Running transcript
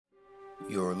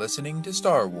You're listening to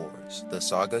Star Wars, The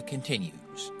Saga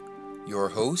Continues. Your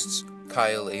hosts,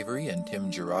 Kyle Avery and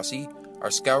Tim Gerasi,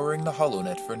 are scouring the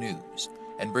HoloNet for news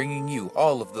and bringing you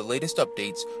all of the latest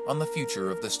updates on the future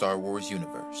of the Star Wars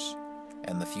universe.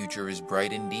 And the future is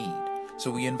bright indeed,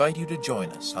 so we invite you to join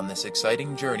us on this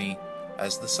exciting journey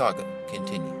as the saga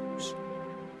continues.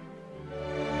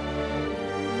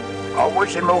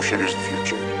 Always in motion is the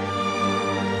future.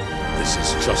 This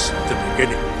is just the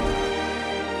beginning.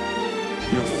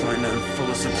 You'll find I'm full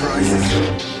of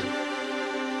surprises.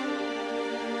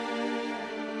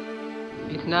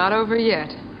 It's not over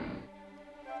yet.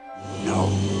 No,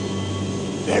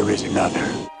 there is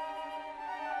another.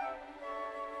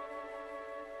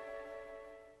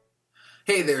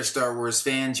 Hey there, Star Wars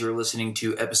fans. You're listening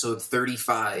to episode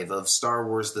 35 of Star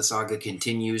Wars The Saga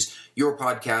Continues, your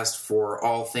podcast for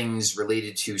all things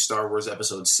related to Star Wars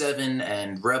Episode 7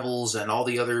 and Rebels and all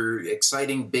the other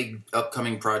exciting, big,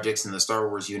 upcoming projects in the Star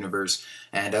Wars universe.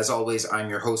 And as always, I'm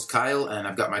your host, Kyle, and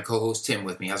I've got my co-host, Tim,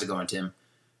 with me. How's it going, Tim?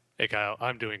 Hey, Kyle.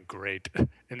 I'm doing great.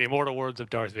 In the immortal words of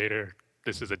Darth Vader,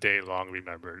 this is a day long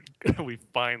remembered. We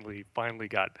finally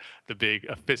got the big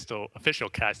official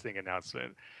casting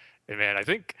announcement. And man, I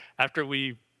think after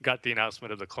we got the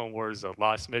announcement of the Clone Wars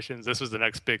Lost Missions, this was the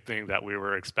next big thing that we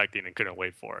were expecting and couldn't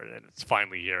wait for it. And it's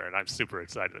finally here, and I'm super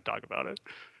excited to talk about it.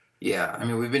 Yeah, I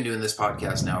mean, we've been doing this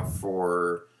podcast now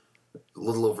for a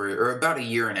little over, or about a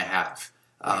year and a half,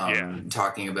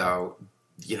 talking about,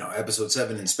 episode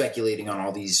 7 and speculating on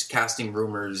all these casting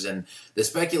rumors, and the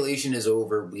speculation is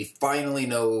over. We finally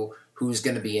know who's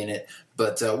going to be in it,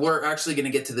 but we're actually going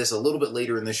to get to this a little bit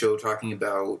later in the show, talking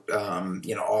about,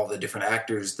 all the different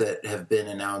actors that have been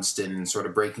announced and sort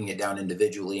of breaking it down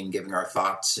individually and giving our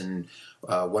thoughts and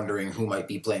wondering who might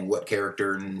be playing what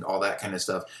character and all that kind of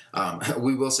stuff.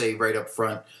 We will say right up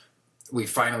front, we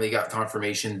finally got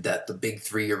confirmation that the big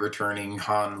three are returning: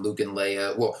 Han, Luke, and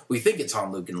Leia. Well, we think it's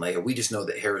Han, Luke, and Leia. We just know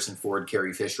that Harrison Ford,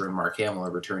 Carrie Fisher, and Mark Hamill are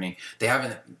returning. They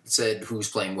haven't said who's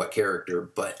playing what character,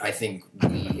 but I think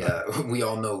we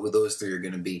all know who those three are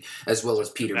going to be, as well as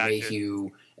Peter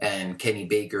Mayhew and Kenny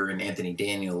Baker and Anthony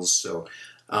Daniels. So,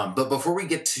 but before we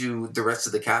get to the rest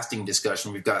of the casting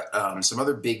discussion, we've got some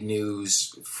other big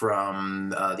news from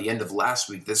the end of last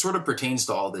week that sort of pertains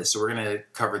to all this. So we're going to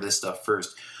cover this stuff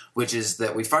first, which is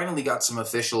that we finally got some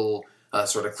official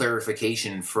sort of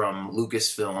clarification from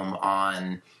Lucasfilm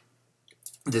on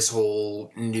this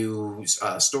whole new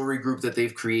story group that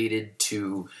they've created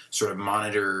to sort of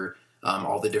monitor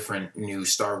all the different new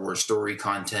Star Wars story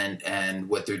content and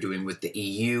what they're doing with the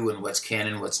EU and what's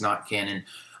canon, what's not canon.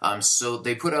 So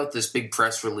they put out this big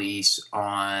press release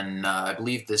on, I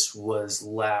believe this was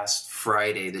last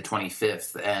Friday, the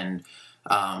 25th, and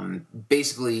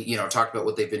basically, talked about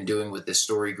what they've been doing with this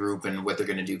story group and what they're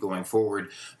going to do going forward.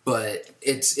 But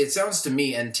it sounds to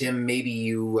me, and Tim, maybe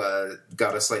you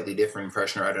got a slightly different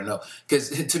impression, or I don't know, because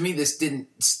to me this didn't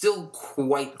still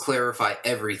quite clarify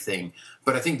everything.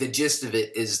 But I think the gist of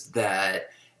it is that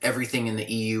everything in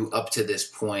the EU up to this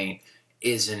point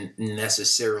isn't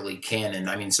necessarily canon.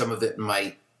 I mean, some of it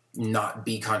might not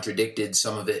be contradicted.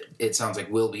 Some of it sounds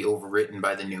like will be overwritten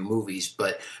by the new movies.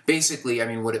 But basically, I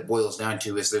mean, what it boils down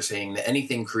to is they're saying that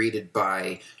anything created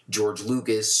by George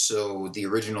Lucas, so the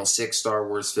original 6 Star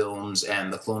Wars films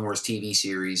and the Clone Wars TV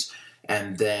series,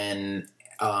 and then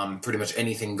pretty much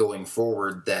anything going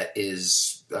forward that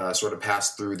is sort of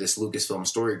passed through this Lucasfilm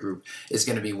story group is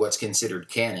going to be what's considered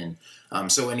canon.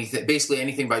 So basically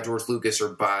anything by George Lucas or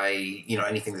by,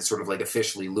 anything that's sort of like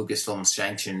officially Lucasfilm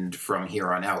sanctioned from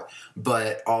here on out.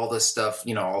 But all the stuff,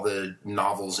 all the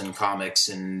novels and comics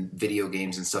and video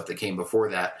games and stuff that came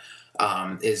before that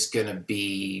is going to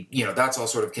be, that's all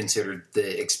sort of considered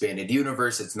the expanded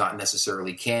universe. It's not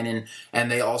necessarily canon. And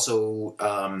they also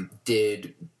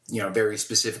did, very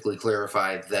specifically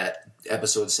clarify that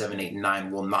episodes 7, 8, and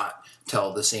 9 will not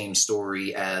tell the same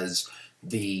story as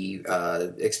the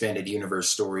expanded universe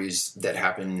stories that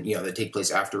happen, that take place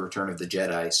after Return of the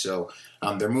Jedi. So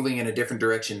they're moving in a different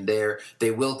direction there.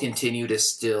 They will continue to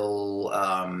still,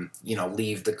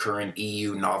 leave the current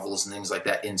EU novels and things like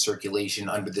that in circulation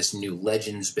under this new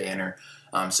Legends banner.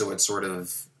 So it's sort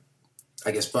of,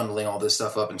 I guess, bundling all this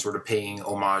stuff up and sort of paying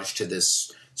homage to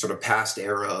this sort of past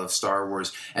era of Star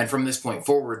Wars. And from this point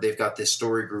forward, they've got this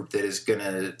story group that is going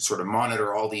to sort of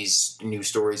monitor all these new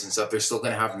stories and stuff. They're still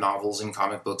going to have novels and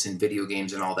comic books and video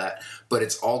games and all that, but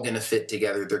it's all going to fit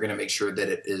together. They're going to make sure that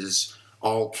it is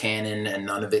all canon and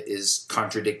none of it is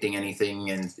contradicting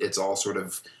anything, and it's all sort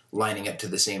of lining up to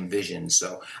the same vision.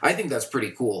 So I think that's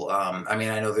pretty cool. I mean,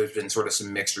 I know there's been sort of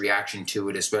some mixed reaction to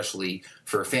it, especially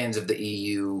for fans of the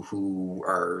EU who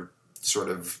are sort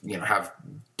of, have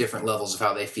different levels of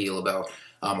how they feel about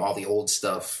all the old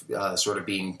stuff sort of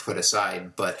being put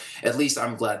aside. But at least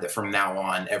I'm glad that from now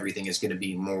on, everything is going to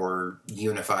be more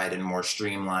unified and more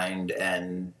streamlined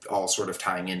and all sort of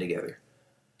tying in together.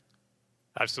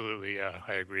 Absolutely, yeah,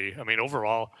 I agree. I mean,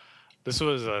 overall, this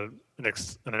was an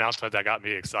announcement that got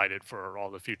me excited for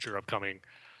all the future upcoming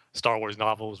Star Wars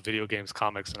novels, video games,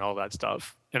 comics, and all that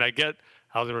stuff. And I get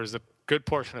how there was a good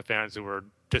portion of fans who were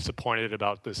disappointed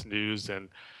about this news, and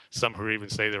some who even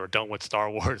say they were done with Star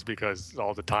Wars because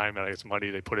all the time and I guess money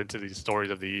they put into these stories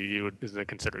of the EU isn't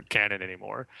considered canon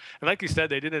anymore. And like you said,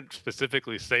 they didn't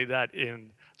specifically say that in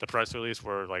the press release,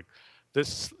 where like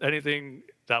anything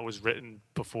that was written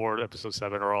before Episode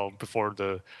 7 or all before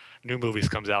the new movies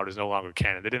comes out is no longer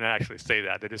canon. They didn't actually say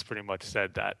that. They just pretty much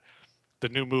said that the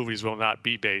new movies will not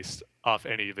be based off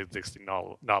any of the existing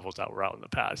novels that were out in the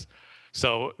past.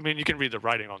 So, I mean, you can read the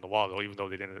writing on the wall, though, even though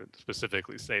they didn't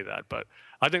specifically say that. But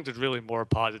I think there's really more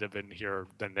positive in here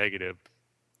than negative.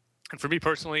 And for me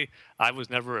personally, I was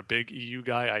never a big EU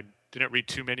guy. I didn't read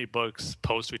too many books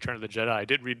post Return of the Jedi. I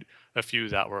did read a few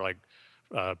that were like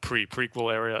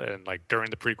pre-prequel era and like during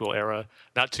the prequel era.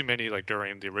 Not too many like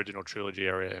during the original trilogy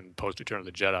era and post Return of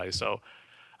the Jedi. So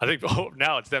I think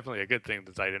now it's definitely a good thing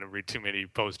that I didn't read too many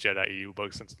post-Jedi EU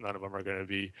books, since none of them are going to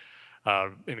be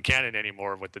in canon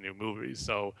anymore with the new movies.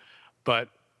 So, but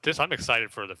I'm excited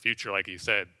for the future. Like you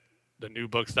said, the new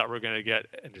books that we're going to get,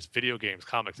 and just video games,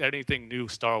 comics, anything new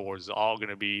Star Wars is all going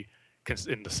to be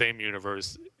in the same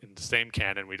universe, in the same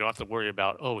canon. We don't have to worry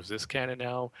about, is this canon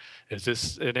now? Is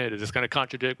this in it? Is this going to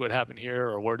contradict what happened here,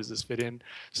 or where does this fit in?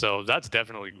 So that's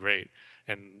definitely great.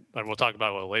 And we'll talk about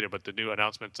it a little later, but the new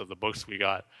announcements of the books we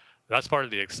got, that's part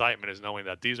of the excitement, is knowing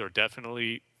that these are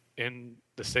definitely in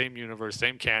the same universe,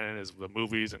 same canon as the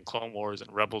movies and Clone Wars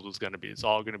and Rebels was going to be. It's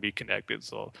all going to be connected.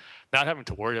 So not having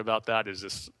to worry about that is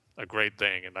just a great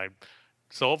thing.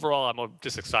 So overall, I'm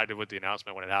just excited with the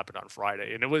announcement when it happened on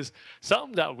Friday. And it was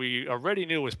something that we already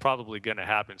knew was probably going to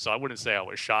happen. So I wouldn't say I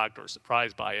was shocked or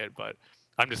surprised by it, but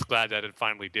I'm just glad that it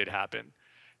finally did happen.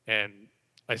 And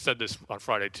I said this on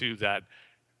Friday too, that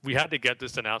we had to get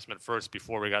this announcement first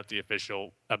before we got the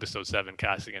official Episode 7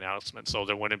 casting announcement. So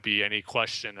there wouldn't be any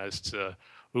question as to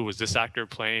who was this actor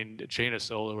playing Jaina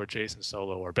Solo or Jason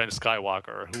Solo or Ben Skywalker,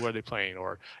 or who are they playing,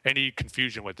 or any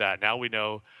confusion with that. Now we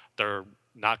know they're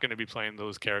not going to be playing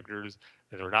those characters,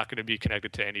 and they're not going to be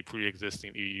connected to any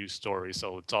pre-existing EU story.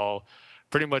 So it's all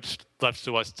pretty much left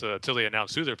to us until they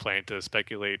announce who they're playing to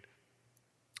speculate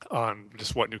on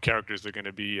just what new characters they're going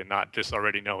to be, and not just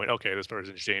already knowing, okay, this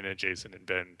person's Jaina, Jason, and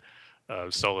Ben,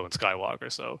 Solo, and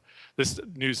Skywalker. So this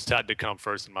news had to come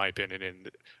first, in my opinion, and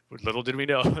little did we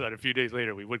know that a few days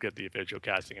later we would get the official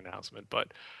casting announcement.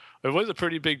 But it was a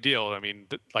pretty big deal. I mean,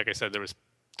 like I said, there was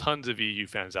tons of EU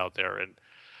fans out there, and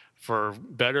for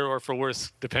better or for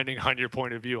worse, depending on your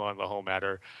point of view on the whole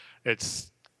matter,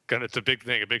 it's a big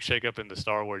thing, a big shakeup in the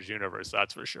Star Wars universe,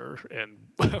 that's for sure. And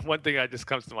one thing that just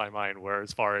comes to my mind, where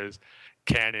as far as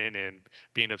canon and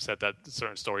being upset that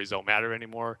certain stories don't matter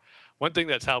anymore, one thing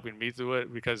that's helping me through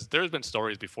it, because there's been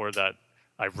stories before that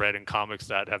I've read in comics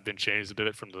that have been changed a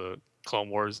bit from the Clone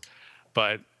Wars,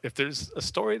 but if there's a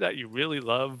story that you really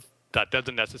love that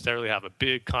doesn't necessarily have a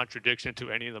big contradiction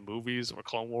to any of the movies or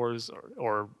Clone Wars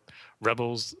or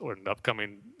Rebels or an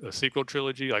upcoming sequel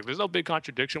trilogy, like there's no big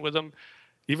contradiction with them,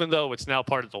 even though it's now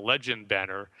part of the Legend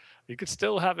banner, you could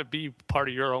still have it be part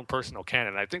of your own personal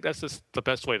canon. I think that's just the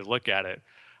best way to look at it.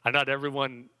 And not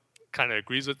everyone kind of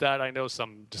agrees with that. I know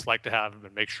some just like to have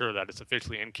and make sure that it's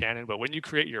officially in canon. But when you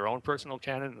create your own personal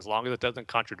canon, as long as it doesn't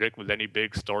contradict with any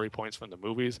big story points from the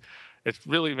movies, it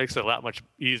really makes it a lot much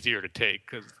easier to take,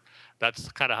 because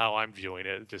that's kind of how I'm viewing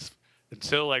it. Just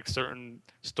until like certain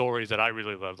stories that I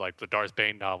really love, like the Darth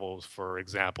Bane novels, for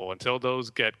example, until those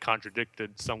get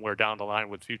contradicted somewhere down the line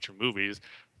with future movies,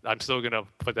 I'm still going to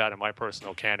put that in my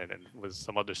personal canon and with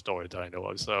some other stories that I know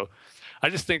of. So I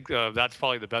just think that's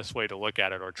probably the best way to look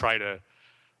at it, or try to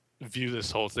view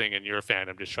this whole thing in your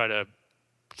fandom. Just try to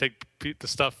take the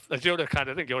stuff, as Yoda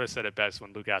I think Yoda said it best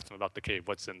when Luke asked him about the cave,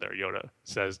 what's in there. Yoda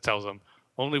tells him,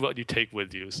 only what you take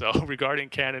with you. So regarding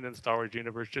canon and Star Wars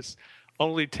universe, just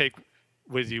only take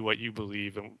with you what you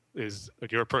believe is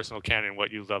your personal canon,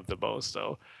 what you love the most.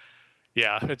 So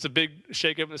yeah, it's a big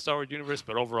shakeup in the Star Wars universe,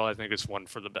 but overall I think it's one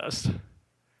for the best.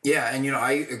 Yeah, and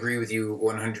I agree with you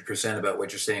 100% about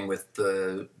what you're saying with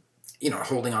the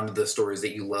holding on to the stories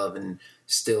that you love and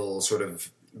still sort of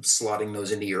slotting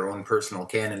those into your own personal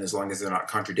canon, as long as they're not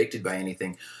contradicted by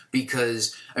anything.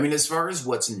 Because as far as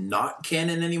what's not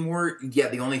canon anymore, yeah,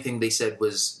 the only thing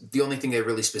they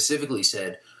really specifically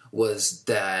said was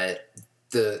that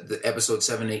the episode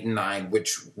 7, 8, and 9,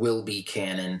 which will be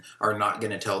canon, are not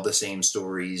going to tell the same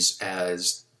stories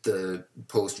as the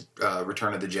post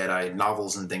Return of the Jedi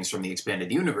novels and things from the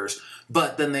expanded universe.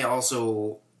 But then they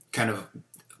also kind of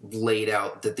laid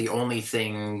out that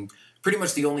pretty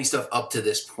much the only stuff up to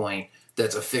this point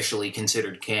that's officially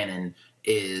considered canon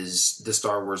is the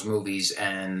Star Wars movies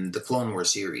and the Clone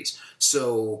Wars series.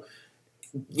 So,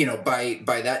 you know, by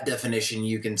that definition,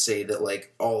 you can say that,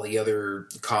 like, all the other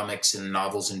comics and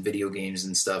novels and video games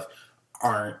and stuff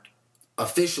aren't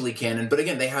officially canon, but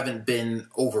again, they haven't been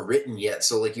overwritten yet.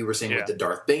 So, like you were saying with the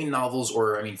Darth Bane novels,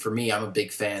 or, I mean, for me, I'm a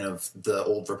big fan of the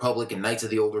Old Republic and Knights of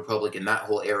the Old Republic and that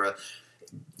whole era.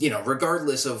 You know,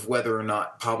 regardless of whether or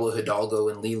not Pablo Hidalgo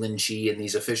and Leland Chee and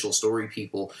these official story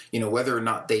people, you know, whether or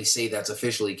not they say that's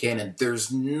officially canon,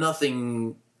 there's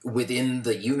nothing within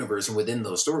the universe and within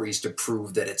those stories to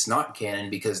prove that it's not canon,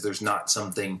 because there's not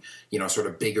something, you know, sort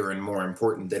of bigger and more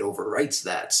important that overwrites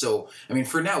that. So, I mean,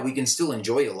 for now, we can still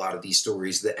enjoy a lot of these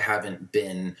stories that haven't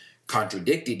been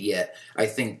contradicted yet. I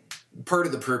think part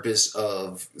of the purpose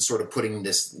of sort of putting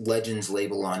this Legends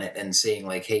label on it and saying,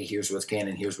 like, hey, here's what's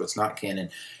canon, here's what's not canon,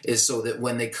 is so that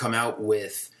when they come out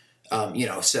with,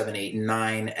 7, 8, and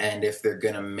 9, and if they're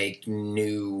going to make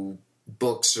new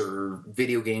books or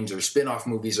video games or spin-off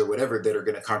movies or whatever that are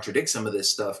going to contradict some of this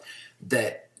stuff,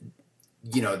 that,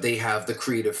 you know, they have the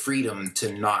creative freedom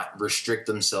to not restrict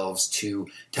themselves to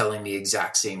telling the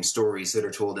exact same stories that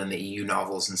are told in the EU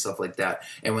novels and stuff like that.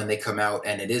 And when they come out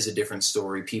and it is a different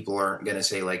story, people aren't going to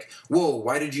say, like, whoa,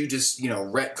 why did you just, you know,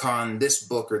 retcon this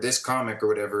book or this comic or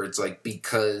whatever? It's like,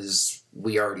 because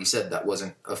we already said that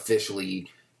wasn't officially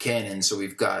canon, so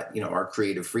we've got, you know, our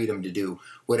creative freedom to do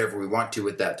whatever we want to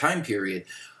at that time period.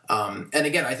 And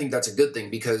again, I think that's a good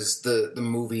thing, because the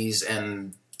movies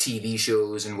and TV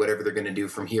shows and whatever they're going to do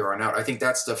from here on out, I think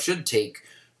that stuff should take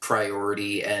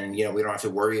priority, and, you know, we don't have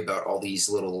to worry about all these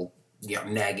little, you know,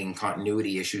 nagging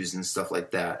continuity issues and stuff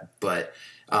like that. But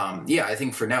I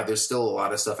think for now there's still a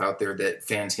lot of stuff out there that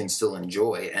fans can still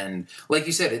enjoy, and like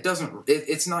you said,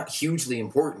 it's not hugely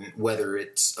important whether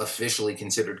it's officially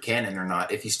considered canon or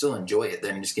not. If you still enjoy it,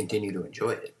 then just continue to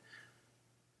enjoy it.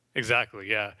 Exactly,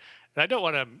 yeah. And I don't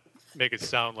want to make it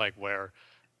sound like where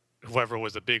whoever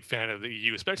was a big fan of the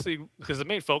EU, especially because the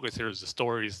main focus here is the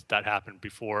stories that happened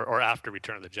before or after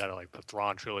Return of the Jedi, like the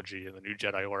Thrawn trilogy and the New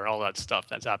Jedi Order, and all that stuff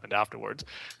that's happened afterwards.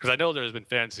 Because I know there's been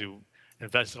fans who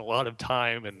invested a lot of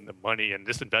time and the money and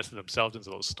just invested themselves into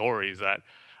those stories that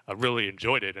really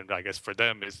enjoyed it. And I guess for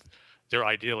them is their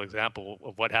ideal example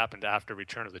of what happened after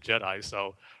Return of the Jedi.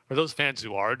 So for those fans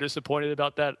who are disappointed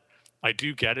about that, I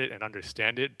do get it and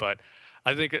understand it. But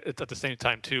I think it's at the same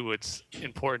time, too, it's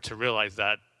important to realize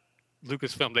that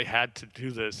Lucasfilm, they had to do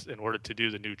this in order to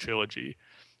do the new trilogy.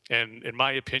 And in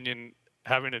my opinion,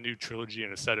 having a new trilogy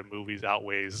and a set of movies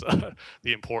outweighs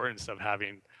the importance of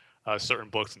having certain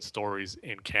books and stories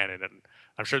in canon. And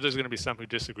I'm sure there's going to be some who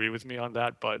disagree with me on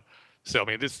that. But so, I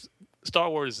mean, this Star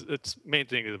Wars, its main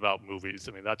thing is about movies.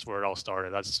 I mean, that's where it all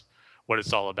started. That's what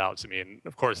it's all about to me. And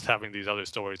of course, having these other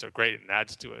stories are great and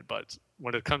adds to it. But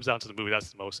when it comes down to the movie,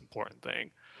 that's the most important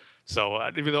thing. So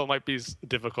even though it might be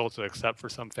difficult to accept for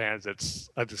some fans,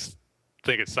 I just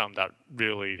think it's something that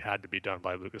really had to be done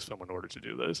by Lucasfilm in order to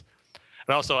do this.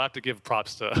 And also, I have to give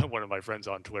props to one of my friends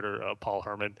on Twitter, Paul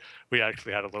Herman. We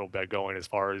actually had a little bet going as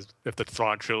far as if the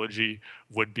Thrawn trilogy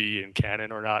would be in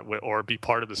canon or not, or be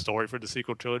part of the story for the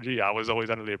sequel trilogy. I was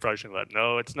always under the impression that,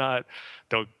 no, it's not.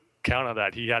 Don't count on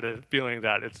that. He had a feeling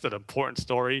that it's an important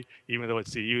story, even though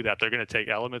it's CU, that they're going to take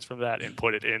elements from that and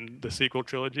put it in the sequel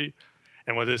trilogy.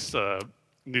 And when this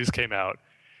news came out,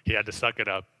 he had to suck it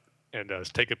up and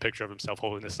take a picture of himself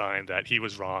holding a sign that he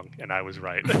was wrong and I was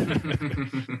right.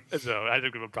 So I had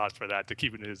to give him props for that, to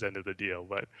keeping his end of the deal.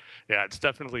 But yeah, it's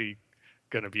definitely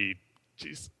going to be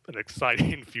an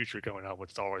exciting future going on with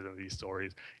Star Wars and these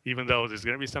stories. Even though there's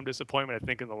going to be some disappointment, I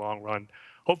think in the long run,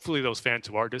 hopefully those fans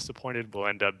who are disappointed will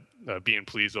end up being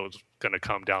pleased what's going to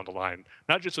come down the line,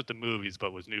 not just with the movies,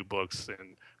 but with new books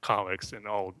and comics and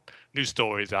all new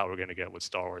stories that we're going to get with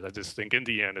Star Wars. I just think in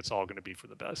the end, it's all going to be for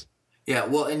the best. Yeah,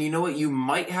 well, and you know what? You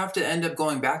might have to end up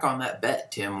going back on that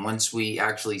bet, Tim, once we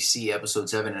actually see Episode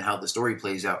 7 and how the story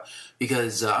plays out.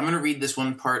 Because I'm going to read this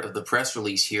one part of the press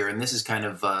release here, and this is kind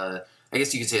of, I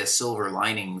guess you could say, a silver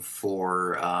lining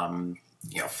for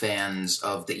fans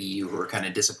of the EU who are kind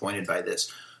of disappointed by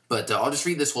this. But I'll just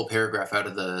read this whole paragraph out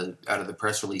of the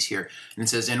press release here. And it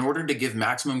says, in order to give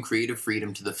maximum creative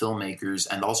freedom to the filmmakers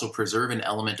and also preserve an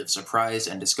element of surprise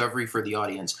and discovery for the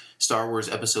audience, Star Wars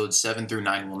Episodes 7 through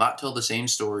 9 will not tell the same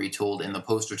story told in the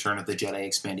post-Return of the Jedi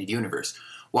expanded universe.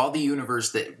 While the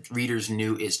universe that readers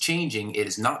knew is changing, it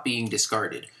is not being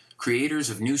discarded. creators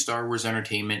of new Star Wars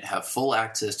entertainment have full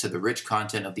access to the rich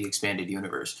content of the expanded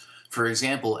universe. For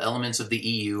example, elements of the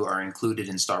EU are included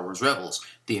in Star Wars Rebels.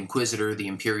 The Inquisitor, the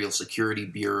Imperial Security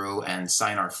Bureau, and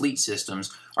Sinar fleet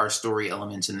systems are story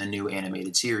elements in the new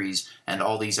animated series, and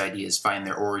all these ideas find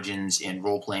their origins in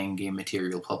role-playing game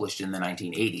material published in the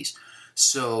 1980s.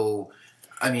 So,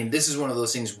 I mean, this is one of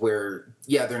those things where,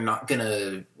 yeah, they're not going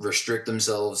to restrict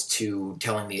themselves to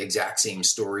telling the exact same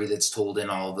story that's told in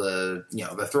all the,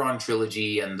 the Thrawn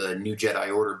trilogy and the New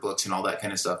Jedi Order books and all that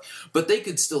kind of stuff, but they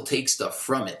could still take stuff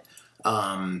from it.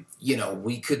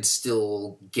 We could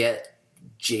still get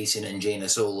Jason and Jaina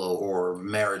Solo or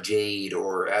Mara Jade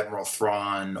or Admiral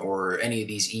Thrawn or any of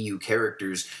these EU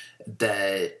characters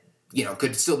that,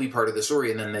 could still be part of the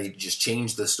story, and then they just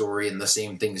change the story and the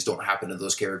same things don't happen to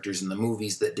those characters in the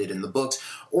movies that did in the books.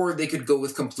 Or they could go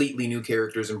with completely new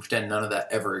characters and pretend none of that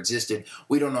ever existed.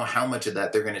 We don't know how much of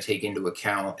that they're going to take into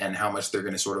account and how much they're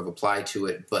going to sort of apply to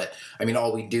it. But, I mean,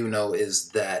 all we do know is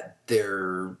that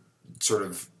they're sort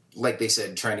of, like they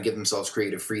said, trying to give themselves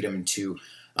creative freedom to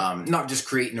not just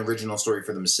create an original story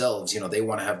for themselves. They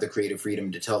want to have the creative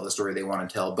freedom to tell the story they want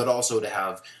to tell, but also to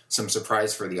have some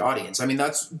surprise for the audience. I mean,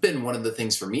 that's been one of the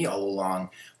things for me all along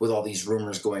with all these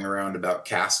rumors going around about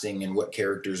casting and what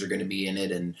characters are going to be in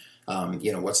it and,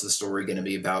 what's the story going to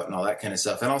be about and all that kind of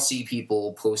stuff. And I'll see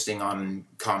people posting on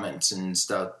comments and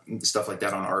stuff like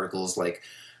that on articles like,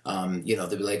 they'll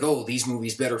be like, oh, these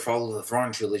movies better follow the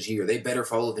Thrawn trilogy, or they better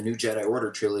follow the New Jedi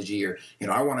Order trilogy, or,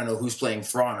 I want to know who's playing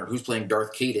Thrawn or who's playing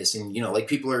Darth Caedus. And,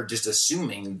 people are just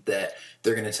assuming that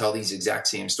they're going to tell these exact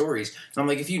same stories. And I'm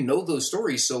like, if you know those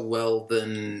stories so well,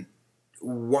 then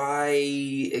why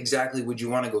exactly would you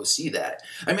want to go see that?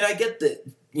 I mean, I get that,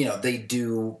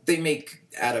 they make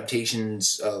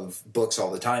adaptations of books all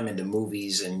the time into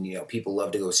movies and, people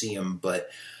love to go see them,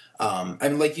 but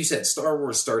like you said, Star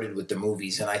Wars started with the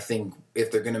movies, and I think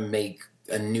if they're going to make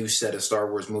a new set of Star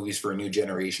Wars movies for a new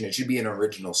generation, it should be an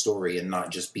original story and not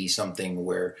just be something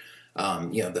where,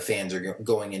 the fans are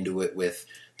going into it with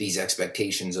these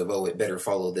expectations of, oh, it better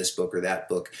follow this book or that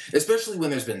book, especially when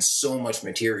there's been so much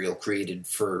material created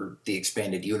for the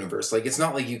expanded universe. Like, it's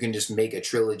not like you can just make a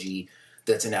trilogy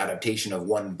that's an adaptation of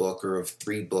one book or of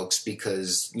 3 books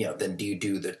because, then do you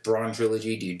do the Thrawn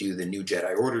trilogy? Do you do the New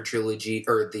Jedi Order trilogy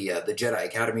or the Jedi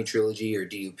Academy trilogy? Or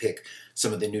do you pick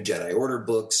some of the New Jedi Order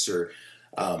books or,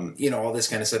 all this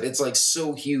kind of stuff? It's like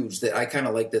so huge that I kind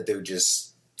of like that they're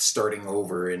just starting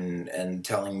over and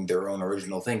telling their own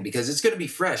original thing because it's going to be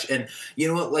fresh. And you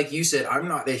know what, like you said, I'm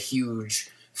not a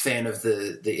huge fan of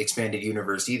the expanded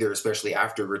universe either, especially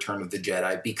after Return of the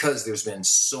Jedi, because there's been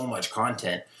so much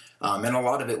content. And a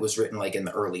lot of it was written like in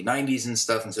the early 90s and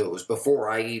stuff. And so it was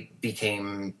before I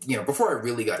became, before I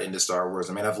really got into Star Wars.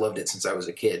 I mean, I've loved it since I was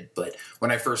a kid. But when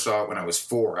I first saw it when I was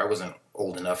 4, I wasn't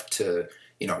old enough to,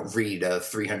 read a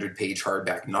 300-page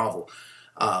hardback novel.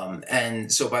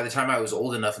 And so by the time I was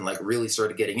old enough and like really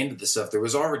started getting into the stuff, there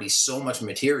was already so much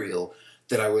material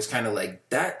that I was kind of like,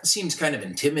 that seems kind of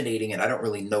intimidating and I don't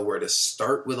really know where to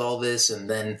start with all this. And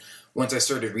then once I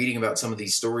started reading about some of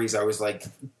these stories, I was like,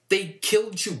 they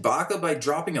killed Chewbacca by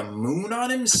dropping a moon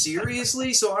on him?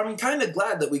 Seriously? So I'm kind of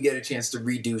glad that we get a chance to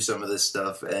redo some of this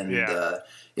stuff. And,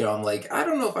 I'm like, I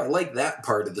don't know if I like that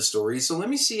part of the story. So let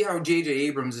me see how J.J.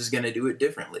 Abrams is going to do it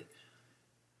differently.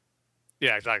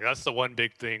 Yeah, exactly. That's the one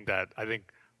big thing that I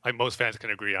think most fans can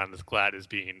agree on is glad is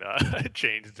being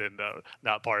changed and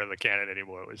not part of the canon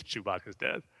anymore with Chewbacca's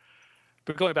death.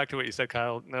 But going back to what you said,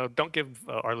 Kyle, no, don't give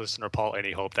our listener Paul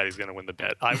any hope that he's going to win the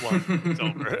bet. I won. It's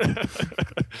over.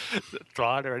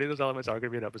 Thrawn or any of those elements are going to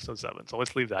be in episode 7, so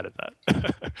let's leave that at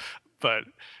that. But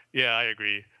yeah, I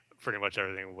agree pretty much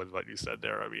everything with what you said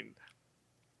there. I mean,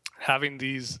 having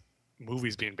these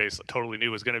movies being based totally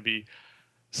new is going to be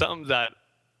something that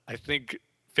I think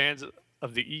fans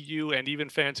of the EU and even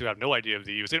fans who have no idea of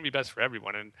the EU is going to be best for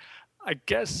everyone. And I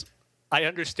guess I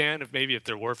understand if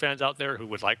there were fans out there who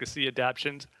would like to see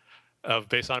adaptations of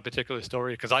based on a particular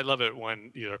story, because I love it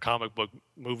when either comic book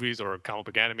movies or comic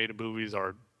book animated movies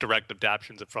or direct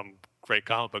adaptations from great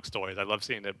comic book stories. I love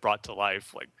seeing it brought to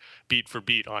life, like beat for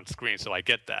beat on screen, so I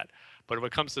get that. But when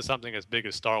it comes to something as big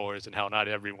as Star Wars and how not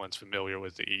everyone's familiar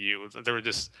with the EU, there was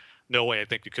just no way I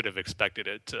think you could have expected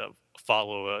it to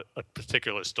follow a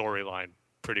particular storyline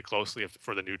pretty closely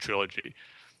for the new trilogy.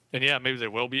 And yeah, maybe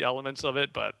there will be elements of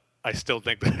it, but I still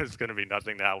think there's going to be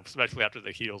nothing now, especially after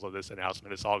the heels of this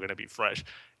announcement. It's all going to be fresh.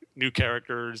 New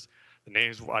characters, the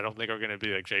names I don't think are going to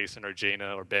be like Jason or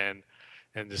Jaina or Ben.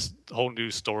 And this whole new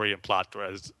story and plot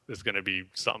thread is going to be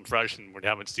something fresh and we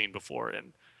haven't seen before.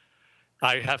 And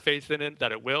I have faith in it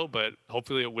that it will, but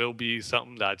hopefully it will be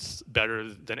something that's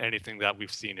better than anything that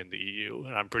we've seen in the EU,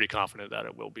 and I'm pretty confident that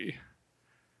it will be.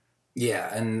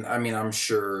 Yeah, and I mean, I'm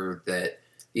sure that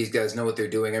these guys know what they're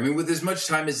doing. I mean, with as much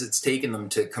time as it's taken them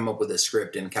to come up with a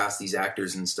script and cast these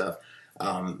actors and stuff,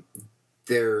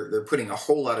 they're putting a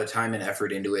whole lot of time and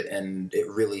effort into it, and it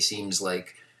really seems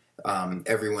like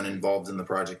everyone involved in the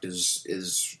project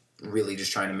is really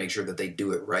just trying to make sure that they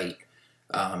do it right.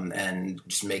 And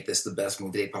just make this the best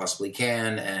movie they possibly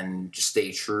can and just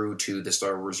stay true to the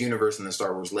Star Wars universe and the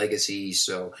Star Wars legacy.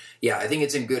 So, yeah, I think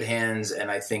it's in good hands. And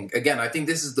I think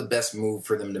this is the best move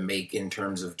for them to make in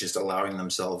terms of just allowing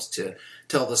themselves to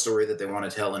tell the story that they want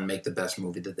to tell and make the best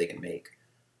movie that they can make.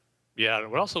 Yeah,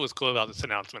 what also was cool about this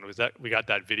announcement was that we got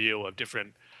that video of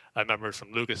different members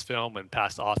from Lucasfilm and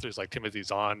past authors like Timothy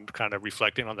Zahn kind of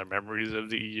reflecting on their memories of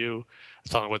the EU,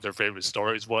 telling what their favorite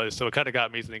stories was. So it kind of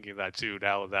got me thinking that too,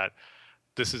 now that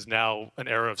this is now an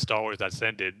era of Star Wars that's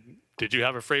ended. Did you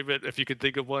have a favorite, if you could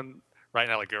think of one right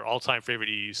now, like your all-time favorite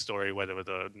EU story, whether it was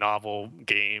a novel,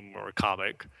 game, or a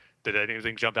comic? Did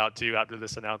anything jump out to you after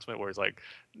this announcement where it's like,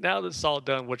 now that it's all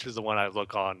done, which is the one I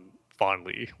look on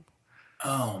fondly?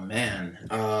 Oh, man.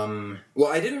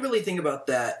 Well, I didn't really think about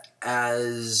that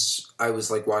as I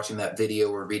was like watching that video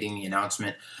or reading the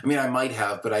announcement. I mean, I might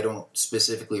have, but I don't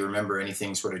specifically remember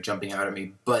anything sort of jumping out at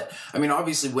me. But I mean,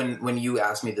 obviously when you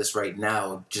ask me this right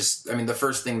now, the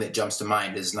first thing that jumps to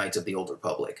mind is Knights of the Old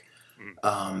Republic.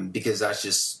 Because that's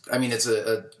just, I mean, it's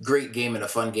a great game and a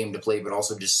fun game to play, but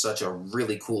also just such a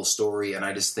really cool story. And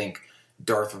I just think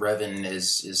Darth Revan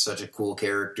is such a cool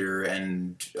character,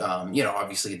 and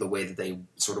obviously the way that they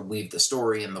sort of weave the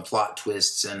story and the plot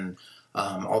twists and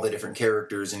all the different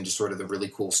characters and just sort of the really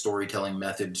cool storytelling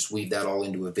method, just weave that all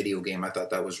into a video game. I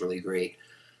thought that was really great.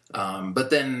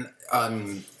 But then,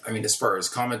 as far as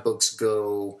comic books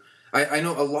go, I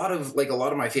know a lot of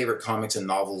my favorite comics and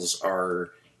novels are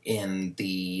in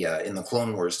the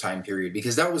Clone Wars time period,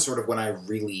 because that was sort of when I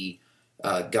really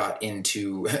got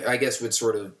into, I guess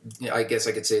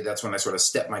I could say that's when I sort of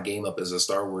stepped my game up as a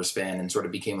Star Wars fan and sort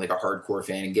of became like a hardcore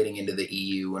fan and getting into the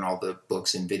EU and all the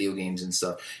books and video games and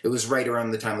stuff. It was right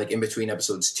around the time, like in between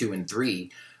episodes 2 and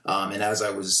 3. And as I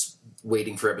was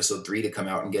waiting for episode 3 to come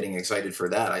out and getting excited for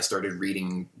that, I started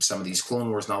reading some of these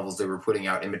Clone Wars novels they were putting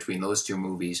out in between those two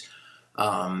movies.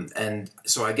 And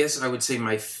so I guess I would say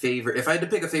my favorite, if I had to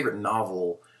pick a favorite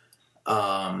novel,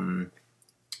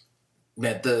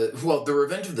 the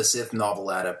Revenge of the Sith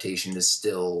novel adaptation is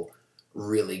still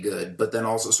really good, but then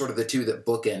also sort of the two that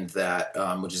bookend that,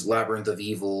 which is Labyrinth of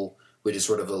Evil, which is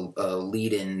sort of a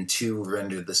lead-in to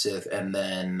Revenge of the Sith, and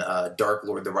then Dark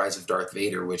Lord: The Rise of Darth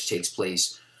Vader, which takes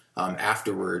place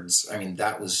afterwards. I mean,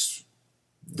 those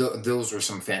were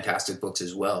some fantastic books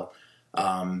as well.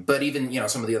 But even,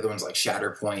 some of the other ones like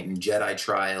Shatterpoint and Jedi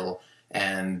Trial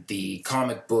and the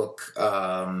comic book,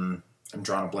 I'm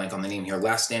drawing a blank on the name here,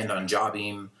 Last Stand on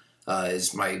Jabim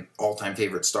is my all-time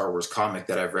favorite Star Wars comic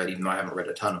that I've read, even though I haven't read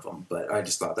a ton of them. But I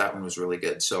just thought that one was really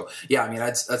good. So, yeah, I mean,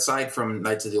 aside from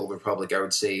Knights of the Old Republic, I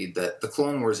would say that the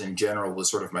Clone Wars in general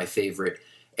was sort of my favorite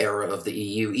era of the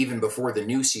EU, even before the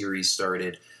new series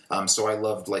started. So I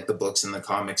loved, like, the books and the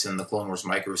comics and the Clone Wars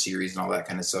micro-series and all that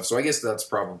kind of stuff. So I guess that's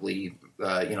probably,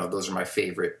 those are my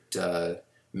favorite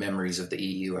memories of the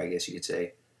EU, I guess you could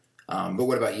say. But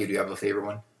what about you? Do you have a favorite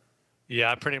one? Yeah,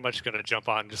 I'm pretty much going to jump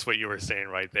on just what you were saying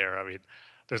right there. I mean,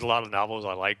 there's a lot of novels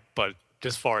I like, but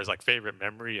just as far as like favorite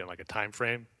memory and like a time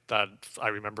frame that I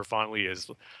remember fondly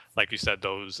is, like you said,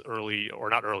 those early, or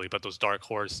not early, but those Dark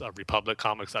Horse Republic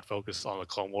comics that focus on the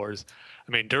Clone Wars.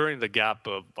 I mean, during the gap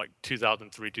of like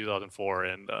 2003, 2004,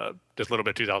 and just a little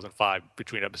bit 2005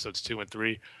 between episodes 2 and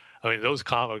 3, I mean, those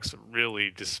comics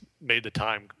really just made the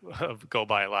time go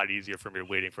by a lot easier for me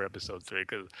waiting for episode 3,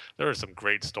 because there are some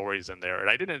great stories in there.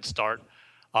 And I didn't start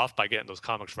off by getting those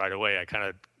comics right away. I kind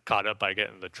of caught up by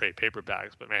getting the trade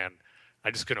paperbacks. But, man,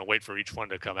 I just couldn't wait for each one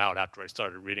to come out after I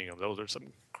started reading them. Those are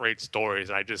some great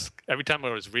stories. And every time I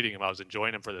was reading them, I was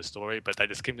enjoying them for the story. But I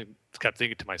just kept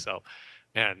thinking to myself,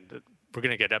 man, we're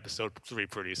going to get episode 3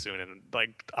 pretty soon. And,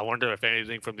 like, I wonder if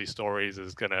anything from these stories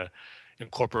is going to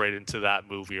incorporate into that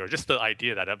movie, or just the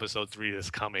idea that episode 3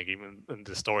 is coming. Even in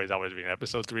the stories I was reading,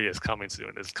 episode 3 is coming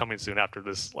soon. It's coming soon after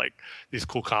this, like, these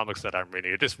cool comics that I'm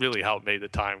reading. It just really helped made the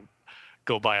time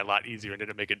go by a lot easier and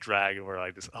didn't make it drag. And we're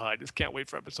like, I just can't wait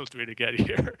for episode 3 to get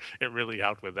here. It really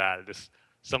helped with that. Just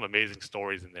some amazing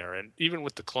stories in there. And even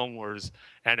with the Clone Wars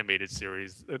animated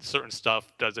series, certain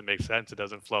stuff doesn't make sense. It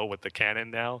doesn't flow with the canon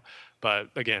now. But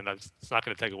again, it's not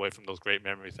going to take away from those great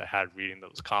memories I had reading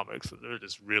those comics. They're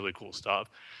just really cool stuff.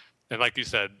 And like you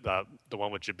said, the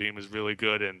one with Jabim is really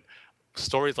good. And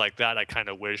stories like that, I kind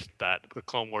of wish that the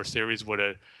Clone Wars series would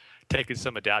have taken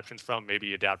some adaptations from,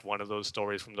 maybe adapt one of those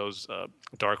stories from those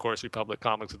Dark Horse Republic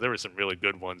comics. There were some really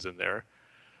good ones in there.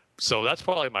 So that's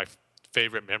probably my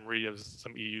favorite memory of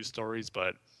some EU stories.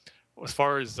 But as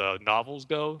far as novels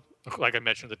go, like I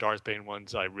mentioned, the Darth Bane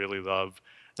ones I really love.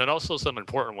 Then also some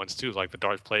important ones too, like the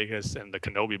Darth Plagueis and the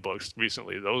Kenobi books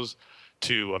recently. Those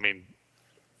two, I mean,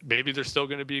 maybe they're still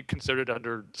going to be considered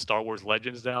under Star Wars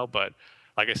Legends now, but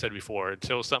like I said before,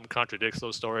 until something contradicts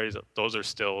those stories, those are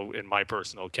still in my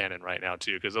personal canon right now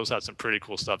too, because those had some pretty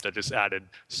cool stuff that just added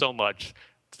so much.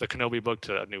 The Kenobi book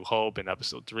to A New Hope in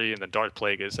Episode 3, and then Darth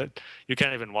Plagueis. You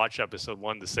can't even watch Episode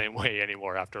 1 the same way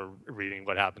anymore after reading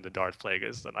what happened to Darth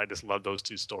Plagueis, and I just love those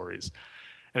two stories.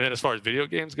 And then as far as video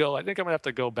games go, I think I'm going to have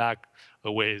to go back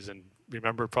a ways and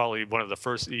remember probably one of the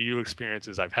first EU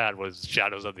experiences I've had was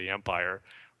Shadows of the Empire.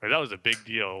 That was a big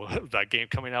deal. That game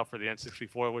coming out for the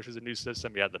N64, which is a new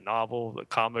system. You had the novel, the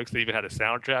comics. They even had a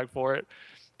soundtrack for it.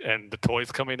 And the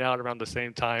toys coming out around the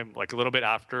same time, like a little bit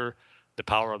after the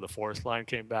Power of the Force line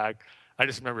came back. I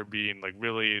just remember being like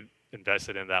really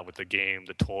invested in that with the game,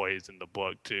 the toys, and the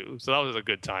book too. So that was a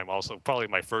good time. Also, probably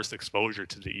my first exposure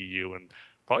to the EU, and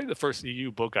probably the first EU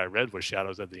book I read was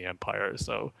Shadows of the Empire.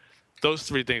 So those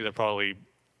three things are probably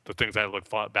the things I look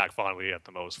back fondly at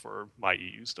the most for my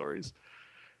EU stories.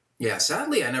 Yeah,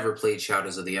 sadly, I never played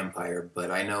Shadows of the Empire, but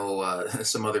I know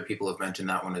some other people have mentioned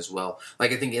that one as well.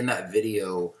 Like, I think in that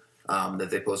video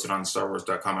that they posted on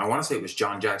StarWars.com, I want to say it was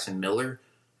John Jackson Miller.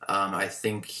 I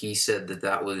think he said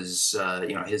that was,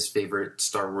 his favorite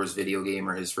Star Wars video game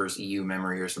or his first EU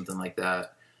memory or something like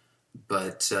that.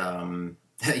 But,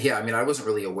 yeah, I mean, I wasn't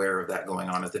really aware of that going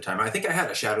on at the time. I think I had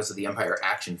a Shadows of the Empire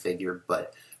action figure,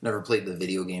 but never played the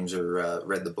video games or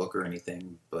read the book or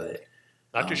anything, but...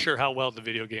 Not too sure how well the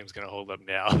video game's going to hold up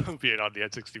now, being on the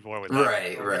N64 with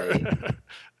that. Right.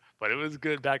 But it was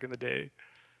good back in the day.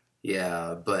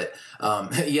 Yeah, but,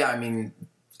 I mean,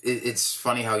 it's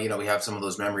funny how, we have some of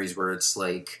those memories where it's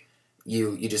like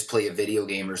you just play a video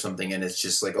game or something and it's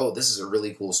just like, oh, this is a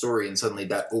really cool story, and suddenly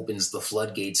that opens the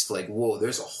floodgates to like, whoa,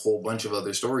 there's a whole bunch of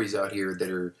other stories out here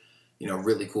that are,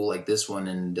 really cool like this one,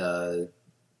 and,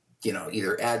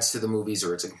 either adds to the movies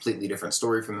or it's a completely different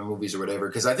story from the movies or whatever.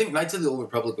 Because I think Knights of the Old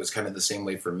Republic was kind of the same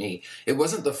way for me. It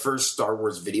wasn't the first Star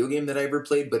Wars video game that I ever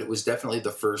played, but it was definitely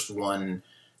the first one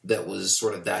that was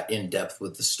sort of that in-depth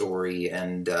with the story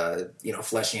and,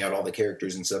 fleshing out all the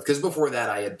characters and stuff. Because before that,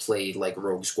 I had played, like,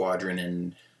 Rogue Squadron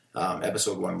and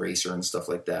Episode 1 Racer and stuff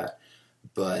like that.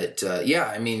 But,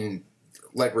 I mean...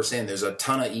 like we're saying, there's a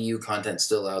ton of EU content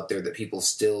still out there that people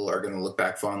still are going to look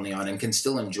back fondly on and can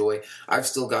still enjoy. I've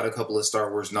still got a couple of Star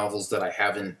Wars novels that I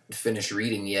haven't finished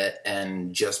reading yet,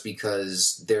 and just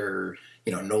because they're,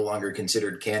 no longer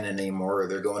considered canon anymore, or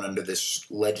they're going under this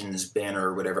Legends banner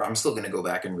or whatever, I'm still going to go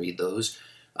back and read those.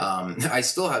 I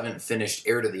still haven't finished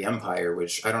Heir to the Empire,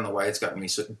 which I don't know why it's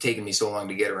taken me so long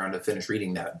to get around to finish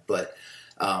reading that, but...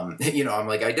 I'm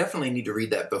like, I definitely need to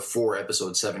read that before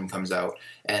Episode 7 comes out,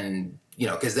 and,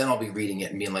 because then I'll be reading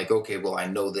it and being like, okay, well, I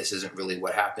know this isn't really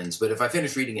what happens, but if I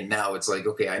finish reading it now, it's like,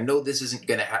 okay, I know this isn't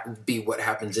going to be what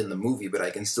happens in the movie, but I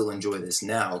can still enjoy this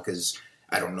now, because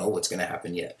I don't know what's going to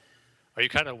happen yet. Are you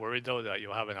kind of worried, though, that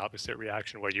you'll have an opposite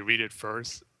reaction where you read it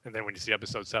first, and then when you see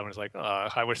Episode 7, it's like,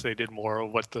 I wish they did more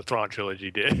of what the Thrawn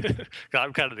trilogy did?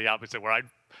 I'm kind of the opposite, where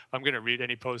I'm going to read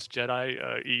any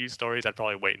post-Jedi EU stories, I'd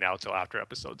probably wait now till after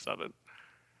Episode 7.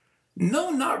 No,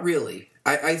 not really.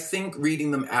 I think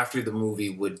reading them after the movie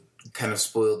would kind of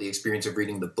spoil the experience of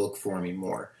reading the book for me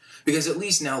more. Because at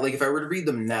least now, like, if I were to read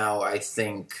them now, I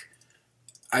think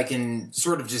I can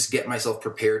sort of just get myself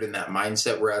prepared in that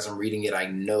mindset, whereas I'm reading it, I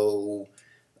know...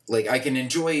 like, I can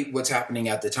enjoy what's happening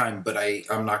at the time, but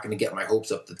I'm not going to get my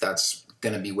hopes up that that's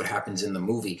going to be what happens in the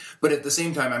movie. But at the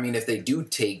same time, I mean, if they do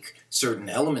take certain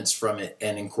elements from it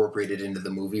and incorporate it into the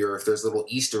movie, or if there's little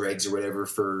Easter eggs or whatever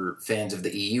for fans of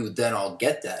the EU, then I'll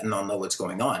get that and I'll know what's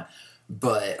going on.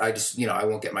 But I just, I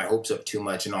won't get my hopes up too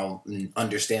much, and I'll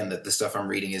understand that the stuff I'm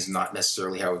reading is not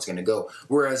necessarily how it's going to go.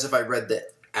 Whereas if I read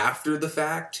that after the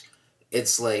fact...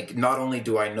 it's like, not only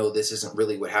do I know this isn't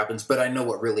really what happens, but I know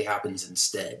what really happens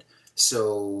instead.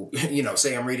 So,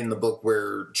 say I'm reading the book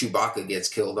where Chewbacca gets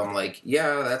killed, I'm like,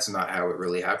 yeah, that's not how it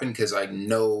really happened, because I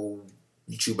know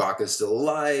Chewbacca's still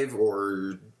alive,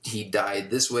 or he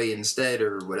died this way instead,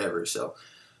 or whatever. So,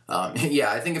 I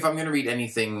think if I'm going to read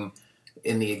anything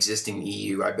in the existing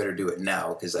EU, I better do it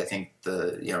now, because I think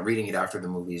reading it after the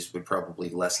movies would probably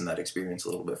lessen that experience a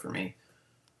little bit for me.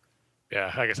 Yeah,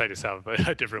 I guess I just have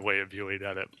a different way of viewing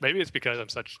at it. Maybe it's because I'm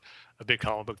such a big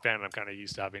comic book fan, and I'm kind of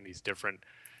used to having these different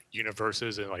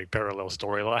universes and like parallel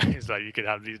storylines that you could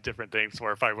have these different things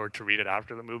where if I were to read it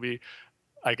after the movie,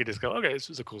 I could just go, okay, this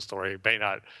was a cool story. It may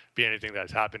not be anything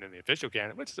that's happened in the official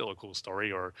canon, but still a cool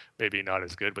story, or maybe not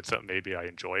as good, but something maybe I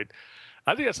enjoyed.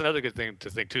 I think that's another good thing to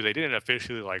think too. They didn't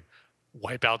officially like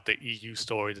wipe out the EU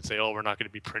stories and say, oh, we're not going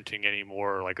to be printing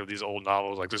anymore like of these old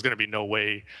novels. Like there's going to be no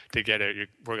way to get it.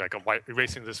 We're like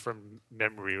erasing this from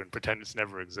memory and pretend it's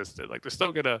never existed. Like they're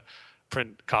still going to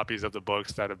print copies of the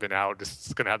books that have been out.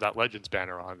 It's going to have that Legends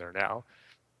banner on there now.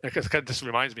 This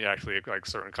reminds me actually of like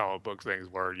certain comic book things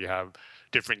where you have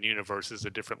different universes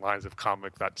and different lines of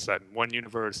comic that's set in one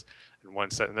universe and one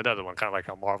set in another one, kind of like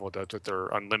how Marvel does with their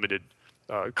unlimited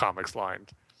comics line.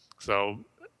 So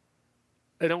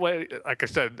in a way, like I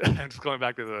said, just going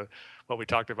back to what we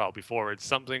talked about before, it's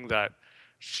something that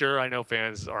sure I know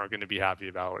fans aren't going to be happy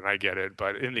about, and I get it,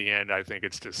 but in the end, I think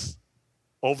it's just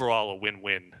overall a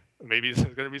win-win. Maybe there's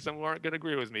going to be some who aren't going to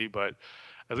agree with me, but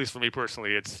at least for me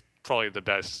personally, it's probably the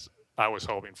best I was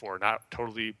hoping for. Not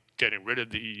totally getting rid of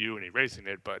the EU and erasing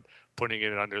it, but putting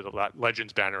it under the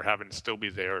Legends banner, having it still be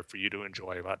there for you to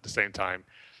enjoy, but at the same time,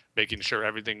 making sure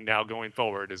everything now going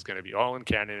forward is going to be all in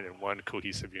canon in one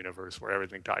cohesive universe where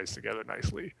everything ties together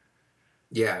nicely.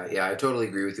 Yeah, I totally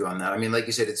agree with you on that. I mean, like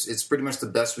you said, it's pretty much the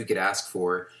best we could ask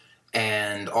for.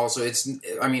 And also,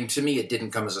 to me, it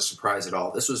didn't come as a surprise at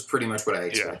all. This was pretty much what I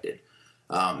expected.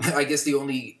 Yeah. I guess the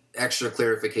only extra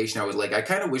clarification I would like, I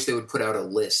kind of wish they would put out a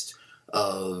list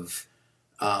of,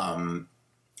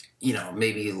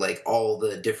 maybe like all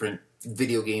the different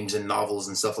video games and novels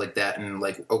and stuff like that. And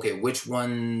like, okay, which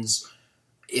ones,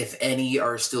 if any,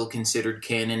 are still considered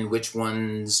canon, which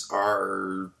ones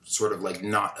are sort of like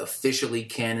not officially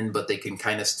canon, but they can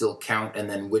kind of still count. And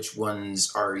then which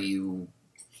ones are you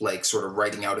like sort of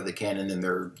writing out of the canon and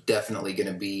they're definitely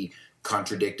going to be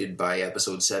contradicted by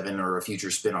episode 7 or a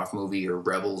future spin-off movie or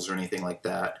Rebels or anything like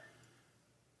that.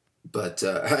 But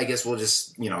I guess we'll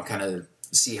just, kind of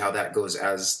see how that goes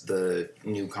as the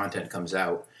new content comes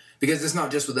out. Because it's not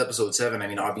just with episode 7. I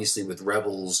mean, obviously with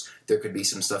Rebels, there could be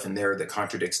some stuff in there that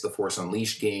contradicts the Force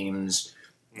Unleashed games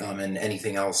and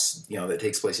anything else, that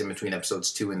takes place in between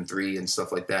episodes 2 and 3 and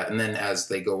stuff like that. And then as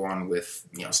they go on with,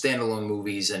 standalone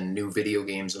movies and new video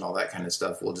games and all that kind of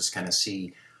stuff, we'll just kind of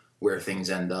see where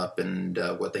things end up and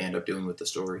what they end up doing with the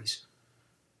stories.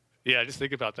 Yeah, just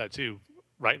think about that too.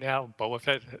 Right now, Boba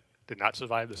Fett did not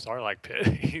survive the Sarlacc pit.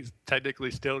 He's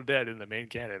technically still dead in the main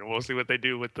canon. We'll see what they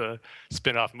do with the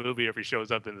spin-off movie if he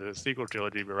shows up in the sequel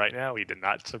trilogy, but right now he did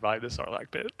not survive the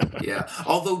Sarlacc pit. Yeah.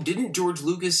 Although, didn't George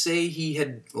Lucas say he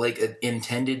had,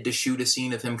 intended to shoot a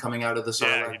scene of him coming out of the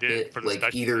Sarlacc pit?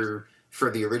 Either for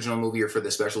the original movie or for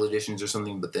the special editions or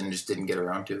something, but then just didn't get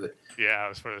around to it. Yeah, it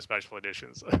was for the special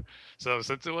editions. So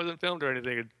since it wasn't filmed or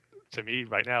anything, to me,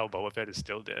 right now, Boba Fett is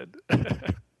still dead.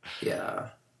 Yeah.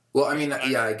 Well, I mean,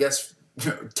 I guess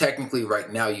technically right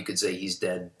now you could say he's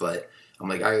dead, but I'm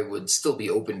like, I would still be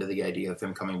open to the idea of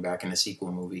him coming back in a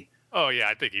sequel movie. Oh, yeah,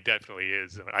 I think he definitely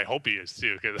is. And I hope he is,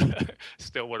 too, because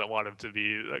still wouldn't want him to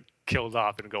be killed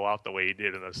off and go out the way he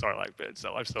did in the Sarlacc pit.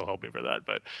 So I'm still hoping for that.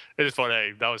 But it is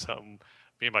funny. That was something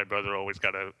me and my brother always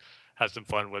got to have some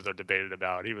fun with or debated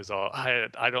about. He was all,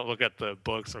 I don't look at the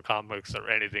books or comics or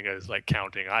anything as,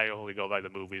 counting. I only go by the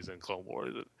movies and Clone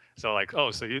Wars. So,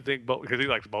 so you think, because he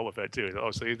likes Boba Fett, too.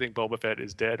 So you think Boba Fett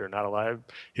is dead or not alive?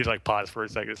 He's pause for a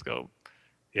second, just go,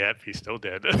 yep, he's still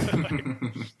dead. As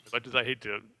much as I hate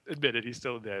to admit it, he's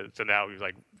still dead. So now he's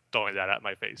throwing that at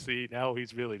my face. See, now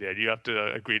he's really dead. You have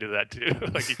to agree to that too.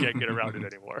 You can't get around it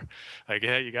anymore.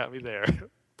 Yeah, you got me there,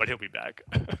 but he'll be back.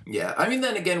 Yeah, I mean,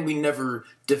 then again, we never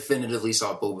definitively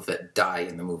saw Boba Fett die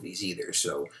in the movies either.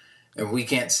 So, and we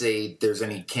can't say there's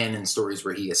any canon stories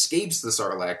where he escapes the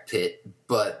Sarlacc pit,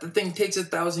 but the thing takes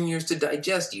 1,000 years to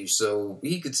digest you, so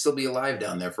he could still be alive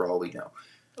down there for all we know.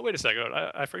 Oh, wait a second.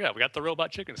 I forgot. We got the Robot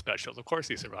Chicken specials. Of course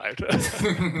he survived.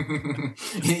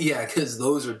 Yeah, because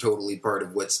those are totally part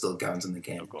of what still counts in the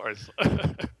canon. Of course.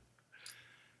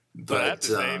 But I have to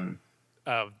say,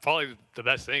 probably the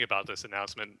best thing about this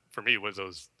announcement for me was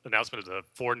those announcement of the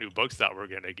 4 new books that we're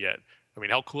going to get. I mean,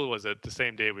 how cool was it the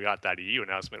same day we got that EU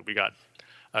announcement, we got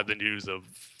the news of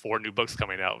 4 new books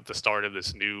coming out, the start of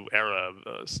this new era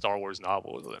of Star Wars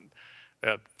novels.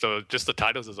 And so just the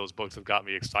titles of those books have got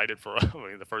me excited for. I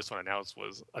mean, the first one announced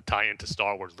was a tie-in to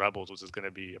Star Wars Rebels, which is going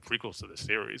to be a prequel to the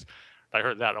series. I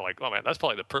heard that. I'm like, oh man, that's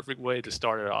probably the perfect way to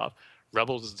start it off.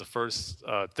 Rebels is the first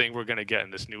thing we're going to get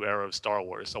in this new era of Star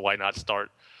Wars. So why not start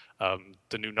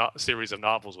the new series of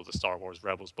novels with the Star Wars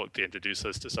Rebels book to introduce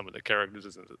us to some of the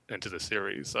characters into the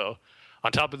series? So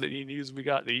on top of the e-news we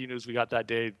got that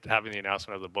day, having the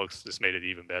announcement of the books just made it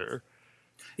even better.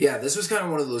 Yeah, this was kind of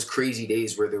one of those crazy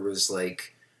days where there was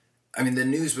I mean, the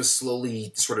news was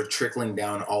slowly sort of trickling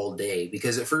down all day,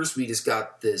 because at first we just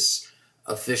got this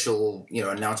official,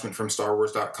 announcement from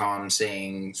StarWars.com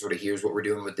saying sort of here's what we're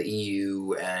doing with the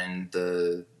EU and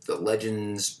the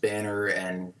Legends banner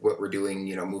and what we're doing,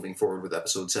 moving forward with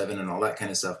Episode 7 and all that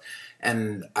kind of stuff.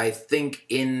 And I think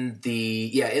in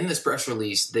this press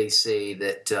release, they say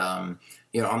that,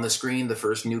 on the screen, the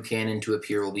first new canon to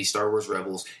appear will be Star Wars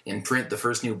Rebels. In print, the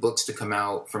first new books to come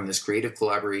out from this creative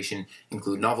collaboration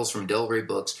include novels from Del Rey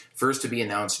Books. First to be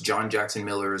announced, John Jackson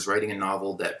Miller is writing a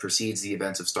novel that precedes the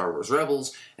events of Star Wars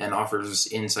Rebels and offers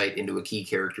insight into a key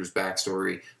character's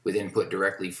backstory with input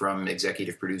directly from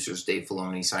executive producers Dave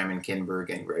Filoni, Simon Kinberg,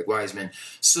 and Greg Weisman.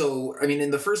 So, I mean,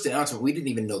 in the first announcement, we didn't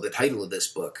even know the title of this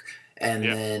book. And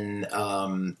then,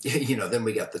 then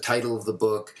we got the title of the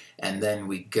book, and then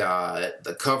we got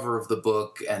the cover of the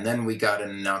book, and then we got an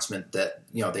announcement that,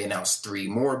 they announced 3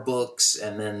 more books,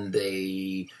 and then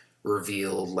they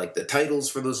revealed, the titles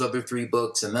for those other 3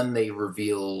 books, and then they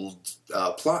revealed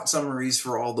plot summaries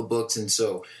for all the books, and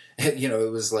so...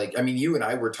 it was you and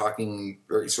I were talking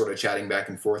or sort of chatting back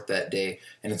and forth that day,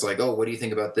 and it's oh, what do you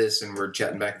think about this? And we're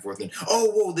chatting back and forth, and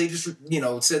whoa, they just,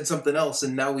 said something else,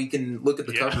 and now we can look at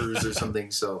the covers or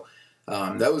something. So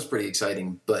that was pretty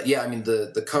exciting. But yeah, I mean,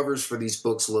 the covers for these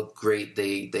books look great.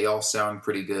 They all sound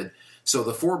pretty good. So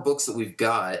the 4 books that we've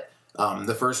got,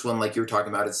 the first one, like you were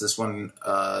talking about, it's this one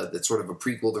that's sort of a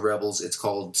prequel to Rebels. It's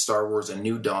called Star Wars: A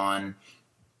New Dawn.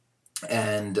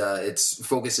 And it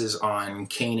focuses on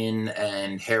Kanan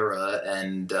and Hera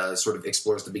and sort of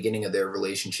explores the beginning of their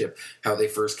relationship, how they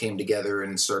first came together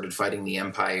and started fighting the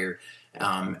Empire.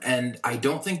 And I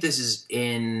don't think this is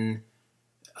in...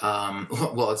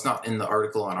 it's not in the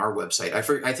article on our website.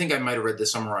 I think I might have read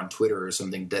this somewhere on Twitter or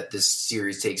something, that this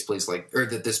series takes place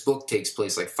that this book takes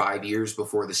place 5 years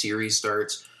before the series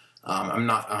starts. I'm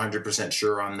not 100%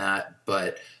 sure on that,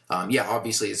 but...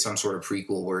 obviously it's some sort of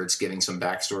prequel where it's giving some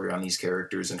backstory on these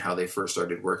characters and how they first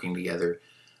started working together.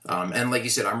 And like you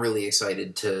said, I'm really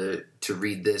excited to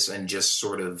read this and just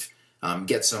sort of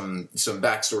get some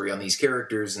backstory on these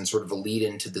characters and sort of a lead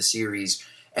into the series.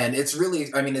 And it's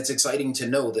really, it's exciting to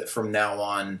know that from now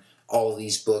on, all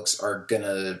these books are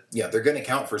they're gonna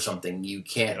count for something. You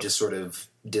can't just sort of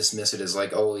dismiss it as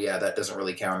that doesn't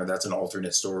really count, or that's an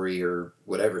alternate story or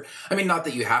whatever. I mean, not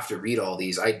that you have to read all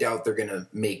these. I doubt they're gonna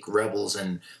make Rebels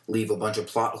and leave a bunch of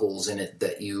plot holes in it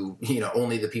that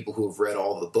only the people who have read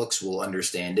all the books will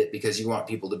understand it, because you want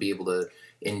people to be able to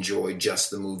enjoy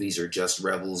just the movies or just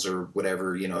Rebels or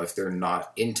whatever, if they're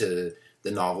not into the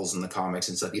novels and the comics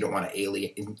and stuff. You don't want to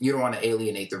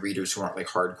alienate the readers who aren't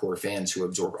hardcore fans who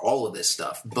absorb all of this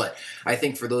stuff. But I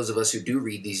think for those of us who do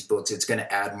read these books, it's going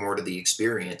to add more to the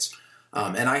experience.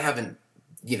 And I haven't,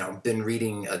 been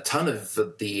reading a ton of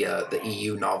the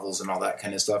EU novels and all that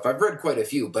kind of stuff. I've read quite a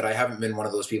few, but I haven't been one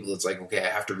of those people that's okay,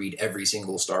 I have to read every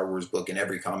single Star Wars book and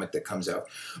every comic that comes out.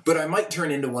 But I might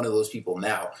turn into one of those people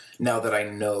now that I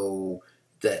know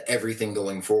that everything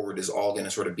going forward is all going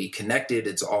to sort of be connected.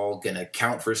 It's all going to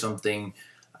count for something.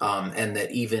 And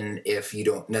that even if you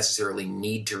don't necessarily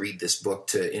need to read this book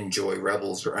to enjoy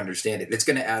Rebels or understand it, it's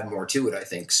going to add more to it, I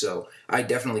think. So I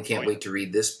definitely can't wait to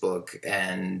read this book.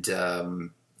 And,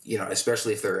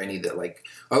 especially if there are any that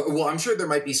I'm sure there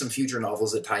might be some future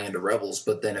novels that tie into Rebels,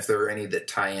 but then if there are any that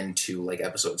tie into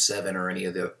Episode 7 or any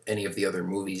of the other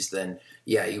movies, then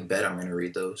yeah, you bet I'm going to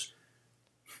read those.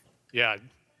 Yeah.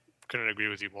 Couldn't agree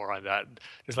with you more on that.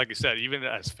 Just like you said, even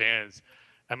as fans,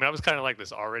 I was kind of like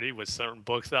this already with certain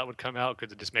books that would come out,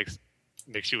 because it just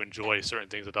makes you enjoy certain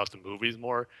things about the movies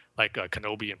more, like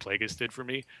Kenobi and Plagueis did for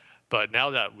me. But now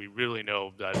that we really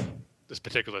know that this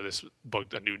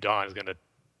book, A New Dawn, is going to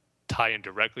tie in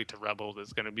directly to Rebels,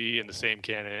 it's going to be in the same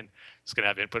canon, it's going to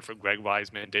have input from Greg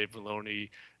Weisman, Dave Filoni,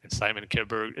 and Simon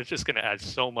Kinberg. It's just going to add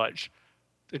so much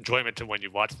enjoyment to when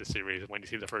you watch the series. When you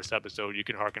see the first episode, you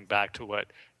can harken back to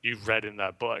what you've read in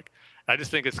that book. I just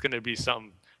think it's going to be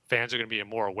something fans are going to be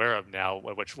more aware of now,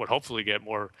 which would hopefully get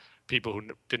more people who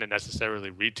didn't necessarily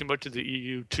read too much of the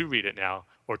EU to read it now,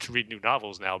 or to read new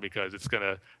novels now, because it's going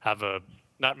to have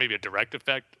not maybe a direct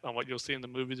effect on what you'll see in the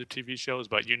movies or TV shows,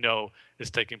 but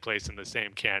it's taking place in the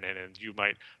same canon, and you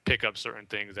might pick up certain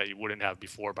things that you wouldn't have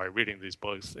before by reading these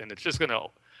books. And it's just going to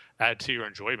add to your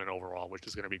enjoyment overall, which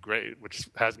is going to be great, which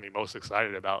has me most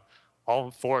excited about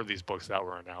all 4 of these books that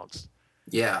were announced.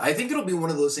 Yeah, I think it'll be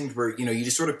one of those things where, you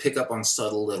just sort of pick up on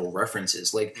subtle little references.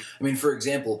 For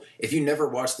example, if you never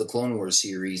watched the Clone Wars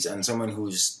series and someone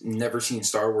who's never seen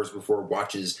Star Wars before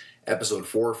watches Episode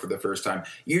 4 for the first time,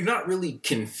 you're not really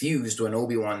confused when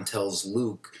Obi-Wan tells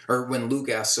Luke, or when Luke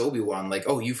asks Obi-Wan,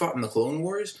 oh, you fought in the Clone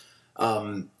Wars?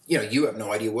 You have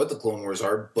no idea what the Clone Wars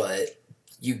are, but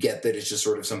you get that it's just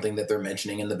sort of something that they're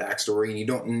mentioning in the backstory, and you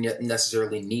don't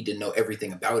necessarily need to know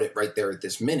everything about it right there at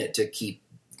this minute to keep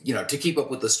up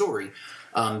with the story,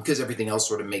 because everything else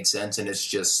sort of makes sense, and it's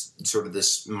just sort of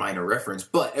this minor reference.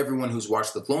 But everyone who's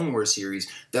watched the Clone Wars series,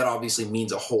 that obviously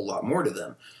means a whole lot more to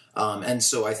them. And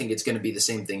so I think it's going to be the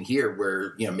same thing here,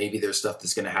 where, maybe there's stuff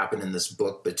that's going to happen in this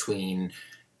book between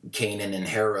Kanan and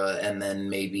Hera, and then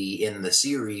maybe in the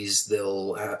series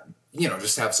they'll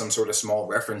just have some sort of small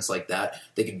reference like that.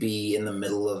 They could be in the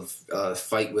middle of a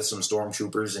fight with some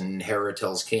stormtroopers, and Hera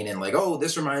tells Kanan, like, oh,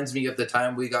 this reminds me of the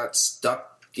time we got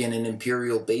stuck in an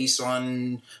Imperial base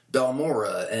on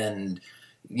Balmorra. And,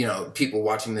 people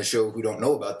watching the show who don't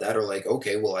know about that are like,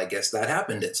 okay, well, I guess that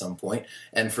happened at some point.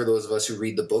 And for those of us who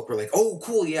read the book, we're like, oh,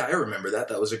 cool, yeah, I remember that.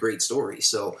 That was a great story.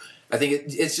 So I think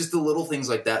it's just the little things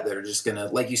like that that are just going to,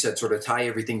 like you said, sort of tie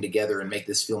everything together and make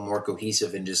this feel more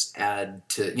cohesive, and just add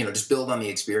to, just build on the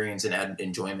experience and add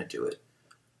enjoyment to it.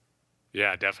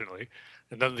 Yeah, definitely.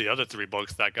 And then the other 3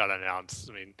 books that got announced,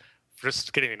 I mean,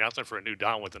 just getting the announcement for A New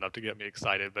Dawn was enough to get me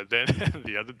excited. But then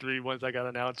the other 3 ones that got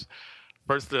announced,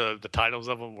 first the titles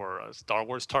of them were Star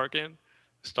Wars Tarkin,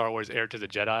 Star Wars Heir to the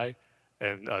Jedi,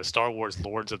 and Star Wars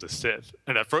Lords of the Sith.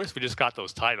 And at first we just got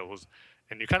those titles,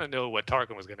 and you kind of know what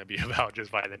Tarkin was going to be about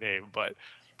just by the name. But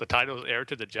the titles Heir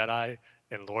to the Jedi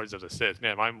and Lords of the Sith,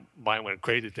 man, my mind went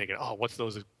crazy thinking, oh, what's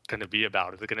those going to be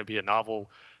about? Is it going to be a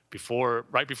novel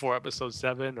right before Episode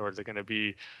 7, or is it going to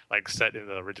be like set in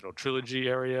the original trilogy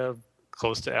area,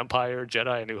 close to Empire,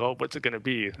 Jedi, A New Hope? What's it going to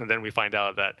be? And then we find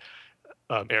out that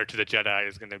Heir to the Jedi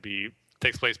is going to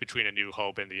takes place between A New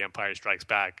Hope and The Empire Strikes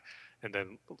Back. And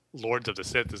then Lords of the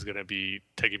Sith is going to be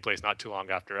taking place not too long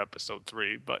after Episode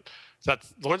 3. But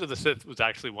that's Lords of the Sith was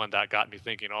actually one that got me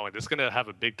thinking, oh, is this going to have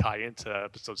a big tie-in to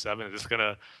Episode 7? Is this going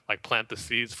to plant the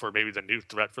seeds for maybe the new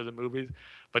threat for the movies?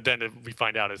 But then we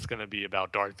find out it's going to be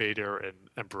about Darth Vader and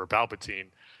Emperor Palpatine.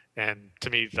 And to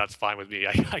me, that's fine with me.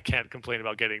 I can't complain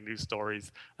about getting new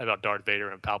stories about Darth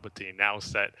Vader and Palpatine now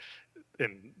set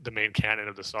in the main canon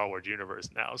of the Star Wars universe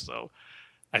now. So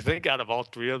I think out of all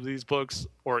 3 of these books,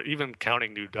 or even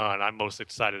counting New Dawn, I'm most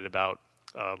excited about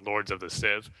Lords of the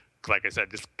Sith. Like I said,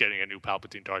 just getting a new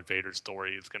Palpatine Darth Vader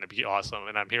story is going to be awesome.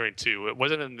 And I'm hearing too, it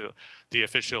wasn't in the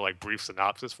official brief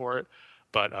synopsis for it,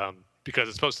 but because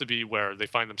it's supposed to be where they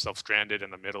find themselves stranded in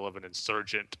the middle of an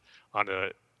insurgent on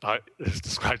it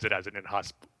describes it as an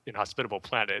inhospitable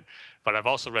planet. But I've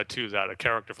also read too that a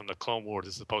character from the Clone Wars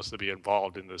is supposed to be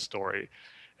involved in this story.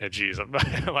 And geez,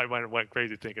 I went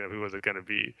crazy thinking of who was it going to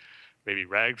be. Maybe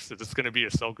Rex? Is this going to be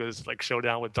Ahsoka's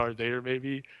showdown with Darth Vader?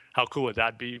 Maybe. How cool would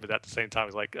that be? But at the same time,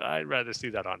 it's I'd rather see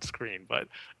that on screen. But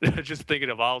just thinking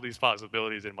of all these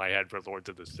possibilities in my head for Lords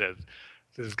of the Sith,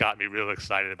 this has got me real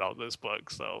excited about this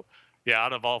book. So yeah,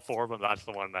 out of all 4 of them, that's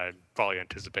the one that I'm probably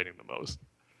anticipating the most.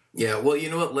 Yeah, well, you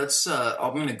know what? Let's.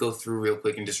 I'm going to go through real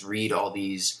quick and just read all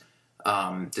these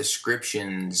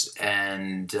descriptions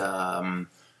and.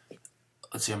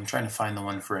 Let's see, I'm trying to find the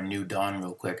one for A New Dawn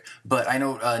real quick. But I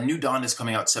know New Dawn is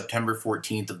coming out September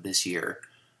 14th of this year.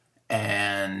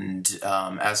 And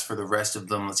as for the rest of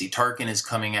them, let's see, Tarkin is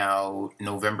coming out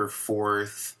November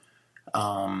 4th.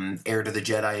 Heir to the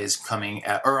Jedi is coming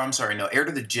out... Heir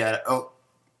to the Jedi... Oh,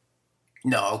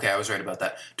 no, okay, I was right about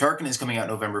that. Tarkin is coming out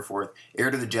November 4th. Heir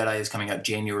to the Jedi is coming out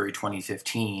January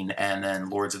 2015. And then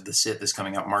Lords of the Sith is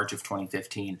coming out March of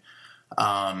 2015.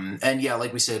 And yeah,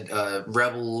 like we said,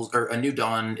 Rebels or A New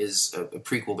Dawn is a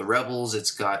prequel to Rebels.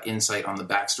 It's got insight on the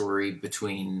backstory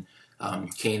between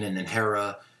Kanan and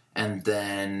Hera, and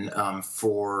then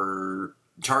for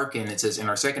Tarkin, it says in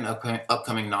our second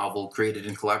upcoming novel, created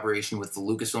in collaboration with the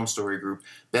Lucasfilm Story Group,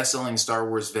 best-selling Star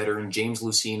Wars veteran James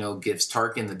Luceno gives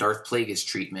Tarkin the Darth Plagueis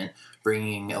treatment,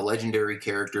 bringing a legendary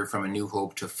character from A New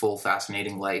Hope to full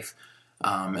fascinating life.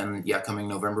 And yeah, coming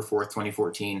November 4th,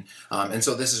 2014. And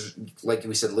so this is, like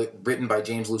we said, written by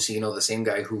James Luceno, the same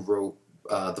guy who wrote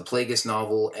the Plagueis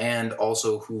novel, and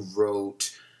also who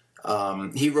wrote,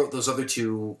 he wrote those other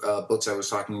 2 books I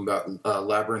was talking about,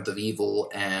 Labyrinth of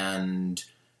Evil, and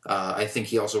I think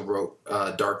he also wrote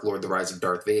Dark Lord, The Rise of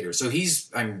Darth Vader. So he's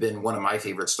been one of my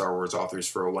favorite Star Wars authors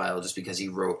for a while, just because he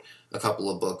wrote a couple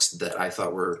of books that I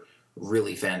thought were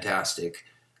really fantastic.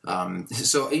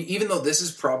 So even though this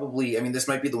is probably, this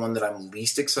might be the one that I'm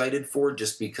least excited for,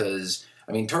 just because,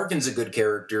 Tarkin's a good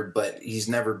character, but he's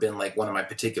never been one of my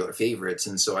particular favorites.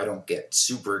 And so I don't get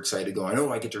super excited going, oh,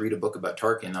 I get to read a book about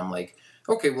Tarkin. I'm like,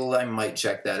 okay, well, I might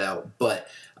check that out. But,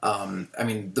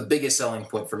 the biggest selling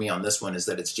point for me on this one is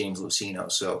that it's James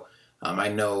Luceno. So, I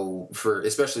know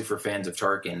especially for fans of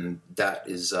Tarkin, that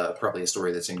is, probably a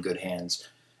story that's in good hands.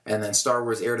 And then Star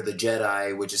Wars Heir to the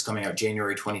Jedi, which is coming out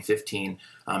January 2015.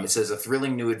 It says a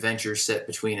thrilling new adventure set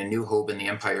between A New Hope and The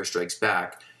Empire Strikes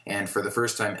Back, and for the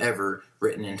first time ever,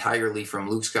 written entirely from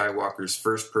Luke Skywalker's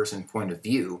first-person point of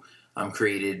view,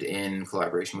 created in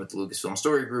collaboration with the Lucasfilm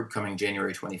Story Group, coming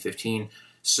January 2015.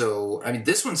 So, I mean,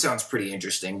 this one sounds pretty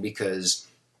interesting because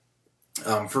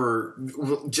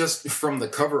just from the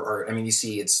cover art, I mean, you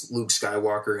see it's Luke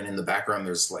Skywalker, and in the background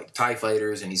there's like TIE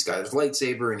fighters, and he's got his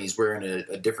lightsaber, and he's wearing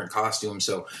a different costume.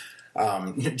 So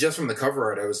just from the cover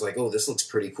art, I was like, oh, this looks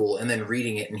pretty cool. And then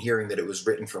reading it and hearing that it was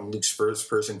written from Luke's first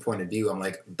person point of view, I'm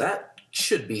like, that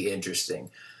should be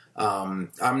interesting. I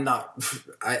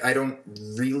don't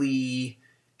really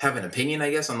have an opinion,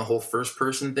 I guess, on the whole first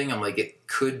person thing. I'm like, it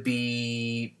could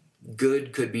be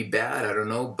good, could be bad, I don't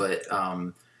know, but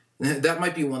that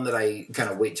might be one that I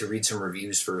kind of wait to read some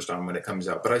reviews first on when it comes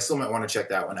out. But I still might want to check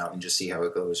that one out and just see how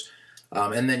it goes.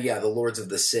 And then, the Lords of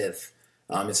the Sith.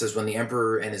 It says, when the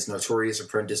Emperor and his notorious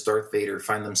apprentice Darth Vader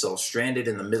find themselves stranded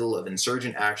in the middle of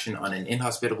insurgent action on an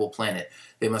inhospitable planet,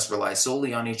 they must rely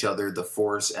solely on each other, the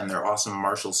Force, and their awesome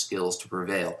martial skills to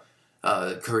prevail.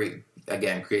 Created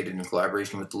in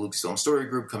collaboration with the Lucasfilm Story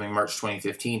Group, coming March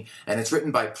 2015. And it's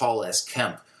written by Paul S.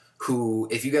 Kemp, who,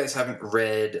 if you guys haven't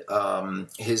read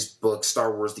his book,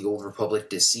 Star Wars The Old Republic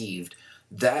Deceived,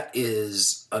 that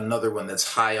is another one that's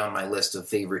high on my list of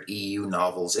favorite EU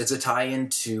novels. It's a tie-in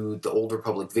to the Old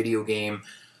Republic video game,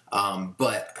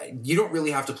 but you don't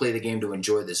really have to play the game to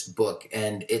enjoy this book.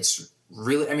 And it's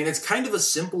really, I mean, it's kind of a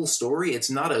simple story. It's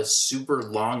not a super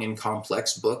long and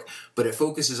complex book, but it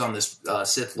focuses on this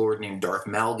Sith Lord named Darth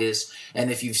Malgus.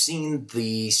 And if you've seen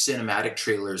the cinematic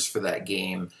trailers for that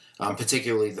game,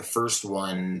 particularly the first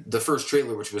one, the first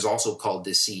trailer, which was also called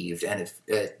Deceived, and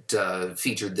it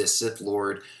featured this Sith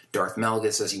Lord, Darth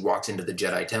Malgus, as he walks into the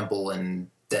Jedi Temple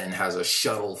and then has a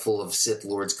shuttle full of Sith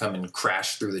Lords come and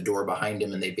crash through the door behind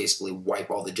him, and they basically wipe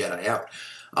all the Jedi out.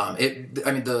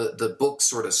 The book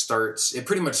sort of starts, it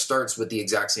pretty much starts with the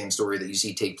exact same story that you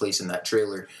see take place in that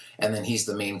trailer, and then he's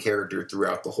the main character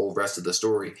throughout the whole rest of the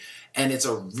story. And it's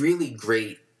a really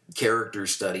great character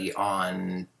study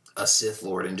on a Sith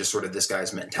Lord and just sort of this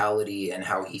guy's mentality and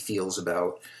how he feels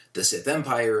about the Sith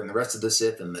Empire and the rest of the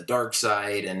Sith and the dark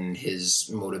side and his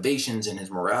motivations and his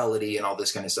morality and all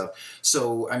this kind of stuff.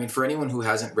 So, I mean, for anyone who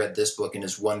hasn't read this book and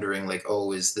is wondering, like,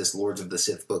 oh, is this Lords of the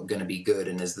Sith book going to be good,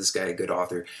 and is this guy a good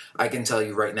author? I can tell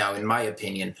you right now, in my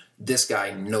opinion, this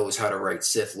guy knows how to write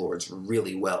Sith Lords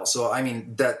really well. So, I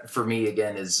mean, that for me,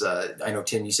 again, is, I know,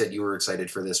 Tim, you said you were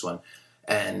excited for this one.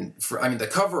 And the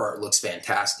cover art looks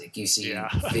fantastic. You see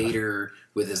Vader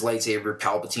with his lightsaber,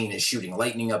 Palpatine is shooting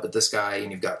lightning up at the sky,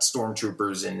 and you've got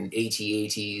stormtroopers and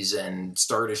AT-ATs and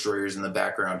Star Destroyers in the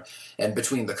background. And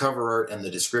between the cover art and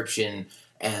the description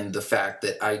and the fact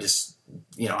that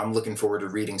I'm looking forward to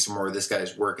reading some more of this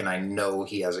guy's work, and I know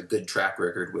he has a good track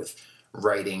record with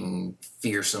writing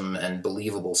fearsome and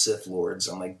believable Sith Lords.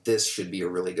 I'm like, this should be a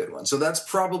really good one. So that's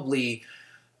probably...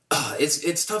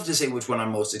 It's tough to say which one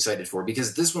I'm most excited for,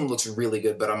 because this one looks really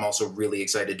good, but I'm also really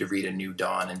excited to read A New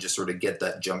Dawn and just sort of get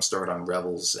that jump start on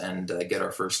Rebels and get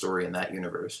our first story in that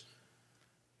universe.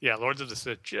 Yeah, Lords of the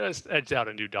Sith just edged out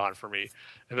A New Dawn for me.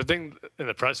 And the thing in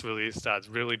the press release that's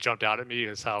really jumped out at me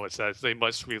is how it says they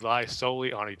must rely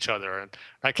solely on each other. And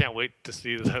I can't wait to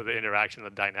see the interaction, the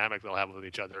dynamic they'll have with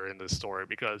each other in this story,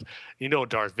 because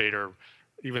Darth Vader,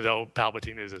 even though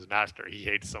Palpatine is his master, he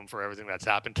hates him for everything that's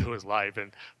happened to his life,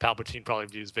 and Palpatine probably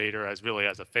views Vader as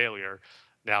a failure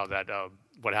now that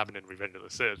what happened in Revenge of the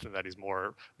Sith, and that he's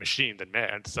more machine than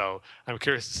man. So I'm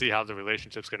curious to see how the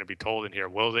relationship's going to be told in here.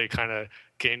 Will they kind of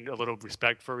gain a little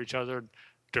respect for each other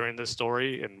during this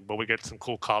story, and will we get some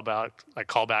cool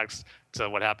callbacks to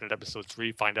what happened in Episode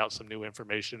 3, find out some new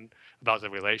information about the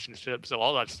relationship? So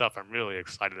all that stuff I'm really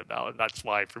excited about, and that's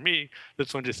why, for me,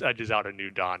 this one just edges out A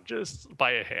New Dawn just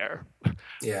by a hair.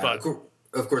 Yeah, but,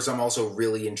 of course, I'm also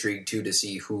really intrigued, too, to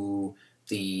see who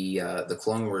the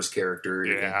Clone Wars character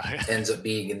ends up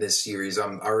being in this series.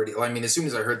 As soon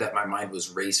as I heard that, my mind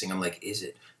was racing. I'm like, is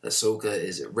it Ahsoka?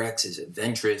 Is it Rex? Is it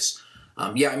Ventress?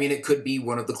 It could be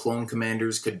one of the clone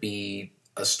commanders, could be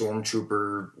a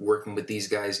stormtrooper working with these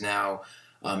guys now.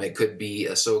 It could be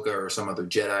Ahsoka or some other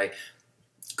Jedi.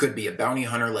 Could be a bounty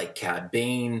hunter like Cad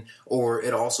Bane, or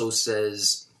it also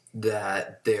says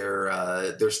that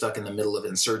they're stuck in the middle of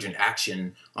insurgent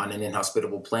action on an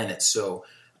inhospitable planet. So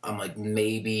I'm like,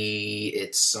 maybe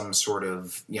it's some sort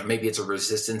of, maybe it's a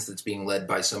resistance that's being led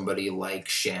by somebody like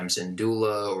Sham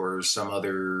Syndulla or some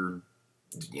other,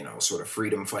 sort of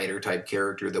freedom fighter type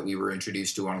character that we were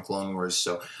introduced to on Clone Wars.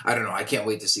 So I don't know. I can't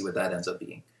wait to see what that ends up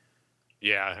being.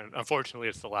 Yeah, and unfortunately,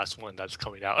 it's the last one that's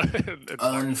coming out.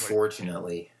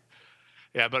 Unfortunately.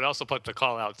 Yeah, but also put the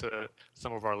call out to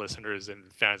some of our listeners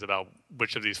and fans about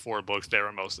which of these 4 books they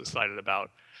were most excited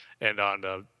about. And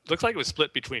on looks like it was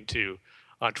split between 2.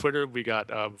 On Twitter, we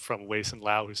got from Wason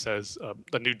Lau, who says,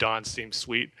 A New Dawn seems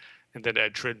sweet. And then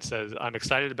Ed Trin says, I'm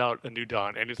excited about A New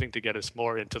Dawn, anything to get us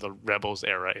more into the Rebels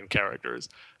era in characters.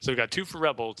 So we got 2 for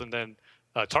Rebels, and then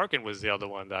Tarkin was the other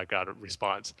one that got a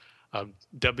response.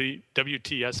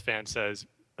 WTS fan says,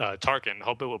 Tarkin,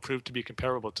 hope it will prove to be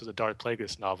comparable to the Darth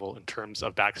Plagueis novel in terms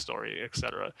of backstory,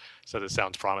 etc. So this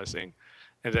sounds promising.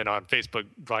 And then on Facebook,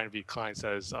 Brian V. Klein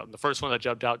says, the first one that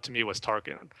jumped out to me was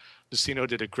Tarkin. Lucino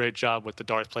did a great job with the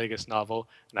Darth Plagueis novel,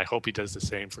 and I hope he does the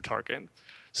same for Tarkin.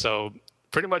 So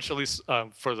pretty much, at least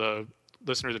for the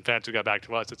listeners and fans who got back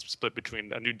to us, it's split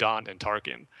between A New Dawn and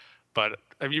Tarkin. But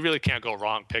I mean, you really can't go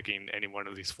wrong picking any one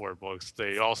of these 4 books.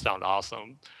 They all sound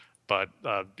awesome. But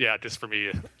yeah, just for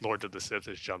me, Lords of the Sith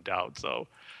has jumped out. So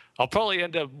I'll probably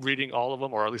end up reading all of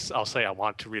them, or at least I'll say I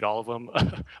want to read all of them.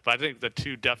 But I think the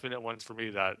 2 definite ones for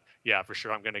me that, yeah, for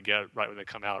sure I'm going to get right when they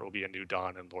come out will be A New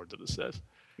Dawn and Lords of the Sith.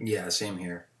 Yeah, same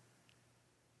here.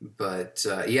 But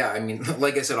yeah, I mean,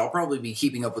 like I said, I'll probably be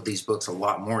keeping up with these books a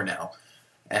lot more now.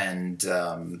 And,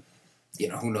 you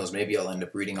know, who knows, maybe I'll end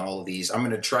up reading all of these. I'm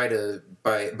going to try to,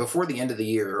 before the end of the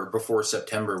year or before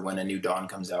September when A New Dawn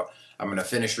comes out, I'm going to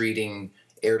finish reading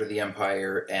Heir to the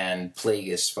Empire and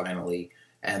Plagueis finally,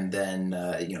 and then,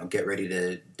 you know, get ready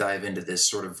to dive into this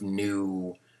sort of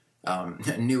new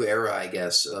era, I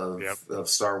guess, of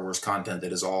Star Wars content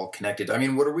that is all connected. I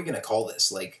mean, what are we going to call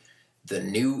this? Like the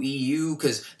new EU?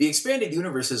 Because the expanded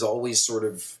universe has always sort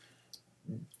of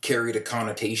carried a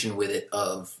connotation with it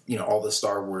of, you know, all the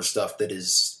Star Wars stuff that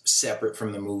is separate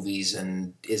from the movies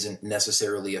and isn't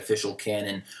necessarily official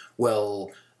canon.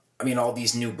 Well, I mean, all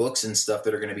these new books and stuff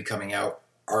that are going to be coming out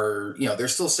are, you know, they're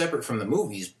still separate from the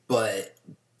movies, but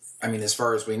I mean, as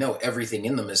far as we know, everything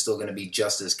in them is still going to be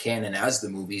just as canon as the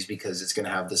movies because it's going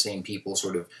to have the same people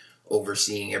sort of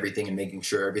overseeing everything and making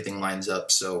sure everything lines up.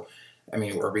 So, I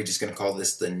mean, are we just going to call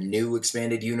this the new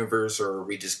expanded universe, or are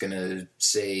we just going to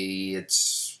say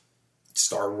it's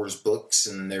Star Wars books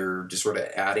and they're just sort of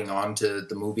adding on to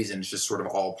the movies and it's just sort of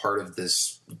all part of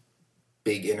this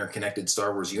big interconnected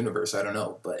Star Wars universe? I don't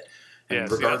know, but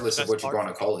regardless of what you want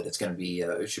to call it, it's going to be,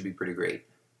 it should be pretty great.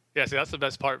 Yeah, see, that's the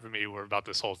best part for me about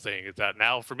this whole thing is that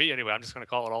now, for me anyway, I'm just going to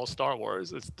call it all Star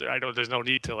Wars. I know there's no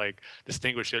need to like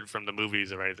distinguish it from the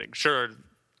movies or anything. Sure,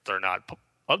 they're not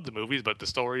of the movies, but the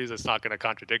stories, it's not going to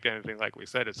contradict anything. Like we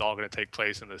said, it's all going to take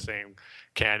place in the same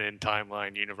canon,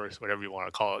 timeline, universe, whatever you want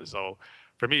to call it. So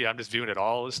for me, I'm just viewing it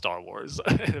all as Star Wars.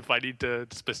 If I need to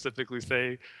specifically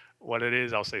say what it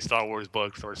is, I'll say Star Wars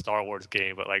books or Star Wars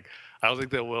game. But like, I don't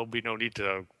think there will be no need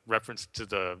to reference to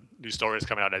the new stories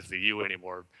coming out as the U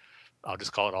anymore. I'll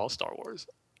just call it all Star Wars.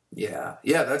 Yeah,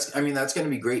 that's going to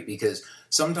be great because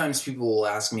sometimes people will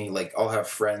ask me, like, I'll have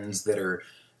friends that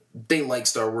they like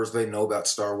Star Wars, they know about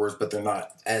Star Wars, but they're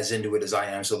not as into it as I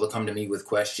am. So they'll come to me with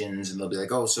questions and they'll be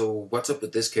like, oh, so what's up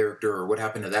with this character or what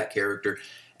happened to that character?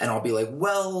 And I'll be like,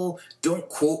 well, don't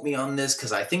quote me on this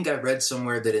because I think I read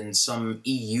somewhere that in some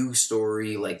EU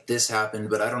story, like, this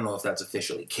happened, but I don't know if that's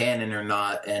officially canon or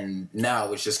not. And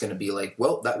now it's just going to be like,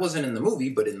 well, that wasn't in the movie,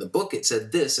 but in the book it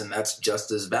said this, and that's just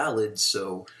as valid.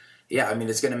 So, yeah, I mean,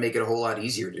 it's going to make it a whole lot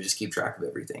easier to just keep track of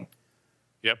everything.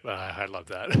 Yep, I love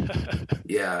that.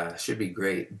 Yeah, should be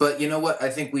great. But you know what?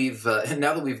 I think we've,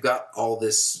 now that we've got all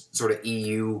this sort of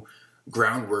EU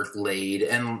groundwork laid,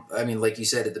 and I mean, like you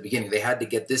said at the beginning, they had to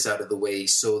get this out of the way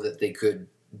so that they could,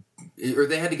 or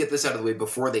they had to get this out of the way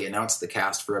before they announced the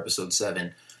cast for episode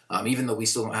 7, even though we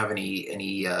still don't have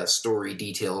any story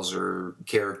details or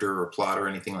character or plot or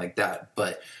anything like that.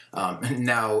 But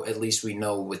now at least we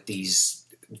know with these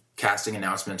casting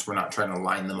announcements, we're not trying to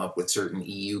line them up with certain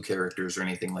EU characters or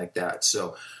anything like that.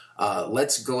 So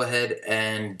let's go ahead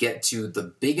and get to the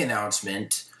big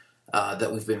announcement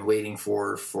that we've been waiting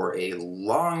for a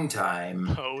long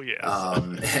time. Oh, yes.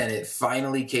 And it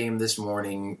finally came this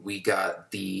morning. We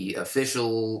got the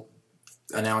official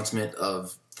announcement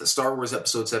of the Star Wars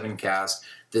Episode 7 cast.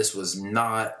 This was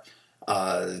not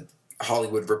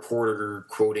Hollywood Reporter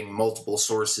quoting multiple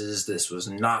sources. This was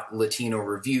not Latino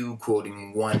Review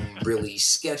quoting one really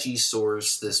sketchy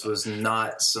source. This was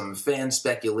not some fan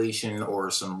speculation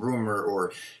or some rumor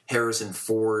or Harrison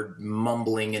Ford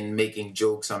mumbling and making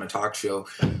jokes on a talk show.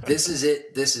 This is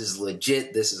it. This is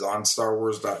legit. This is on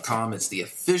StarWars.com. It's the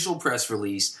official press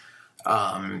release.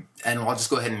 And I'll just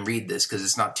go ahead and read this because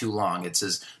it's not too long. It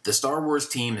says, the Star Wars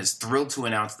team is thrilled to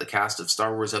announce the cast of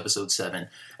Star Wars Episode 7.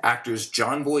 Actors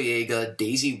John Boyega,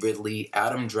 Daisy Ridley,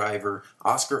 Adam Driver,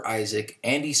 Oscar Isaac,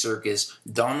 Andy Serkis,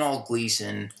 Domhnall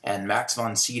Gleeson, and Max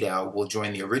von Sydow will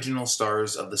join the original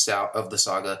stars of the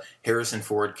saga, Harrison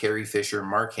Ford, Carrie Fisher,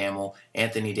 Mark Hamill,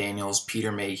 Anthony Daniels,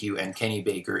 Peter Mayhew, and Kenny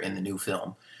Baker in the new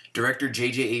film. Director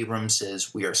J.J. Abrams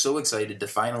says, we are so excited to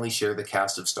finally share the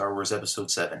cast of Star Wars Episode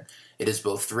 7. It is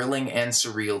both thrilling and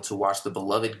surreal to watch the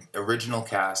beloved original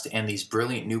cast and these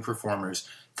brilliant new performers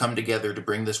come together to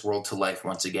bring this world to life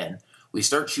once again. We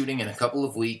start shooting in a couple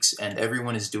of weeks, and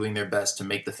everyone is doing their best to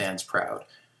make the fans proud.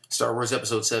 Star Wars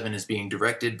Episode 7 is being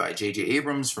directed by J.J.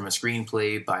 Abrams from a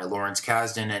screenplay by Lawrence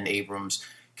Kasdan and Abrams.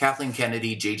 Kathleen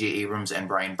Kennedy, J.J. Abrams, and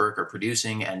Brian Burke are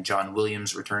producing, and John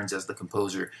Williams returns as the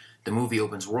composer. The movie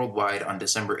opens worldwide on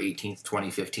December 18th,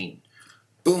 2015.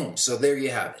 Boom! So there you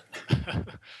have it.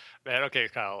 Man, okay,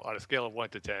 Kyle, on a scale of 1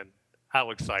 to 10, how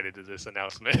excited did this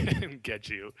announcement get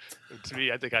you? To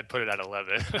me, I think I'd put it at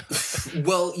 11.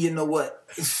 Well, you know what?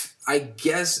 I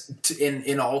guess,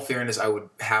 in all fairness, I would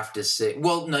have to say...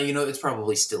 Well, no, it's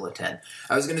probably still a 10.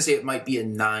 I was going to say it might be a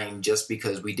 9 just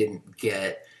because we didn't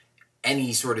get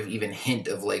any sort of even hint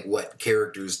of, like, what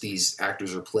characters these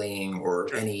actors are playing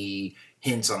or any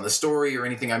hints on the story or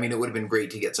anything. I mean, it would have been great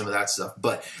to get some of that stuff.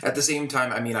 But at the same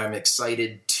time, I mean, I'm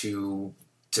excited to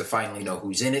finally know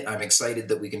who's in it. I'm excited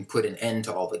that we can put an end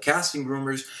to all the casting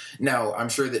rumors. Now, I'm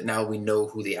sure that now we know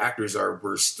who the actors are,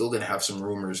 we're still going to have some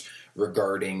rumors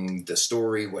regarding the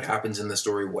story, what happens in the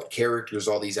story, what characters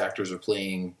all these actors are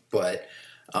playing. But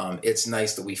it's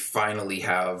nice that we finally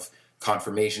have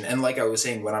confirmation. And like I was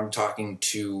saying, when I'm talking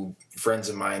to friends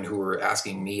of mine who are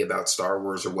asking me about Star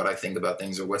Wars or what I think about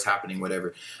things or what's happening,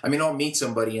 whatever, I mean, I'll meet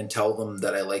somebody and tell them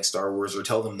that I like Star Wars or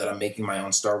tell them that I'm making my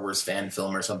own Star Wars fan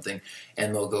film or something,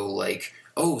 and they'll go like,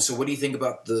 oh, so what do you think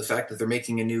about the fact that they're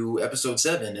making a new Episode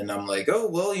 7? And I'm like, oh,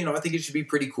 well, I think it should be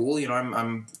pretty cool.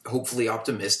 I'm hopefully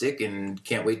optimistic and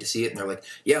can't wait to see it. And they're like,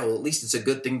 yeah, well, at least it's a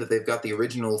good thing that they've got the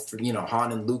original,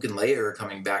 Han and Luke and Leia are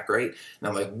coming back, right? And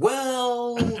I'm like,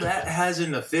 well, that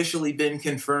hasn't officially been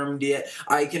confirmed yet.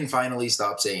 I can finally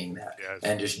stop saying that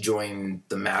and just join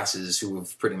the masses who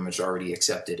have pretty much already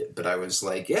accepted it. But I was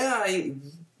like, yeah, I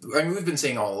mean, we've been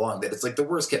saying all along that it's like the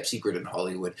worst kept secret in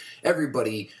Hollywood.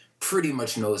 Everybody pretty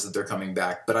much knows that they're coming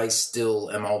back, but I still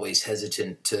am always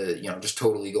hesitant to, just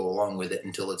totally go along with it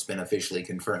until it's been officially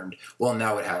confirmed. Well,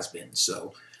 now it has been,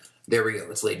 so there we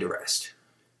go. It's laid to rest.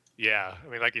 Yeah,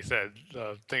 I mean, like you said,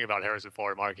 the thing about Harrison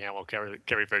Ford, Mark Hamill,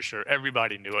 Carrie Fisher,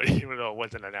 everybody knew it, even though it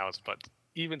wasn't announced. But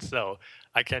even so,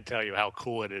 I can't tell you how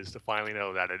cool it is to finally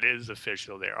know that it is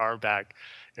official. They are back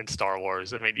in Star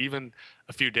Wars. I mean, even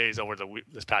a few days over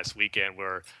this past weekend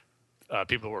where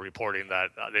people were reporting that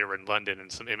they were in London and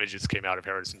some images came out of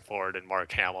Harrison Ford and Mark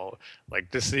Hamill.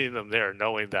 Like, just seeing them there,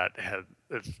 knowing that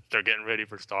they're getting ready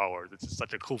for Star Wars, it's just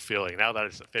such a cool feeling. Now that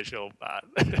it's official,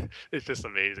 it's just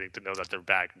amazing to know that they're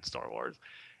back in Star Wars.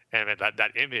 And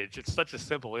that image, it's such a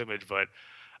simple image, but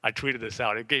I tweeted this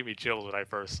out. It gave me chills when I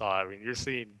first saw it. I mean, you're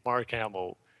seeing Mark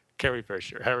Hamill, Carrie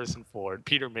Fisher, Harrison Ford,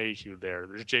 Peter Mayhew there.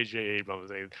 There's J.J.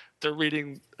 Abrams. They're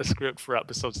reading a script for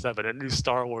Episode 7, a new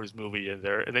Star Wars movie in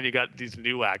there. And then you got these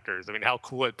new actors. I mean, how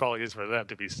cool it probably is for them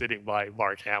to be sitting by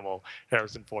Mark Hamill,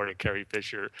 Harrison Ford, and Carrie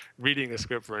Fisher reading a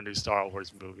script for a new Star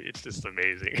Wars movie. It's just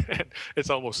amazing.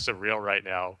 It's almost surreal right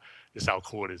now, just how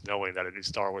cool it is knowing that a new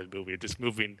Star Wars movie is just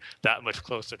moving that much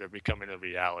closer to becoming a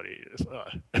reality. It's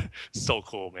so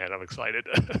cool, man. I'm excited.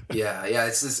 Yeah.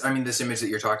 It's this, this image that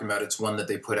you're talking about, it's one that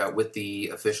they put out with the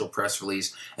official press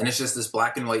release. And it's just this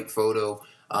black and white photo.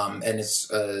 And it's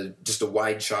just a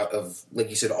wide shot of, like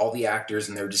you said, all the actors,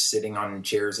 and they're just sitting on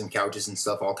chairs and couches and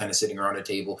stuff, all kind of sitting around a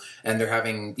table. And they're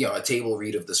having, a table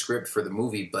read of the script for the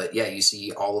movie. But yeah, you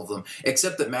see all of them,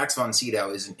 except that Max von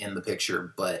Sydow isn't in the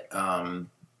picture. But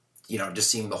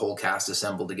just seeing the whole cast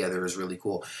assembled together is really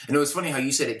cool. And it was funny how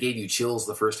you said it gave you chills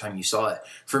the first time you saw it.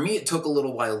 For me, it took a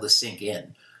little while to sink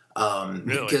in. Really?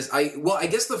 Because I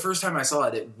guess the first time I saw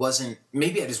it,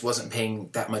 maybe I just wasn't paying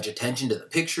that much attention to the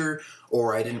picture,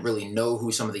 or I didn't really know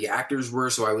who some of the actors were.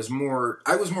 So I was more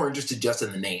interested just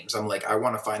in the names. I'm like, I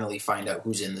want to finally find out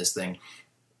who's in this thing.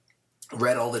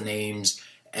 Read all the names.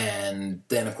 And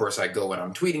then, of course, I go and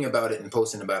I'm tweeting about it and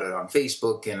posting about it on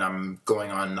Facebook, and I'm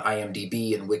going on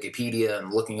IMDb and Wikipedia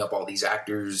and looking up all these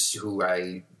actors who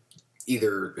I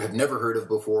either have never heard of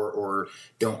before or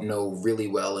don't know really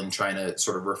well, and trying to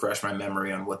sort of refresh my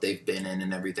memory on what they've been in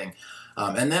and everything.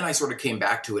 And then I sort of came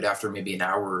back to it after maybe an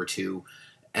hour or two.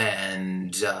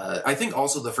 And I think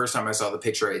also the first time I saw the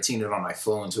picture, I had seen it on my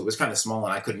phone, so it was kind of small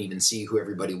and I couldn't even see who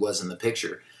everybody was in the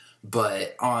picture.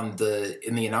 But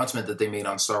in the announcement that they made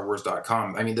on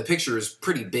StarWars.com, I mean, the picture is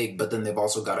pretty big, but then they've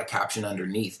also got a caption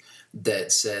underneath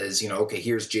that says, okay,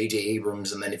 here's J.J.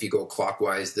 Abrams, and then if you go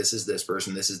clockwise, this is this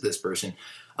person, this is this person.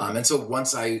 And so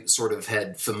once I sort of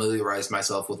had familiarized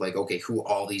myself with like, okay, who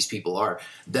all these people are,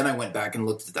 then I went back and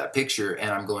looked at that picture,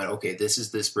 and I'm going, okay, this is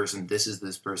this person, this is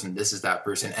this person, this is that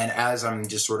person. And as I'm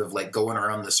just sort of like going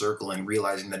around the circle and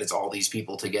realizing that it's all these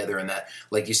people together, and that,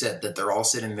 like you said, that they're all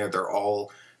sitting there, they're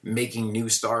all making new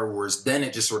Star Wars, then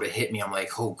it just sort of hit me. I'm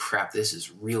like, oh crap, this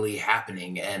is really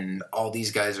happening, and all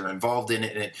these guys are involved in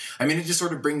it. And it just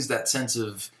sort of brings that sense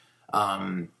of,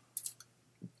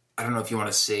 I don't know if you want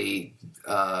to say,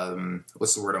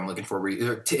 what's the word I'm looking for?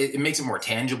 It makes it more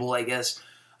tangible, I guess.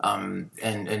 And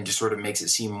just sort of makes it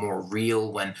seem more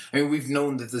real when, we've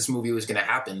known that this movie was going to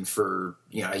happen for,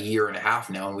 a year and a half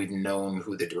now, and we've known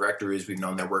who the director is, we've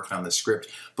known they're working on the script.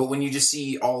 But when you just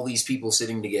see all these people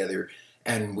sitting together,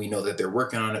 and we know that they're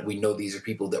working on it, we know these are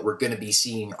people that we're going to be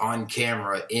seeing on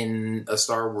camera in a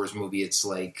Star Wars movie, it's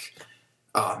like,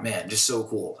 oh man, just so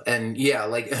cool. And yeah,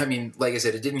 like I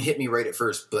said, it didn't hit me right at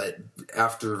first, but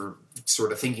after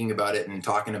sort of thinking about it and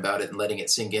talking about it and letting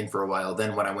it sink in for a while,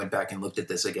 then when I went back and looked at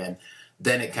this again,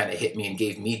 then it kind of hit me and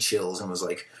gave me chills and was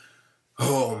like,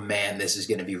 oh man, this is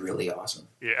going to be really awesome.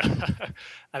 Yeah.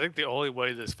 I think the only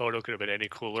way this photo could have been any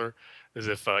cooler is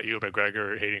if Ewan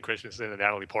McGregor, Hayden Christensen, and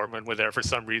Natalie Portman were there for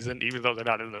some reason, even though they're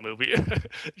not in the movie,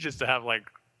 just to have like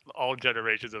all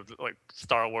generations of like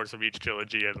Star Wars from each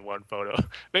trilogy in one photo.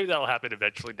 Maybe that'll happen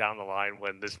eventually down the line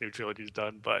when this new trilogy is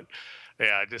done. But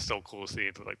yeah, just so cool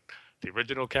seeing like the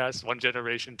original cast, one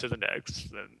generation to the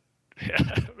next. And yeah,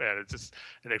 man, it's just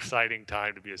an exciting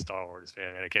time to be a Star Wars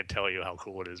fan, and I can't tell you how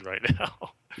cool it is right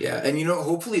now. Yeah, and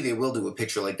hopefully they will do a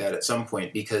picture like that at some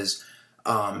point, because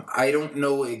I don't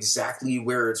know exactly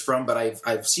where it's from, but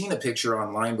I've seen a picture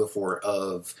online before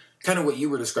of kind of what you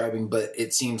were describing, but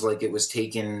it seems like it was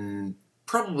taken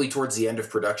probably towards the end of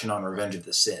production on Revenge of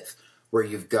the Sith, where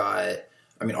you've got,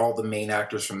 all the main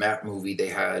actors from that movie. They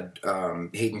had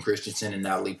Hayden Christensen and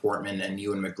Natalie Portman and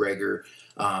Ewan McGregor.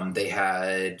 They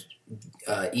had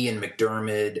Ian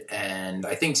McDermott, and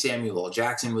I think Samuel L.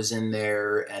 Jackson was in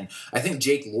there, and I think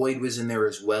Jake Lloyd was in there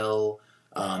as well.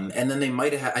 And then they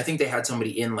might have I think they had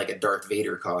somebody in like a Darth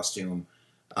Vader costume.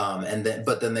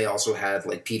 But then they also had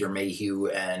like Peter Mayhew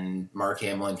and Mark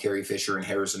Hamill and Carrie Fisher and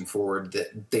Harrison Ford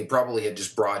that they probably had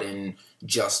just brought in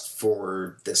just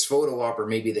for this photo op, or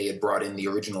maybe they had brought in the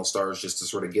original stars just to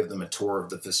sort of give them a tour of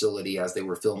the facility as they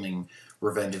were filming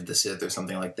Revenge of the Sith or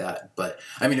something like that. But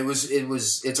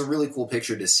it's a really cool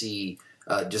picture to see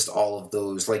just all of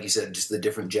those, like you said, just the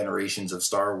different generations of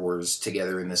Star Wars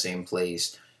together in the same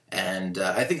place. And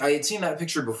I think I had seen that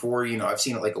picture before, I've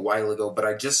seen it like a while ago, but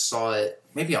I just saw it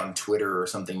maybe on Twitter or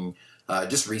something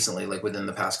just recently, like within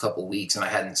the past couple weeks, and I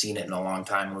hadn't seen it in a long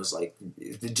time. It was like,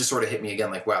 it just sort of hit me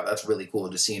again, like, wow, that's really cool,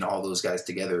 just seeing all those guys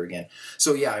together again.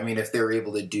 So yeah, if they're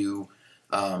able to do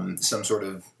some sort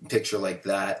of picture like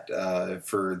that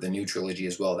for the new trilogy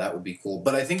as well, that would be cool.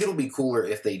 But I think it'll be cooler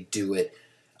if they do it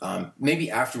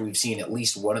maybe after we've seen at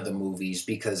least one of the movies,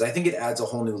 because I think it adds a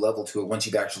whole new level to it once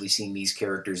you've actually seen these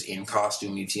characters in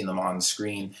costume, you've seen them on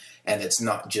screen, and it's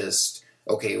not just,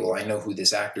 okay, well, I know who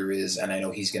this actor is, and I know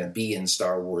he's going to be in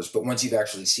Star Wars, but once you've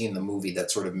actually seen the movie,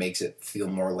 that sort of makes it feel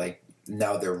more like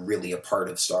now they're really a part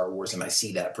of Star Wars, and I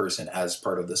see that person as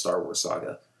part of the Star Wars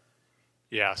saga.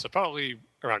 Yeah, so probably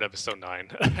around episode 9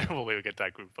 we'll maybe get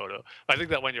that group photo. I think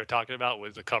that one you're talking about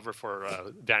was the cover for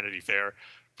Vanity Fair,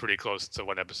 pretty close to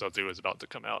when episode 3 was about to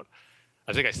come out.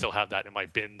 I think I still have that in my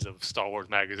bins of Star Wars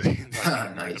magazines in the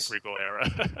prequel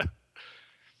era.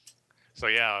 So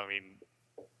yeah,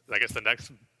 I guess the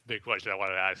next big question I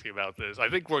wanted to ask you about this, I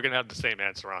think we're going to have the same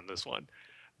answer on this one.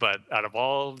 But out of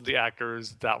all the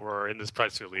actors that were in this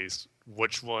press release,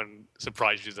 which one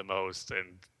surprised you the most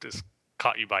and just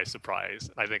caught you by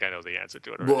surprise? I think I know the answer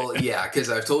to it already. Well, yeah,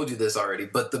 because I've told you this already,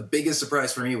 but the biggest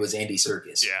surprise for me was Andy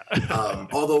Serkis. Yeah.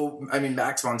 Although,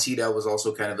 Max von Sydow was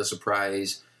also kind of a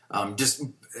surprise.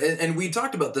 And we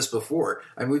talked about this before,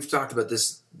 and we've talked about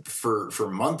this for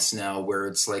months now, where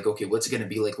it's like, okay, what's it going to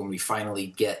be like when we finally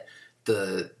get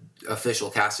the official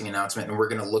casting announcement, and we're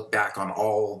going to look back on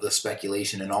all the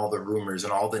speculation and all the rumors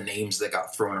and all the names that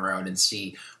got thrown around and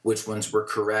see which ones were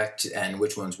correct and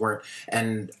which ones weren't.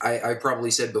 And I probably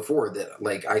said before that,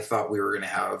 like, I thought we were going to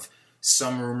have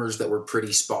some rumors that were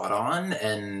pretty spot on,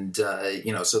 and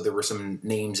so there were some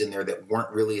names in there that weren't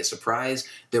really a surprise.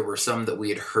 There were some that we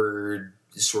had heard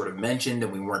sort of mentioned,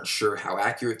 and we weren't sure how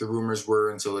accurate the rumors were,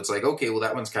 and so it's like, okay, well,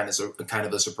 that one's kind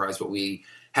of a surprise, but we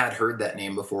had heard that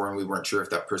name before, and we weren't sure if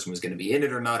that person was going to be in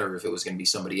it or not, or if it was going to be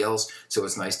somebody else. So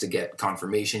it's nice to get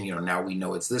confirmation. Now we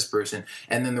know it's this person.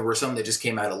 And then there were some that just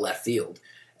came out of left field.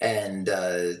 And,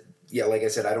 like I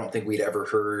said, I don't think we'd ever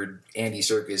heard Andy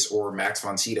Serkis or Max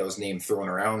von Sydow's name thrown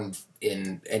around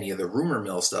in any of the rumor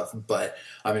mill stuff. But,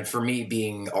 I mean, for me,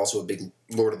 being also a big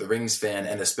Lord of the Rings fan,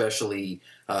 and especially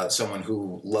someone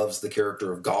who loves the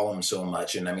character of Gollum so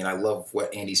much, and, I mean, I love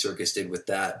what Andy Serkis did with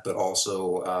that, but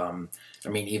also,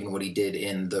 even what he did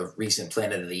in the recent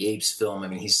Planet of the Apes film, I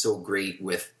mean, he's so great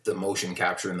with the motion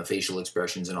capture and the facial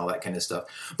expressions and all that kind of stuff.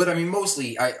 But, I mean,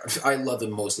 mostly, I love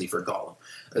him mostly for Gollum.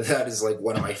 That is, like,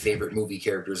 one of my favorite movie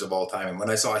characters of all time. And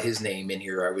when I saw his name in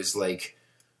here, I was like,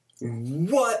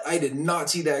 what? I did not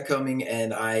see that coming,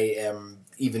 and I am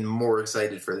even more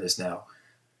excited for this now.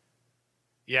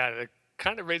 Yeah, that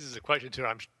kind of raises a question, too.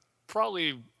 I'm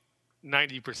probably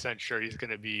 90% sure he's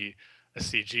going to be a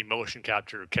CG motion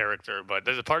capture character, but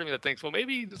there's a part of me that thinks, well,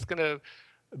 maybe he's going to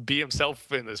be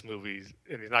himself in this movie,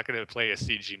 and he's not going to play a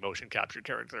CG motion capture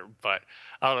character. But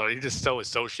I don't know, he's just so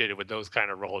associated with those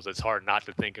kind of roles, it's hard not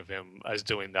to think of him as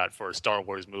doing that for a Star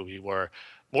Wars movie, where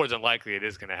more than likely it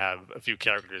is going to have a few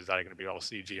characters that are going to be all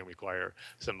CG and require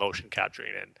some motion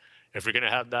capturing. And if we're going to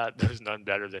have that, there's none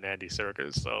better than Andy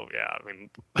Serkis. So yeah, I mean,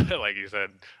 like you said,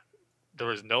 there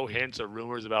was no hints or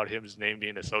rumors about his name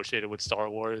being associated with Star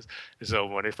Wars. And so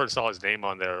when I first saw his name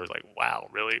on there, I was like, wow,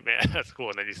 really, man, that's cool.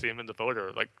 And then you see him in the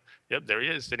photo, like, yep, there he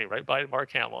is, sitting right by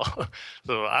Mark Hamill.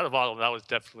 So out of all of them, that was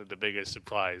definitely the biggest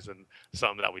surprise, and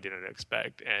something that we didn't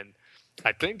expect. And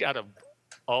I think out of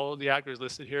all of the actors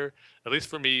listed here, at least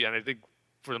for me, and I think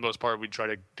for the most part, we try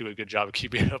to do a good job of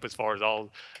keeping it up as far as all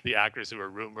the actors who were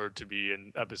rumored to be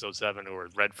in Episode 7 or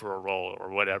read for a role or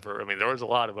whatever. I mean, there was a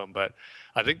lot of them, but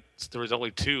I think there was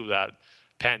only 2 that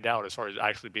panned out as far as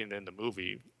actually being in the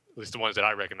movie, at least the ones that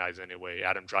I recognize anyway,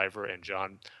 Adam Driver and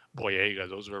John Boyega.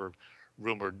 Those were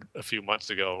rumored a few months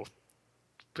ago,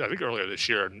 I think earlier this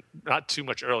year, not too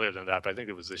much earlier than that, but I think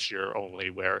it was this year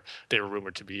only where they were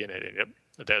rumored to be in it. And yep,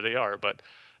 there they are. But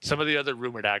some of the other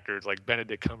rumored actors, like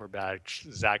Benedict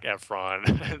Cumberbatch, Zac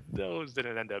Efron, those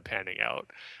didn't end up panning out.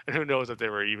 And who knows if they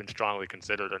were even strongly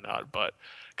considered or not. But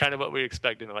kind of what we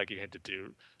expected, and like you hinted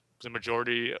to, the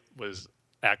majority was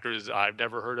actors I've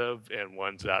never heard of and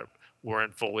ones that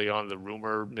weren't fully on the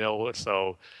rumor mill.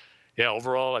 So, yeah,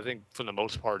 overall, I think for the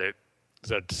most part,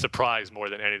 it's a surprise more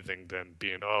than anything than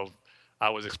being, oh, I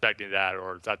was expecting that,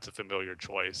 or that's a familiar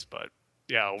choice. But,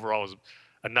 yeah, overall, it was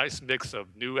a nice mix of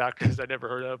new actors I never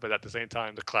heard of, but at the same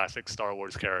time, the classic Star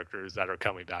Wars characters that are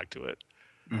coming back to it.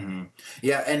 Mm-hmm.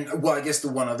 Yeah, and, well, I guess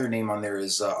the one other name on there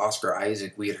is Oscar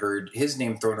Isaac. We had heard his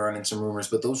name thrown around in some rumors,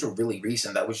 but those were really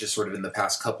recent. That was just sort of in the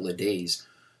past couple of days.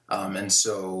 And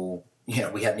so,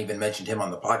 we hadn't even mentioned him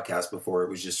on the podcast before. It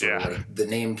was just sort of like the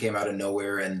name came out of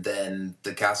nowhere, and then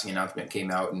the casting announcement came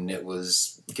out, and it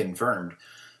was confirmed.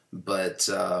 But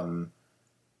now,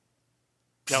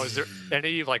 is there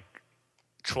any,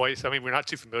 choice? I mean, we're not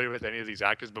too familiar with any of these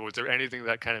actors, but was there anything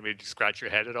that kind of made you scratch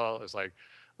your head at all? It's like,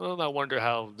 well, I wonder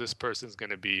how this person's going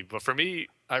to be. But for me,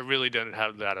 I really didn't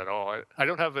have that at all. I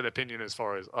don't have an opinion as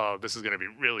far as, oh, this is going to be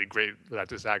really great that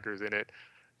this actor's in it,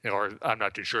 or I'm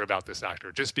not too sure about this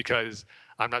actor, just because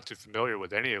I'm not too familiar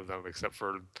with any of them except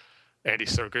for Andy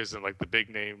Serkis and the big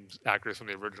names actors from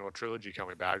the original trilogy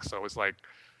coming back. So it's like,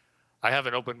 I have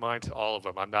an open mind to all of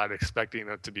them. I'm not expecting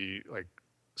them to be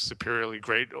superiorly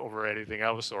great over anything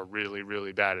else or really,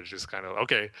 really bad. It's just kind of,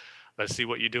 okay, let's see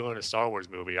what you do in a Star Wars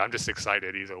movie. I'm just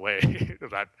excited either way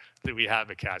that we have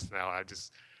a cast now. I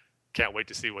just can't wait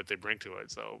to see what they bring to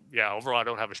it. So, yeah, overall, I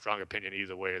don't have a strong opinion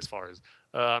either way as far as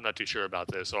I'm not too sure about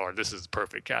this or this is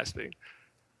perfect casting.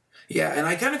 Yeah, and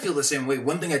I kind of feel the same way.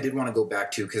 One thing I did want to go back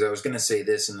to, because I was going to say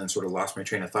this and then sort of lost my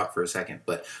train of thought for a second,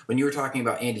 but when you were talking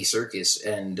about Andy Serkis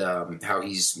and how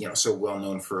he's so well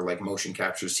known for motion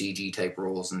capture CG type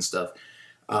roles and stuff,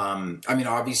 I mean,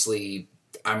 obviously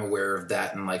I'm aware of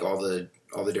that and all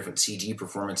the different CG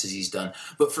performances he's done,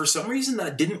 but for some reason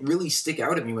that didn't really stick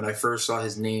out at me when I first saw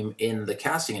his name in the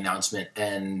casting announcement,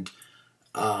 and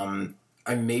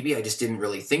maybe I just didn't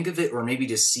really think of it, or maybe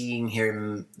just seeing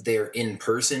him there in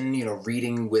person,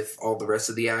 reading with all the rest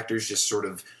of the actors just sort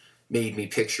of made me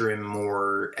picture him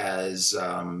more as,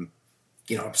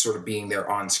 sort of being there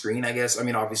on screen, I guess. I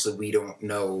mean, obviously we don't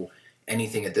know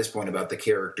anything at this point about the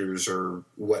characters or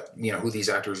what, who these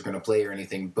actors are going to play or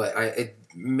anything, but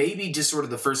maybe just sort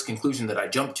of the first conclusion that I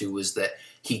jumped to was that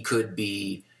he could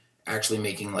be actually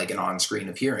making an on-screen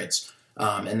appearance.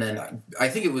 And then I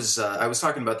think it was, I was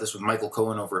talking about this with Michael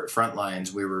Cohen over at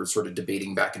Frontlines. We were sort of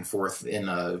debating back and forth in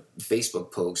a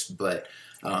Facebook post, but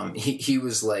he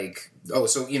was like, oh,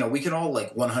 so, we can all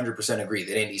like 100% agree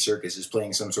that Andy Serkis is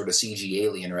playing some sort of CG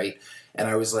alien, right? And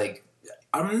I was like,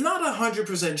 I'm not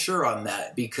 100% sure on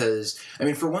that because,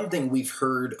 for one thing, we've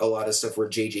heard a lot of stuff where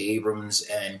J.J. Abrams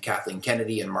and Kathleen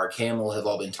Kennedy and Mark Hamill have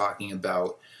all been talking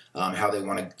about how they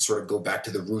want to sort of go back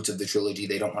to the roots of the trilogy.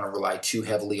 They don't want to rely too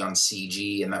heavily on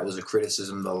CG, and that was a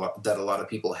criticism that a lot of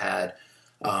people had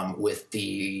with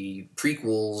the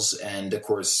prequels. And, of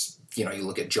course, you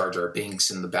look at Jar Jar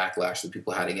Binks and the backlash that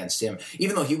people had against him,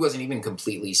 even though he wasn't even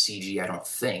completely CG, I don't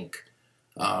think.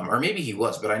 Or maybe he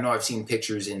was, but I know I've seen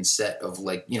pictures in set of,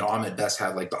 like, Ahmed Best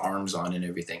had, like, the arms on and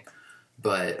everything.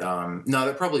 But, no,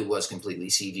 that probably was completely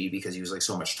CG because he was, like,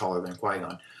 so much taller than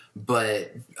Qui-Gon.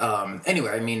 But,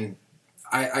 anyway,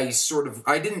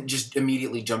 I didn't just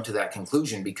immediately jump to that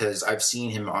conclusion because I've seen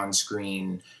him on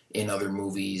screen in other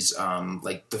movies.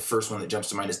 Like, the first one that jumps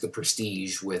to mind is The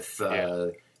Prestige with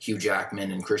Hugh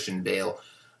Jackman and Christian Bale.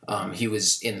 He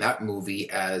was in that movie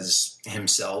as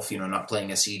himself, not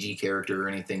playing a CG character or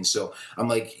anything. So I'm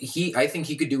like, I think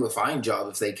he could do a fine job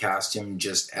if they cast him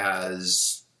just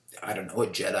as, I don't know, a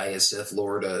Jedi, a Sith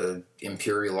Lord, a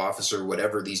Imperial officer,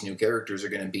 whatever these new characters are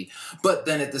going to be. But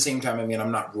then at the same time,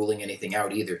 I'm not ruling anything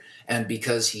out either. And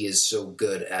because he is so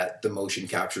good at the motion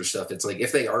capture stuff, it's like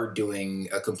if they are doing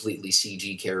a completely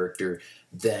CG character,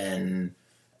 then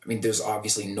there's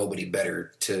obviously nobody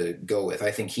better to go with.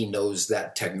 I think he knows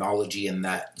that technology and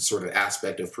that sort of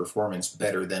aspect of performance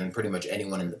better than pretty much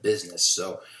anyone in the business.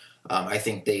 So I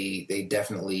think they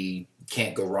definitely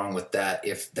can't go wrong with that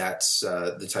if that's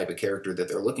the type of character that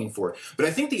they're looking for. But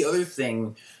I think the other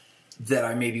thing that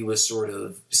I maybe was sort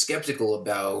of skeptical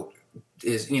about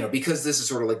is, because this is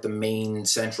sort of like the main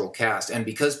central cast, and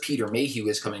because Peter Mayhew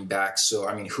is coming back, so,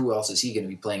 who else is he going to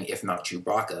be playing if not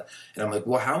Chewbacca? And I'm like,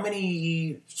 well, how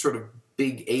many sort of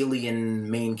big alien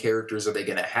main characters are they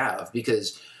going to have?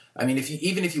 Because,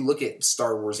 if you look at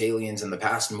Star Wars aliens in the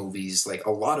past movies, like,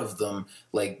 a lot of them,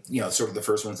 like, sort of the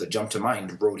first ones that jump to mind,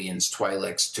 Rodians,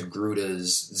 Twi'leks,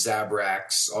 Togrutas,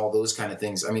 Zabraks, all those kind of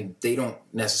things, they don't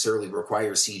necessarily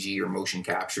require CG or motion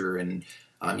capture, and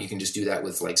you can just do that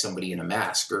with, like, somebody in a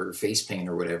mask or face paint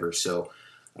or whatever. So,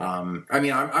 I'm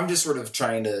just sort of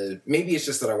trying to... Maybe it's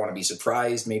just that I want to be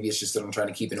surprised. Maybe it's just that I'm trying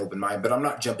to keep an open mind. But I'm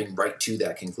not jumping right to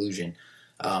that conclusion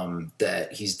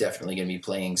that he's definitely going to be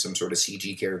playing some sort of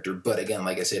CG character. But again,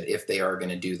 like I said, if they are going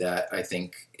to do that, I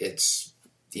think it's...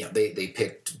 they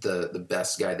picked the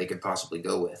best guy they could possibly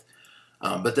go with.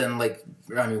 But then, like,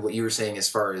 what you were saying as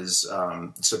far as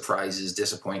surprises,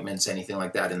 disappointments, anything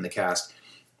like that in the cast...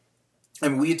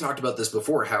 we had talked about this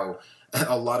before, how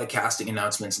a lot of casting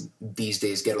announcements these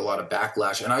days get a lot of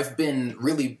backlash. And I've been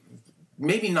really,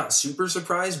 maybe not super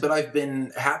surprised, but I've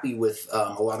been happy with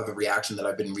a lot of the reaction that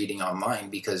I've been reading online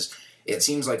because it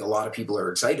seems like a lot of people are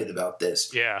excited about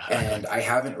this. Yeah. And I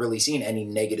haven't really seen any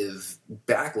negative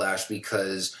backlash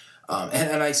because...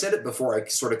 and I said it before, I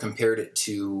sort of compared it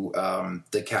to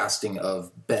the casting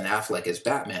of Ben Affleck as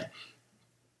Batman.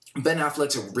 Ben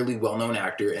Affleck's a really well-known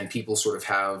actor, and people sort of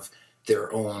have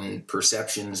their own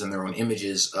perceptions and their own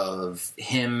images of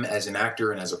him as an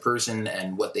actor and as a person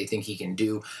and what they think he can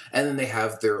do. And then they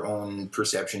have their own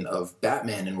perception of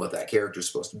Batman and what that character is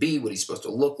supposed to be, what he's supposed to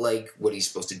look like, what he's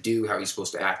supposed to do, how he's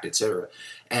supposed to act, etc.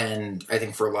 And I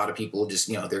think for a lot of people, just,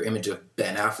 their image of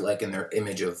Ben Affleck and their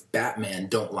image of Batman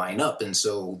don't line up. And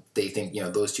so they think,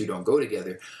 those two don't go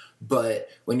together. But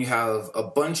when you have a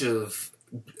bunch of,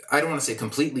 I don't want to say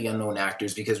completely unknown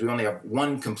actors, because we only have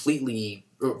one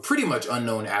pretty much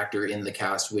unknown actor in the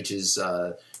cast, which is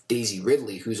Daisy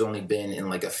Ridley, who's only been in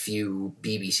like a few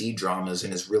BBC dramas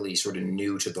and is really sort of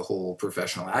new to the whole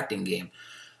professional acting game.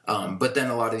 But then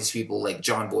a lot of these people, like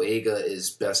John Boyega, is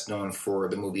best known for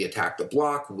the movie Attack the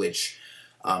Block, which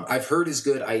I've heard is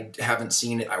good. I haven't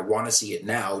seen it. I want to see it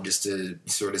now just to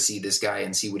sort of see this guy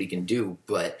and see what he can do.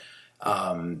 But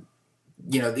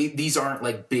these aren't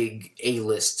like big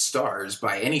A-list stars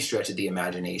by any stretch of the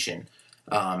imagination.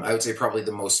 I would say probably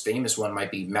the most famous one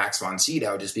might be Max von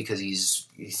Sydow, just because he's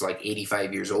like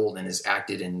 85 years old and has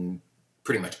acted in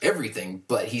pretty much everything,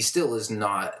 but he still is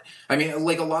not...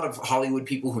 like a lot of Hollywood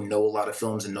people who know a lot of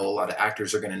films and know a lot of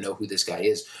actors are going to know who this guy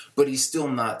is, but he's still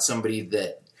not somebody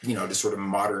that, just sort of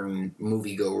modern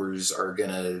moviegoers are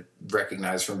going to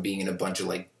recognize from being in a bunch of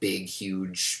like big,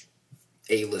 huge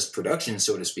A-list productions,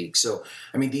 so to speak. So,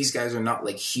 these guys are not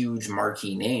like huge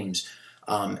marquee names.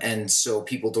 And so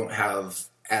people don't have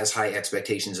as high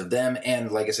expectations of them. And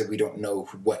like I said, we don't know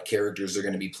what characters they're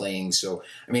going to be playing. So,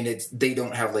 I mean, they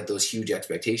don't have like those huge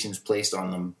expectations placed on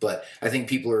them. But I think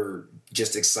people are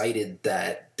just excited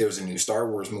that there's a new Star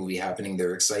Wars movie happening.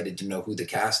 They're excited to know who the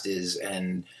cast is.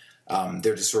 And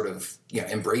they're just sort of,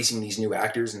 embracing these new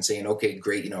actors and saying, okay,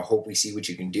 great, hope we see what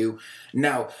you can do.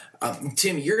 Now,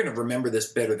 Tim, you're going to remember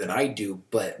this better than I do,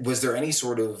 but was there any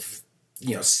sort of,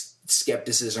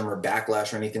 skepticism or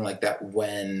backlash or anything like that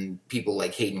when people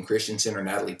like Hayden Christensen or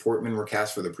Natalie Portman were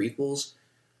cast for the prequels?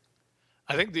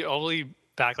 I think the only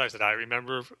backlash that I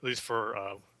remember, at least for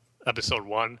episode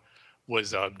 1,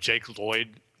 was Jake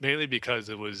Lloyd, mainly because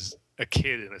it was a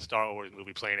kid in a Star Wars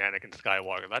movie playing Anakin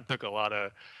Skywalker. That took a lot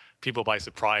of people by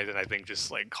surprise, and I think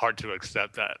just like hard to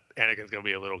accept that Anakin's going to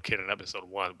be a little kid in episode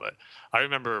 1. But I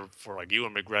remember for like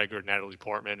Ewan McGregor, Natalie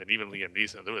Portman, and even Liam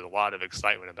Neeson, there was a lot of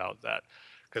excitement about that,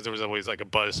 because there was always like a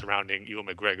buzz surrounding Ewan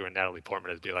McGregor and Natalie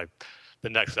Portman as being like the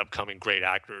next upcoming great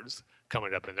actors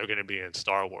coming up, and they're going to be in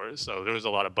Star Wars. So there was a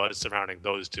lot of buzz surrounding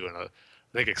those two, and I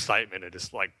think excitement, and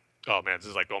just like, oh man, this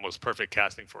is like almost perfect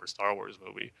casting for a Star Wars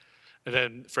movie. And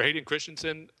then for Hayden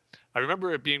Christensen, I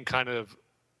remember it being kind of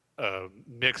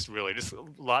mixed, really. Just a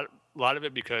lot of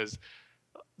it because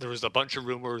there was a bunch of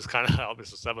rumors, kind of how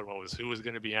Episode 7 was who was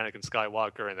going to be Anakin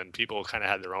Skywalker, and then people kind of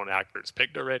had their own actors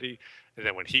picked already. And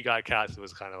then when he got cast, it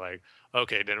was kind of like,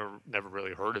 okay, never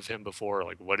really heard of him before.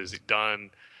 Like, what has he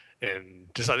done? And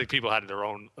just I think people had their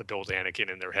own adult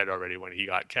Anakin in their head already when he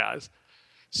got cast.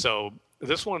 So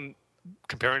this one,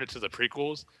 comparing it to the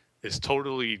prequels, is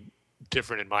totally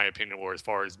different in my opinion. Or as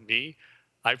far as me,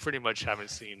 I pretty much haven't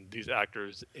seen these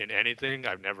actors in anything.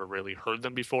 I've never really heard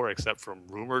them before, except from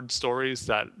rumored stories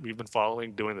that we've been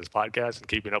following, doing this podcast and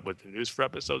keeping up with the news for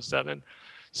episode 7.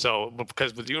 So,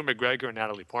 because with Ewan McGregor and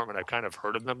Natalie Portman, I've kind of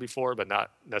heard of them before, but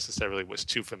not necessarily was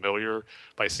too familiar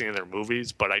by seeing their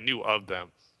movies, but I knew of them.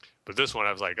 But this one,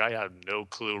 I was like, I had no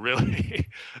clue really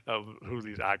of who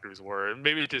these actors were. And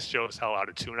maybe it just shows how out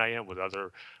of tune I am with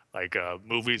other like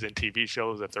movies and TV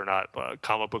shows if they're not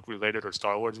comic book related or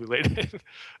Star Wars related.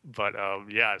 But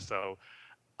yeah, so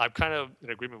I'm kind of in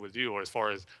agreement with you, or as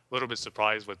far as a little bit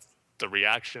surprised with the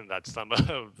reaction that some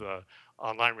of the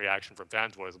online reaction from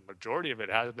fans was. The majority of it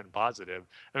has been positive.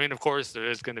 I mean, of course, there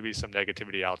is going to be some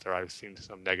negativity out there. I've seen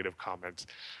some negative comments.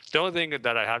 The only thing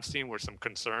that I have seen were some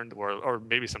concern or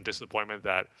maybe some disappointment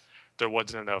that there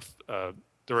wasn't enough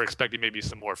they were expecting maybe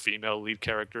some more female lead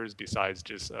characters besides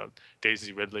just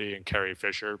Daisy Ridley and Carrie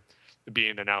Fisher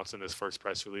being announced in this first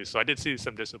press release. So I did see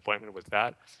some disappointment with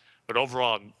that. But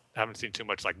overall, I haven't seen too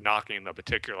much like knocking a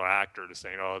particular actor to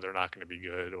saying, oh, they're not going to be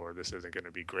good or this isn't going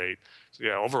to be great. So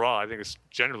yeah, overall, I think it's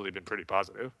generally been pretty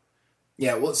positive.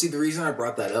 Yeah, well, see, the reason I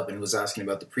brought that up and was asking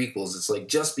about the prequels, it's like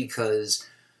just because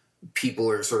people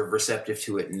are sort of receptive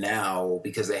to it now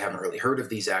because they haven't really heard of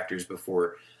these actors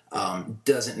before,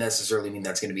 doesn't necessarily mean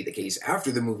that's going to be the case after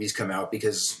the movies come out,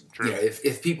 because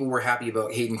if people were happy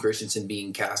about Hayden Christensen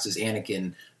being cast as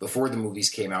Anakin before the movies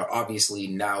came out, obviously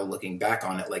now looking back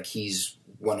on it, like he's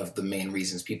one of the main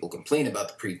reasons people complain about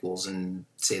the prequels and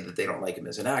say that they don't like him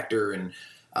as an actor, and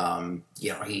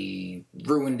he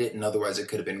ruined it, and otherwise it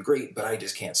could have been great, but I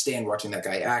just can't stand watching that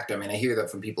guy act. I mean, I hear that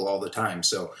from people all the time.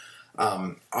 So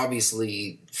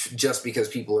obviously, just because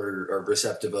people are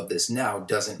receptive of this now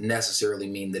doesn't necessarily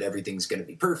mean that everything's going to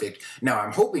be perfect. Now,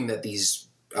 I'm hoping that these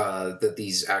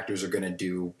actors are going to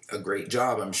do a great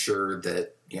job. I'm sure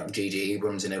that J.J.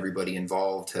 Abrams and everybody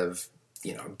involved have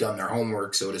done their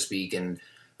homework, so to speak, and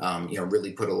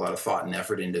really put a lot of thought and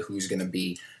effort into who's going to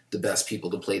be the best people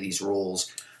to play these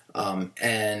roles.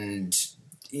 And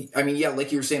I mean, yeah,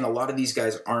 like you were saying, a lot of these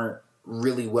guys aren't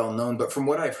really well known, but from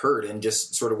what I've heard and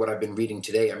just sort of what I've been reading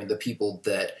today, I mean, the people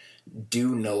that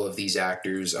do know of these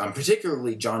actors,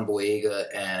 particularly John Boyega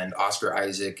and Oscar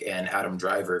Isaac and Adam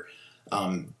Driver,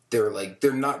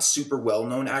 they're not super well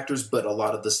known actors, but a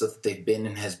lot of the stuff that they've been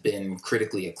in has been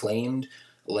critically acclaimed.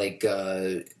 Like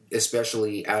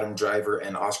especially Adam Driver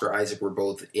and Oscar Isaac were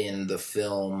both in the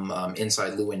film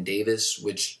Inside Llewyn Davis,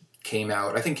 which came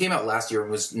out last year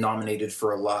and was nominated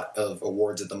for a lot of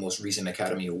awards at the most recent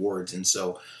Academy Awards. And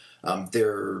so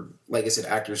they're, like I said,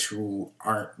 actors who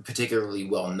aren't particularly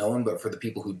well known, but for the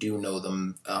people who do know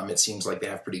them, it seems like they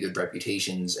have pretty good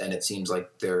reputations, and it seems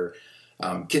like they're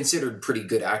considered pretty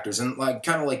good actors. And like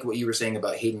kind of like what you were saying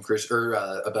about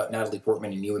about Natalie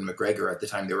Portman and Ewan McGregor at the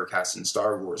time they were cast in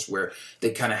Star Wars, where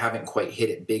they kind of haven't quite hit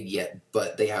it big yet,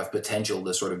 but they have potential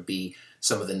to sort of be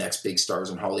some of the next big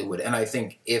stars in Hollywood. And I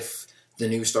think if the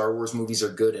new Star Wars movies are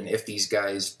good, and if these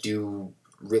guys do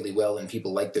really well and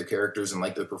people like their characters and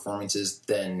like their performances,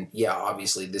 then yeah,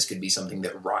 obviously this could be something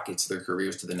that rockets their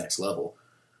careers to the next level.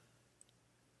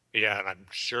 Yeah, and I'm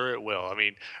sure it will. I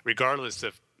mean, regardless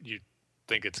if you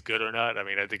think it's good or not, I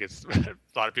mean, I think it's a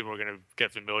lot of people are going to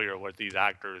get familiar with these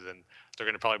actors, and they're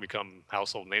going to probably become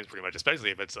household names pretty much,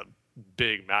 especially if it's a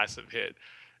big, massive hit.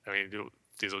 I mean,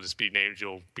 these will just be names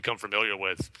you'll become familiar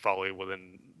with probably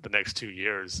within the next 2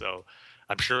 years. So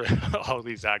I'm sure all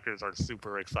these actors are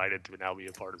super excited to now be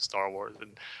a part of Star Wars,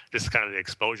 and just kind of the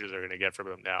exposure they're going to get from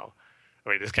them now. I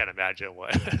mean, just can't imagine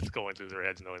what's going through their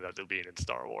heads knowing that they're being in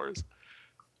Star Wars.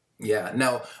 Yeah.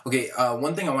 Now, okay.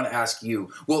 One thing I want to ask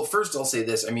you. Well, first I'll say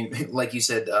this. I mean, like you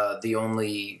said, the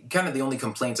only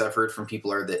complaints I've heard from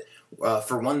people are that,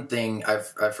 for one thing,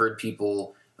 I've heard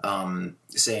people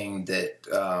saying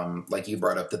that, like you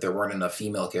brought up, that there weren't enough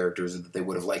female characters, that they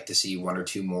would have liked to see one or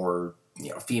two more,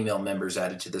 female members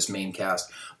added to this main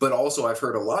cast. But also, I've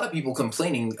heard a lot of people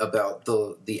complaining about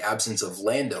the absence of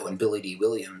Lando and Billy D.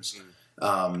 Williams,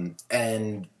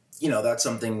 and that's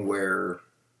something where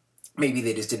maybe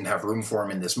they just didn't have room for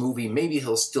him in this movie. Maybe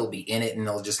he'll still be in it and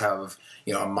they'll just have,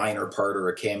 a minor part or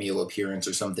a cameo appearance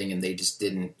or something, and they just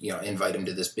didn't, invite him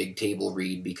to this big table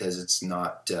read because it's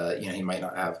not, he might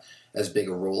not have as big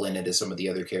a role in it as some of the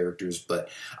other characters. But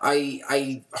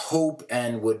I hope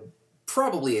and would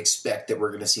probably expect that we're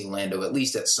going to see Lando at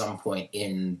least at some point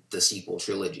in the sequel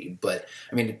trilogy. But,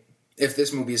 I mean, if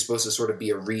this movie is supposed to sort of be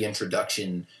a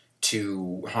reintroduction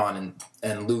to Han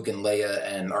and Luke and Leia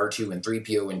and R2 and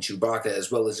 3PO and Chewbacca,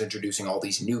 as well as introducing all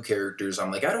these new characters,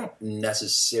 I'm like, I don't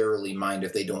necessarily mind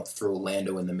if they don't throw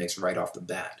Lando in the mix right off the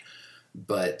bat.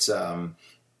 But I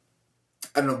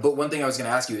don't know. But one thing I was going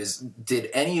to ask you is,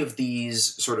 did any of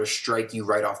these sort of strike you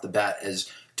right off the bat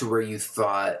as to where you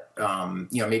thought,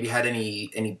 maybe had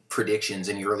any predictions,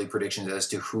 any early predictions as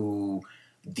to who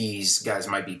these guys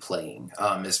might be playing,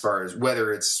 as far as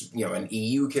whether it's, an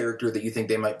EU character that you think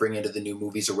they might bring into the new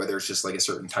movies, or whether it's just like a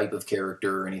certain type of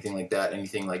character or anything like that?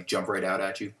 Anything like jump right out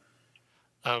at you?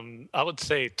 I would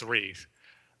say three.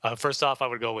 First off, I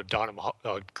would go with Donald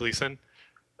Gleason.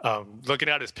 Looking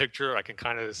at his picture, I can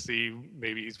kind of see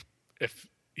maybe if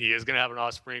he is going to have an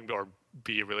offspring or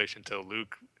be a relation to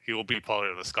Luke, he will be part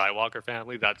of the Skywalker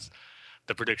family. That's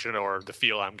the prediction or the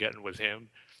feel I'm getting with him.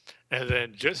 And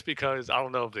then just because, I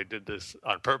don't know if they did this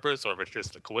on purpose or if it's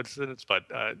just a coincidence, but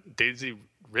Daisy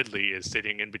Ridley is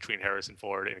sitting in between Harrison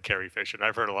Ford and Carrie Fisher. And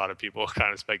I've heard a lot of people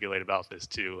kind of speculate about this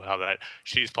too, how that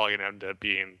she's probably going to end up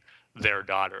being their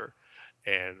daughter.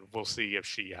 And we'll see if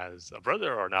she has a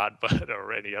brother or not,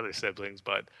 or any other siblings.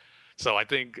 But so I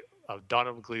think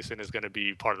Donald Gleason is going to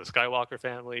be part of the Skywalker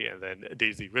family, and then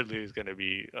Daisy Ridley is going to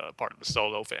be part of the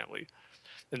Solo family.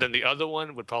 And then the other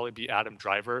one would probably be Adam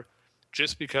Driver,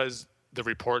 just because the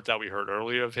report that we heard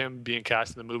earlier of him being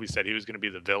cast in the movie said he was going to be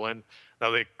the villain.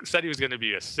 Now, they said he was going to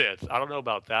be a Sith. I don't know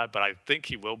about that, but I think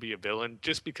he will be a villain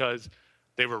just because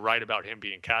they were right about him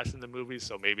being cast in the movie,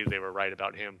 so maybe they were right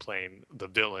about him playing the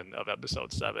villain of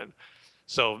Episode 7.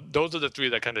 So those are the three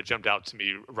that kind of jumped out to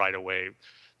me right away.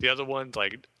 The other ones,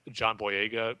 like John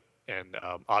Boyega and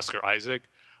Oscar Isaac,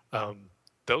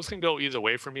 those can go either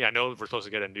way for me. I know we're supposed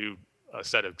to get a new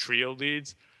set of trio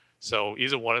leads, so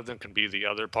either one of them can be the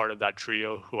other part of that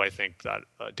trio, who I think that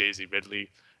Daisy Ridley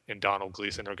and Donald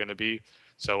Gleason are going to be.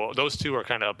 So those two are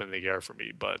kind of up in the air for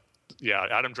me. But yeah,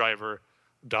 Adam Driver,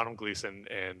 Donald Gleason,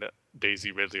 and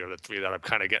Daisy Ridley are the three that I'm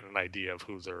kind of getting an idea of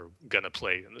who they're going to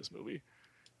play in this movie.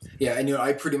 Yeah, and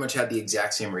I pretty much had the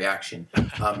exact same reaction.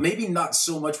 Maybe not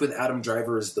so much with Adam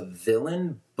Driver as the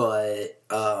villain, but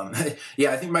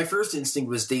yeah, I think my first instinct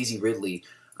was Daisy Ridley.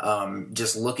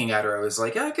 Just looking at her, I was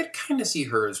like, I could kind of see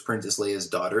her as Princess Leia's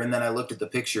daughter. And then I looked at the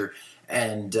picture,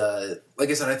 and like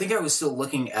I said, I think I was still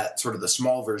looking at sort of the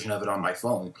small version of it on my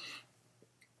phone.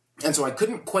 And so I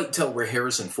couldn't quite tell where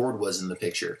Harrison Ford was in the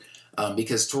picture.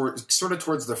 Because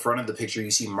towards the front of the picture,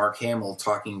 you see Mark Hamill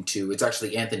talking to, it's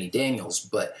actually Anthony Daniels,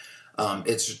 but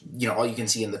it's, all you can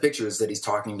see in the picture is that he's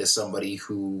talking to somebody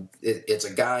who, it's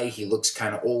a guy, he looks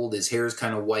kind of old, his hair is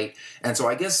kind of white. And so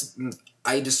I guess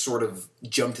I just sort of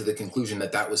jumped to the conclusion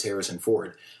that was Harrison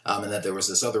Ford, and that there was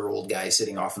this other old guy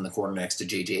sitting off in the corner next to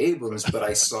J.J. Abrams, but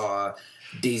I saw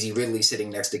Daisy Ridley sitting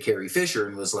next to Carrie Fisher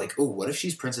and was like, oh, what if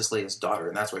she's Princess Leia's daughter?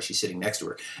 And that's why she's sitting next to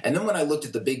her. And then when I looked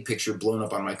at the big picture blown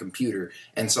up on my computer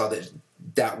and saw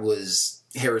that was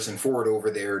Harrison Ford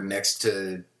over there next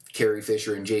to Carrie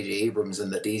Fisher and J.J. Abrams,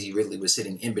 and that Daisy Ridley was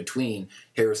sitting in between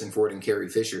Harrison Ford and Carrie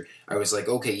Fisher, I was like,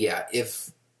 okay, yeah,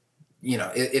 if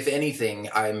anything,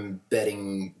 I'm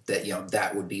betting that,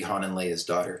 that would be Han and Leia's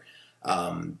daughter.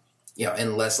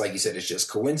 Unless, like you said, it's just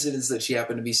coincidence that she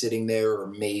happened to be sitting there, or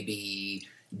maybe,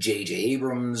 J.J.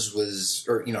 Abrams was,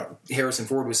 or, you know, Harrison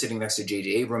Ford was sitting next to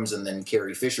J.J. Abrams, and then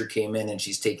Carrie Fisher came in, and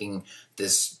she's taking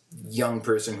this young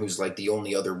person who's like the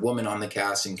only other woman on the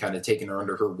cast and kind of taking her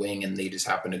under her wing, and they just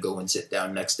happen to go and sit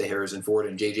down next to Harrison Ford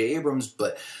and J.J. Abrams.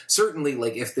 But certainly,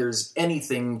 like, if there's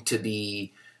anything to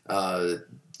be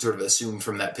sort of assumed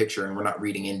from that picture, and we're not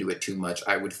reading into it too much,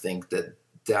 I would think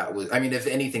that was, I mean, if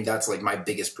anything, that's like my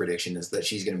biggest prediction, is that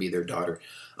she's going to be their daughter.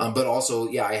 But also,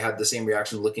 yeah, I had the same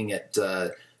reaction looking at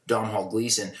Domhnall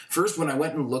Gleeson. First, when I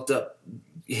went and looked up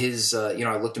his,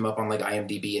 I looked him up on like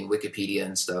IMDb and Wikipedia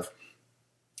and stuff,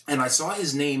 and I saw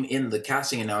his name in the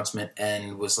casting announcement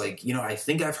and was like, I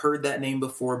think I've heard that name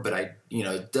before, but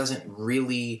it doesn't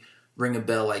really ring a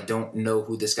bell. I don't know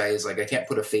who this guy is. Like, I can't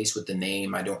put a face with the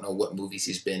name. I don't know what movies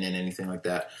he's been in, anything like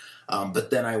that. But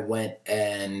then I went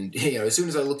and, as soon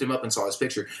as I looked him up and saw his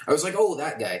picture, I was like, oh,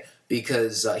 that guy.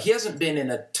 Because he hasn't been in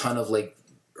a ton of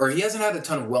he hasn't had a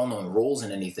ton of well-known roles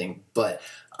in anything. But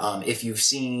if you've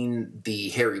seen the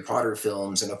Harry Potter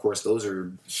films, and of course those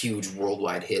are huge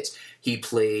worldwide hits, he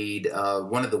played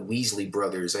one of the Weasley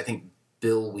brothers, I think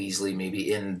Bill Weasley,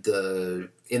 maybe, in the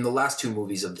last two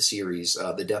movies of the series,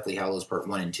 the Deathly Hallows Part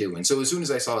 1 and 2. And so as soon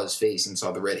as I saw his face and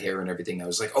saw the red hair and everything, I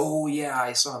was like, oh yeah,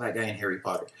 I saw that guy in Harry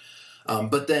Potter.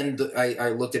 But then I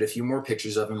looked at a few more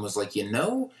pictures of him and was like,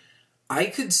 I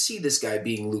could see this guy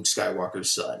being Luke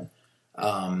Skywalker's son.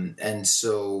 And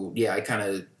so, yeah, I kind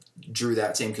of drew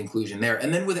that same conclusion there.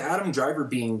 And then with Adam Driver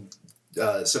being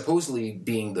supposedly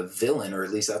being the villain, or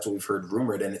at least that's what we've heard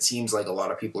rumored, and it seems like a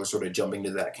lot of people are sort of jumping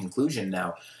to that conclusion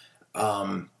now.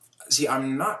 I'm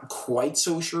not quite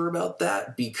so sure about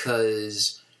that,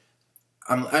 because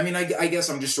I guess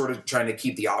I'm just sort of trying to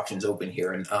keep the options open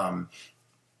here, and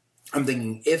I'm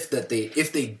thinking if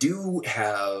they do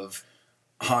have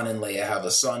Han and Leia have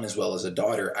a son as well as a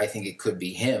daughter, I think it could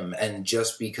be him. And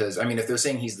just because, if they're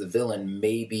saying he's the villain,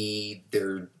 maybe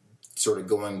they're sort of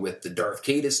going with the Darth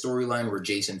Caedus storyline where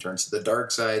Jason turns to the dark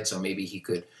side, so maybe he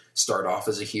could start off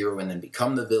as a hero and then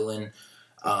become the villain.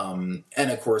 And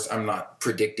of course, I'm not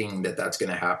predicting that that's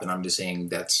going to happen. I'm just saying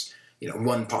that's,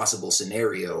 one possible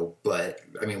scenario, but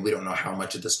we don't know how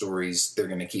much of the stories they're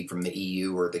going to keep from the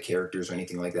EU or the characters or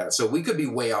anything like that. So we could be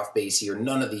way off base here.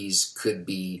 None of these could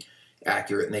be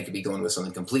accurate, and they could be going with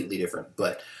something completely different.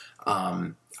 But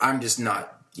I'm just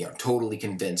not, totally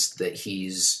convinced that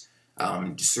he's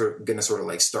going to sort of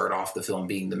like start off the film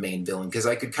being the main villain, because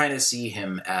I could kind of see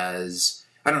him as,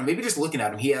 I don't know, maybe just looking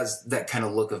at him, he has that kind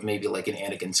of look of maybe like an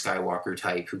Anakin Skywalker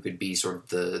type who could be sort of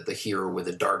the hero with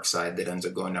a dark side that ends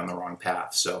up going down the wrong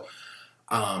path. So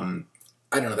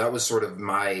I don't know, that was sort of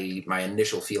my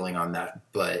initial feeling on that.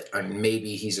 But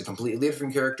maybe he's a completely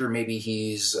different character. Maybe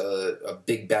he's a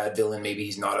big bad villain. Maybe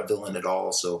he's not a villain at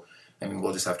all. So,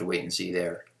 we'll just have to wait and see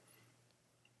there.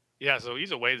 Yeah, so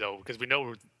either way, though, because we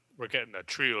know we're getting a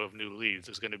trio of new leads,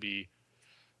 there's going to be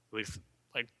at least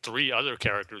like three other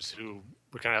characters who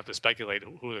we're going to have to speculate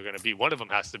who they're going to be. One of them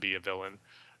has to be a villain,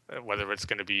 whether it's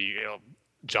going to be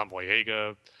John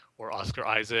Boyega or Oscar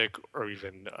Isaac or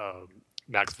even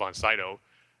Max von Sydow,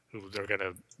 who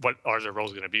what are their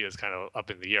roles going to be is kind of up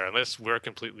in the air, unless we're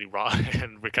completely wrong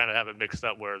and we kind of have it mixed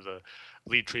up where the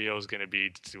lead trio is going to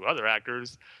be two other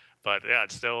actors. But yeah,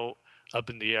 it's still up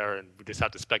in the air, and we just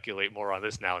have to speculate more on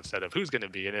this now instead of who's going to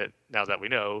be in it. Now that we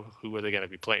know who are they going to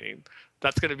be playing,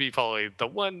 that's going to be probably the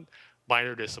one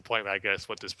minor disappointment, I guess,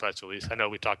 with this press release. I know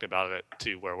we talked about it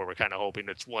too, where we're kind of hoping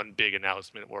it's one big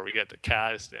announcement where we get the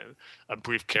cast and a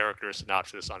brief character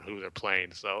synopsis on who they're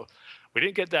playing. So we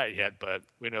didn't get that yet, but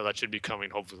we know that should be coming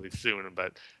hopefully soon.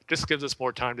 But this gives us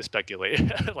more time to speculate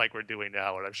like we're doing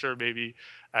now. And I'm sure maybe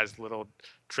as little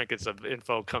trinkets of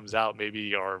info comes out,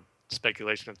 maybe our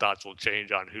speculation and thoughts will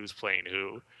change on who's playing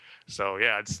who. So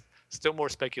yeah, it's still more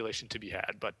speculation to be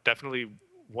had, but definitely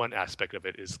one aspect of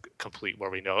it is complete where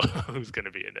we know who's going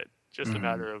to be in it. Just a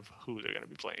matter of who they're going to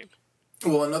be playing.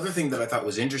 Well, another thing that I thought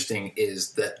was interesting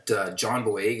is that John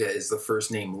Boyega is the first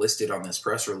name listed on this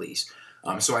press release.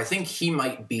 So I think he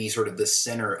might be sort of the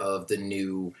center of the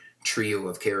new trio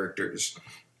of characters,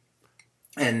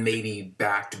 and maybe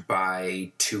backed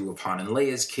by two of Han and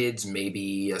Leia's kids,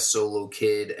 maybe a solo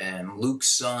kid and Luke's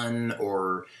son,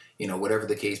 or whatever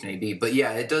the case may be. But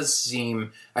yeah, it does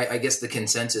seem, I guess the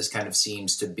consensus kind of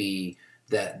seems to be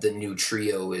that the new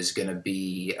trio is going to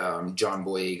be John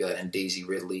Boyega and Daisy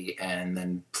Ridley, and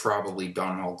then probably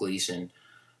Domhnall Gleeson.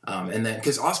 And then,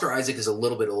 because Oscar Isaac is a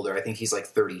little bit older, I think he's like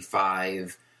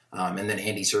 35, and then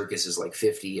Andy Serkis is like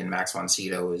 50, and Max von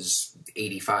Sydow is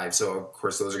 85. So of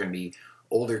course those are going to be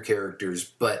older characters.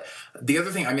 But the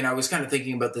other thing, I mean, I was kind of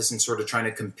thinking about this and sort of trying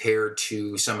to compare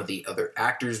to some of the other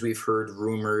actors we've heard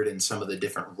rumored and some of the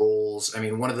different roles. I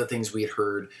mean, one of the things we had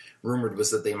heard rumored was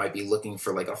that they might be looking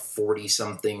for like a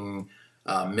 40-something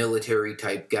military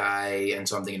type guy, and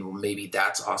so I'm thinking, well, maybe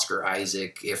that's Oscar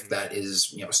Isaac, if that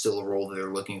is, you know, still a role that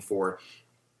they're looking for.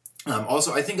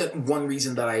 Also, I think that one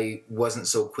reason that I wasn't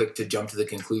so quick to jump to the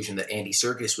conclusion that Andy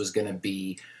Serkis was going to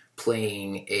be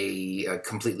playing a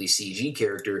completely CG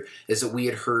character is that we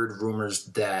had heard rumors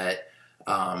that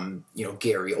you know,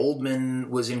 Gary Oldman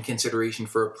was in consideration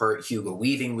for a part, Hugo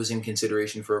Weaving was in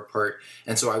consideration for a part,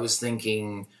 and so I was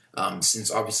thinking,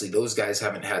 since obviously those guys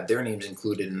haven't had their names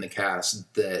included in the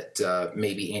cast, that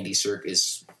maybe Andy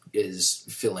Serkis is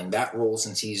filling that role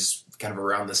since he's kind of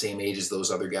around the same age as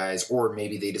those other guys, or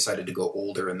maybe they decided to go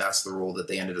older and that's the role that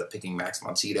they ended up picking Max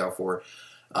von Sydow for.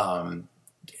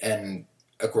 And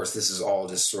of course, this is all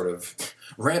just sort of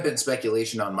rampant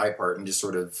speculation on my part and just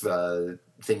sort of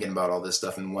thinking about all this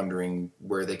stuff and wondering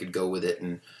where they could go with it,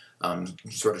 and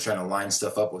sort of trying to line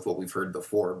stuff up with what we've heard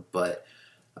before. But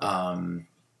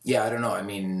yeah, I don't know. I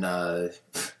mean,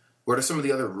 what are some of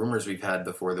the other rumors we've had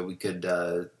before that we could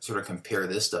sort of compare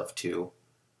this stuff to?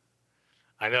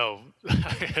 I know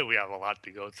we have a lot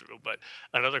to go through, but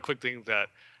another quick thing that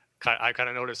I kind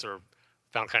of noticed or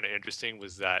found kind of interesting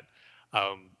was that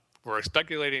we're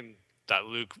speculating that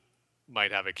Luke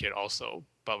might have a kid also,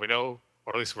 but we know,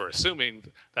 or at least we're assuming,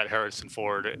 that Harrison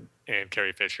Ford and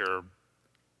Carrie Fisher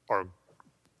are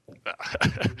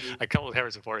I call it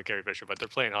Harrison Ford and Carrie Fisher, but they're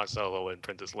playing Han Solo and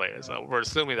Princess Leia, so we're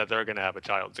assuming that they're going to have a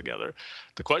child together.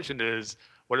 The question is,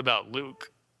 what about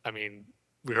Luke? I mean,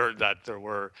 we heard that there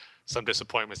were some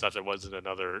disappointments that there wasn't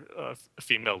another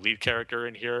female lead character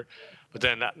in here. But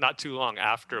then not too long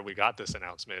after we got this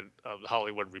announcement, the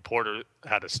Hollywood Reporter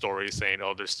had a story saying,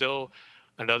 oh, there's still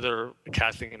another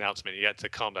casting announcement yet to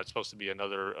come that's supposed to be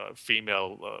another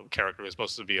female character who's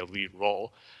supposed to be a lead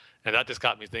role. And that just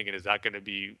got me thinking, is that going to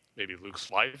be maybe Luke's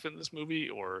wife in this movie,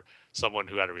 or someone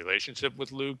who had a relationship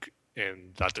with Luke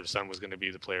and that their son was going to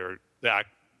be the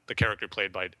character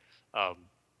played by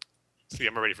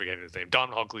I'm already forgetting his name,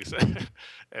 Domhnall Gleeson.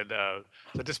 And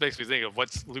that just makes me think of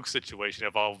what's Luke's situation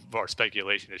if all of our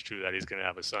speculation is true that he's going to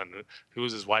have a son. Who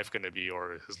is his wife going to be,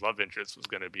 or his love interest was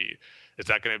going to be? Is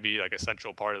that going to be like a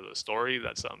central part of the story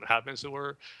that something happens to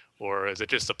her? Or is it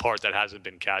just a part that hasn't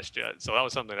been cast yet? So that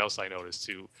was something else I noticed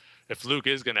too. If Luke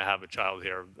is going to have a child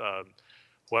here,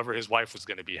 whoever his wife was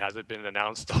going to be hasn't been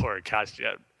announced or cast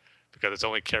yet, because it's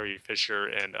only Carrie Fisher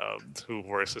and who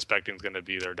we're suspecting is going to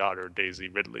be their daughter, Daisy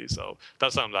Ridley. So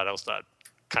that's something else that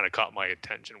kind of caught my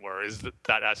attention, where is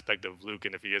that aspect of Luke,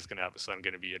 and if he is going to have a son,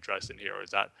 going to be addressed in here, or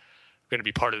is that going to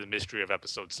be part of the mystery of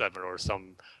Episode 7, or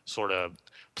some sort of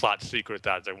plot secret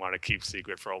that they want to keep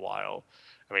secret for a while?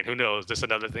 I mean, who knows? Just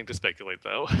another thing to speculate,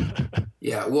 though.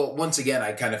 Yeah, well, once again,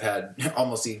 I kind of had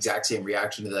almost the exact same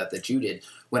reaction to that you did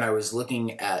when I was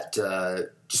looking at,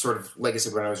 just sort of, like I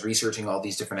said, when I was researching all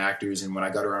these different actors, and when I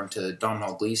got around to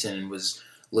Domhnall Gleeson and was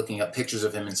looking up pictures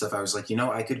of him and stuff, I was like, you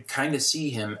know, I could kind of see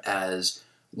him as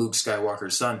Luke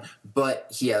Skywalker's son, but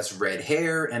he has red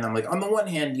hair, and I'm like, on the one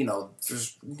hand, you know,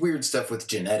 there's weird stuff with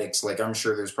genetics, like I'm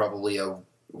sure there's probably a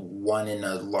 1 in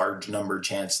a large number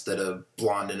chance that a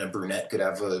blonde and a brunette could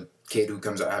have a kid who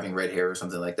comes out having red hair or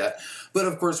something like that. But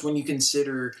of course, when you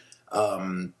consider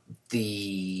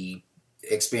the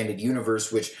expanded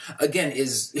universe, which again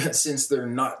is, since they're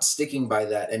not sticking by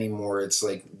that anymore, it's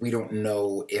like we don't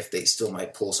know if they still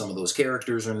might pull some of those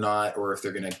characters or not, or if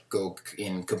they're going to go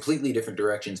in completely different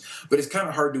directions. But it's kind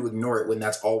of hard to ignore it when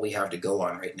that's all we have to go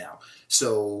on right now.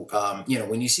 So, you know,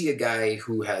 when you see a guy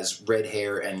who has red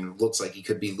hair and looks like he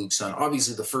could be Luke's son,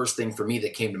 obviously the first thing for me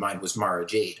that came to mind was Mara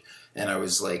Jade. And I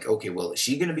was like, okay, well, is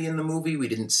she going to be in the movie? We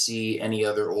didn't see any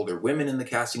other older women in the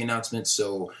casting announcement,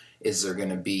 so is there going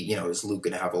to be, you know, is Luke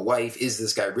going to have a wife? Is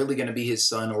this guy really going to be his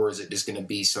son, or is it just going to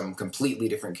be some completely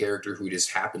different character who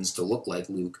just happens to look like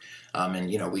Luke?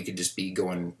 And, you know, we could just be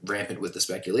going rampant with the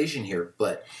speculation here.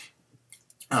 But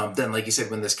then, like you said,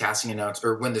 when this casting announcement,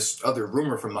 or when this other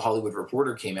rumor from the Hollywood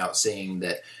Reporter came out saying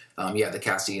that, the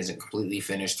casting isn't completely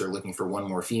finished, they're looking for one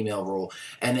more female role.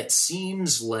 And it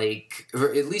seems like,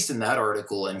 or at least in that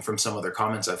article and from some other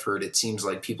comments I've heard, it seems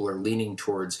like people are leaning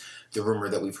towards the rumor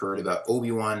that we've heard about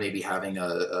Obi-Wan maybe having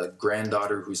a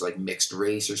granddaughter who's like mixed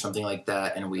race or something like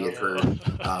that. And we had heard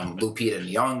Lupita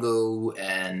Nyong'o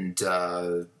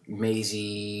and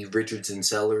Maisie Richardson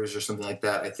Sellers or something like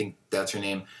that. I think that's her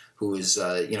name, who is,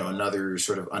 another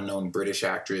sort of unknown British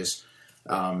actress.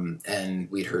 And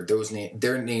we'd heard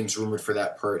their names rumored for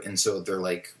that part, and so they're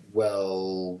like,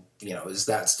 well, is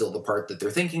that still the part that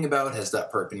they're thinking about? Has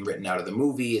that part been written out of the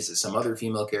movie? Is it some other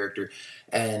female character?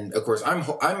 And of course,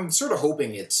 I'm sort of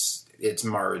hoping it's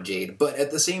Mara Jade, but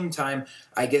at the same time,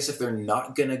 I guess if they're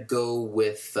not gonna go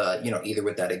with either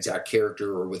with that exact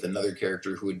character or with another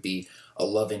character who would be a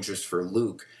love interest for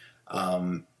Luke,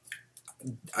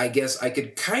 I guess I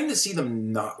could kind of see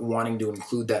them not wanting to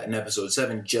include that in episode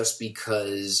 7, just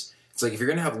because it's like, if you're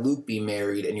gonna have Luke be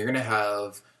married and you're gonna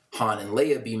have Han and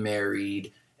Leia be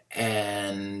married,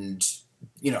 and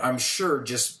I'm sure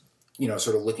just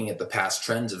sort of looking at the past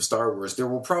trends of Star Wars, there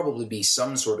will probably be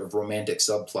some sort of romantic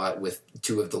subplot with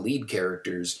two of the lead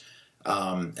characters.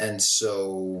 And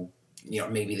so,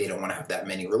 maybe they don't want to have that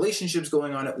many relationships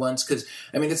going on at once. Because,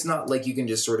 it's not like you can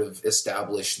just sort of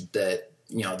establish that,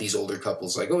 these older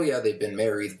couples, like, oh yeah, they've been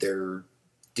married, they're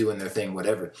doing their thing,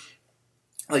 whatever.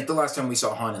 Like, the last time we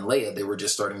saw Han and Leia, they were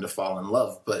just starting to fall in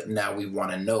love. But now we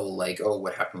want to know, like, oh,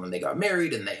 what happened when they got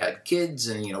married and they had kids,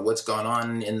 and, what's gone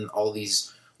on in all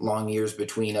these long years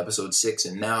between episode 6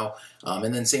 and now.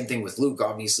 And then same thing with Luke,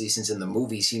 obviously, since in the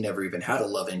movies he never even had a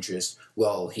love interest.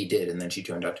 Well, he did, and then she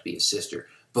turned out to be his sister.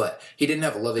 But he didn't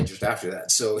have a love interest after that.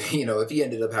 So, if he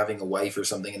ended up having a wife or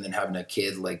something and then having a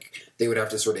kid, like, they would have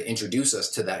to sort of introduce us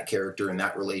to that character and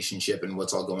that relationship and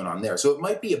what's all going on there. So it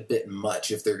might be a bit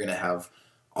much if they're going to have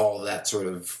all that sort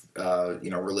of,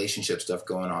 relationship stuff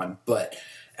going on. But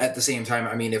at the same time,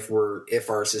 if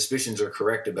our suspicions are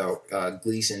correct about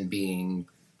Gleason being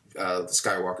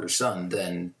Skywalker's son,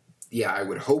 then yeah, I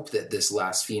would hope that this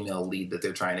last female lead that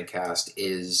they're trying to cast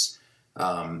is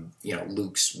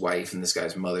Luke's wife and this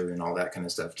guy's mother and all that kind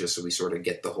of stuff, just so we sort of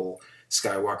get the whole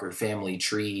Skywalker family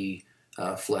tree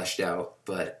fleshed out.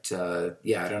 But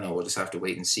I don't know, we'll just have to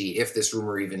wait and see if this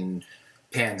rumor even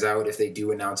pans out, if they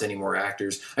do announce any more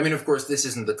actors. Of course, this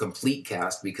isn't the complete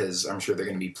cast, because I'm sure there are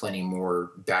going to be plenty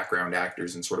more background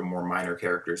actors and sort of more minor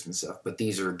characters and stuff, but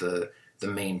these are the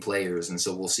main players, and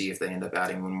so we'll see if they end up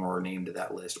adding one more name to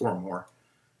that list or more.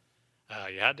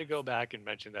 You had to go back and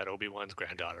mention that Obi-Wan's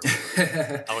granddaughter.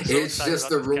 It's just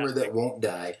the rumor that won't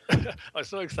die. I was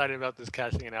so excited about this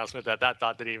casting announcement that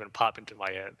thought didn't even pop into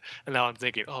my head. And now I'm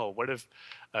thinking, what if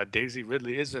Daisy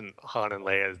Ridley isn't Han and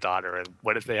Leia's daughter? And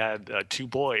what if they had 2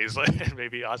 boys?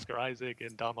 Maybe Oscar Isaac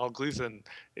and Domhnall Gleeson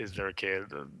is their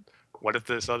kid? And what if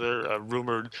this other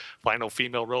rumored final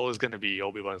female role is going to be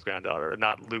Obi-Wan's granddaughter and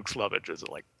not Luke's love interest?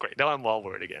 Like, great. Now I'm all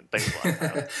worried again. Thanks a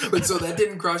lot. But so that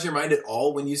didn't cross your mind at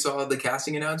all when you saw the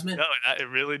casting announcement? No, it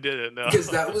really didn't. No.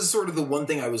 Because that was sort of the one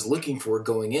thing I was looking for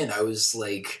going in. I was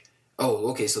like,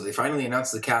 oh, okay, so they finally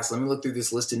announced the cast. Let me look through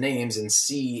this list of names and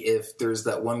see if there's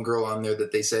that one girl on there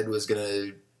that they said was going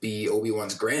to be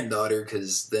Obi-Wan's granddaughter,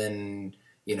 because then,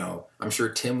 I'm sure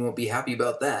Tim won't be happy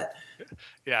about that.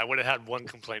 Yeah, I would have had one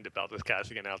complaint about this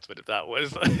casting announcement if that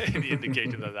was any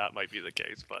indication that might be the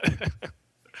case. But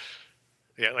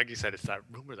yeah, like you said, it's that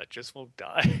rumor that just won't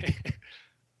die.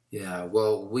 Yeah,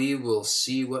 well, we will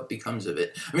see what becomes of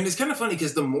it. It's kind of funny,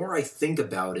 because the more I think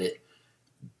about it,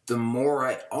 the more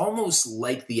I almost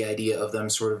like the idea of them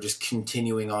sort of just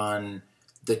continuing on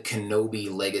the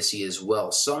Kenobi legacy as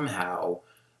well, somehow.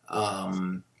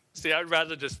 See, I'd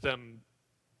rather just them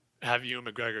have Ewan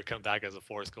McGregor come back as a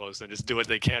Force ghost and just do what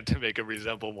they can to make it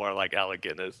resemble more like Alec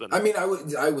Guinness.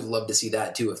 I would love to see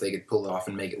that too, if they could pull it off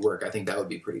and make it work. I think that would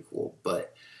be pretty cool.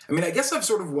 But I guess I've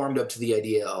sort of warmed up to the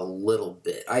idea a little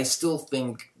bit. I still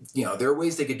think, there are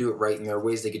ways they could do it right and there are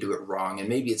ways they could do it wrong, and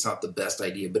maybe it's not the best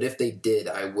idea, but if they did,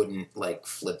 I wouldn't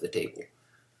flip the table.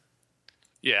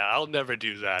 Yeah, I'll never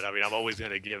do that. I'm always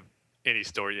going to give any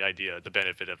story idea the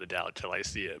benefit of the doubt till I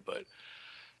see it, but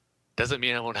doesn't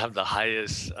mean I won't have the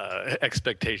highest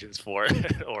expectations for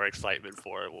it or excitement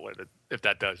for it if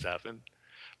that does happen.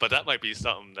 But that might be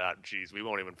something that, we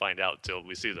won't even find out till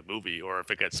we see the movie, or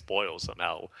if it gets spoiled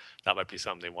somehow, that might be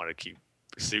something they want to keep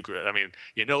secret.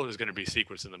 There's going to be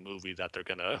secrets in the movie that they're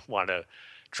going to want to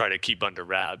try to keep under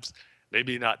wraps.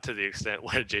 Maybe not to the extent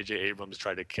where J.J. Abrams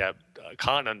tried to keep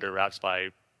Khan under wraps by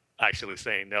actually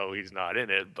saying, no, he's not in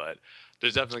it, but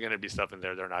there's definitely going to be stuff in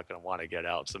there they're not going to want to get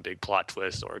out, some big plot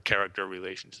twist or character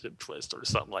relationship twist or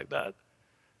something like that.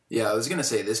 Yeah, I was going to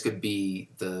say this could be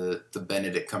the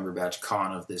Benedict Cumberbatch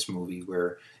Khan of this movie,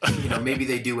 where maybe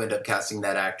they do end up casting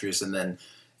that actress, and then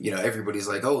everybody's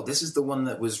like, oh, this is the one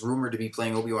that was rumored to be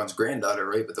playing Obi-Wan's granddaughter,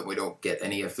 right? But then we don't get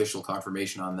any official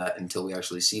confirmation on that until we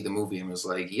actually see the movie, and was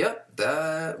like, yep,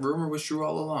 that rumor was true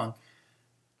all along.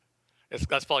 That's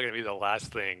probably going to be the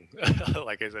last thing.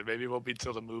 Like I said, maybe it won't be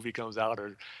until the movie comes out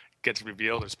or gets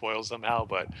revealed or spoiled somehow,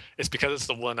 but it's because it's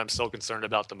the one I'm so concerned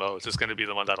about the most. It's going to be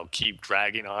the one that'll keep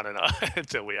dragging on and on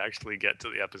until we actually get to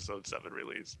the episode 7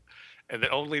 release. And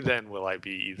then only then will I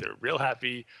be either real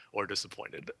happy or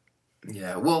disappointed.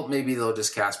 Yeah, well, maybe they'll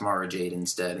just cast Mara Jade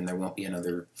instead, and there won't be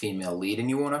another female lead, and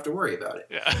you won't have to worry about it.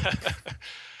 Yeah.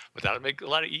 But that would make a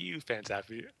lot of EU fans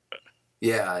happy.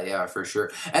 Yeah, for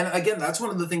sure. And again, that's one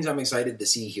of the things I'm excited to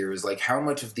see here is like how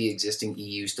much of the existing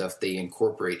EU stuff they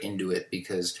incorporate into it.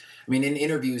 Because, I mean, in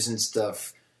interviews and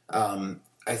stuff,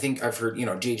 I think I've heard,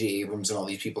 J.J. Abrams and all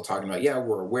these people talking about, yeah,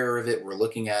 we're aware of it, we're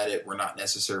looking at it, we're not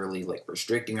necessarily like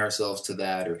restricting ourselves to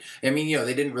that. Or, I mean,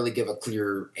 they didn't really give a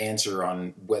clear answer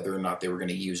on whether or not they were going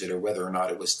to use it or whether or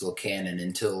not it was still canon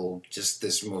until just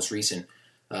this most recent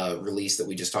release that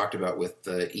we just talked about with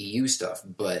the EU stuff.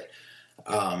 But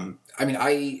I mean,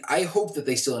 I hope that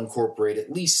they still incorporate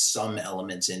at least some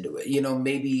elements into it.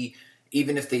 Maybe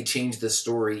even if they change the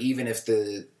story, even if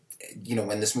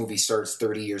when this movie starts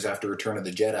 30 years after Return of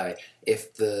the Jedi,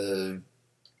 if the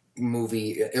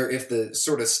movie, or if the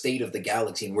sort of state of the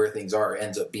galaxy and where things are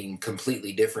ends up being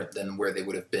completely different than where they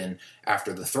would have been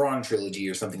after the Thrawn trilogy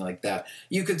or something like that,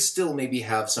 you could still maybe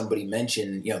have somebody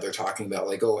mention, they're talking about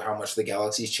like, oh, how much the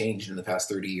galaxy's changed in the past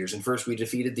 30 years. And first we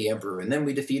defeated the Emperor, and then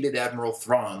we defeated Admiral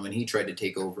Thrawn when he tried to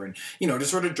take over. And,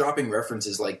 just sort of dropping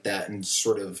references like that and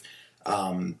sort of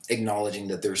acknowledging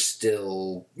that there's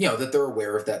still, that they're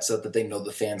aware of that stuff, that they know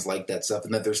the fans like that stuff,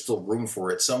 and that there's still room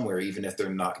for it somewhere, even if they're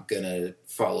not going to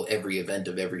follow every event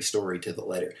of every story to the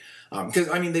letter. Because,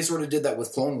 I mean, they sort of did that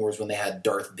with Clone Wars when they had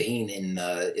Darth Bane in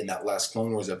that last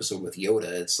Clone Wars episode with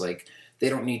Yoda. It's like, they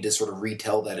don't need to sort of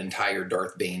retell that entire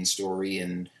Darth Bane story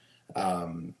and,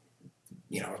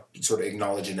 sort of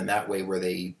acknowledge it in that way where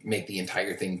they make the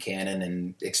entire thing canon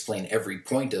and explain every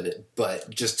point of it. But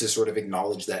just to sort of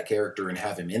acknowledge that character and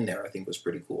have him in there, I think was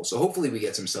pretty cool. So hopefully we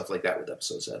get some stuff like that with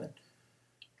episode 7.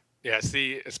 Yeah,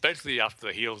 see, especially after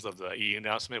the heels of the EU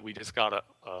announcement we just got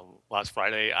last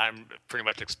Friday, I'm pretty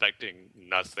much expecting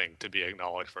nothing to be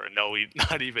acknowledged for it. No,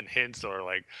 not even hints or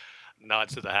like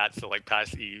nods to the hats to like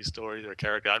past EU stories or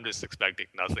characters. I'm just expecting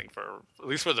nothing at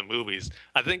least for the movies.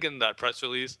 I think in that press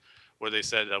release where they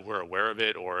said that we're aware of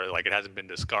it or like it hasn't been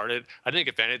discarded, I think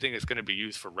if anything it's going to be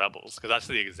used for Rebels, because that's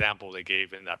the example they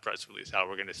gave in that press release, how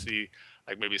we're going to see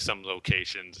like maybe some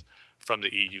locations from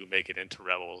the EU make it into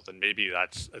Rebels, and maybe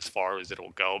that's as far as it'll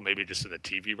go, maybe just in the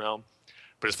TV realm.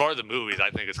 But as far as the movies,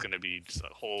 I think it's going to be just a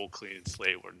whole clean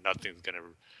slate where nothing's going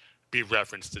to be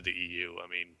referenced to the EU. I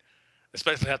mean,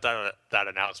 especially after that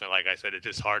announcement, like I said, it's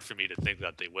just hard for me to think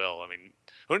that they will. I mean,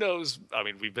 who knows? I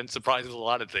mean, we've been surprised with a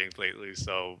lot of things lately,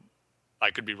 so I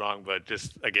could be wrong, but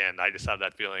just, again, I just have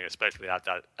that feeling, especially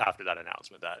after that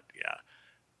announcement, that, yeah,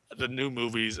 the new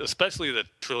movies, especially the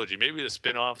trilogy, maybe the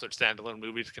spin-offs or standalone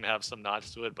movies can have some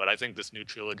nods to it, but I think this new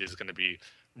trilogy is going to be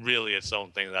really its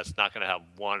own thing that's not going to have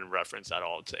one reference at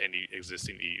all to any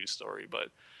existing EU story. But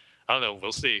I don't know.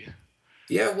 We'll see.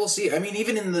 Yeah, we'll see. I mean,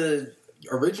 even in the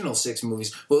original 6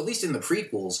 movies, well, at least in the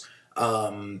prequels,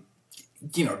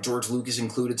 George Lucas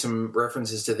included some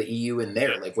references to the EU in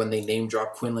there, like when they name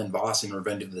dropped Quinlan Vos in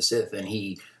Revenge of the Sith, and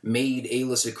he made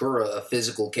Aayla Secura a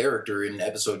physical character in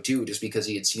Episode 2 just because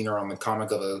he had seen her on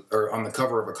the on the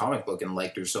cover of a comic book and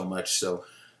liked her so much. So,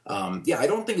 I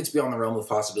don't think it's beyond the realm of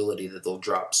possibility that they'll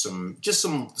drop some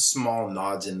small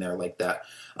nods in there like that.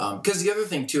 Because the other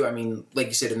thing, too, I mean, like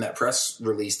you said, in that press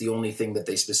release, the only thing that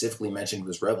they specifically mentioned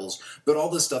was Rebels. But all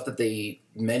the stuff that they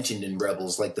mentioned in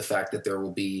Rebels, like the fact that there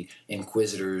will be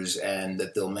Inquisitors and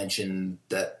that they'll mention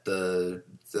that the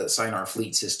Sinar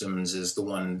Fleet Systems is the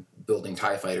one building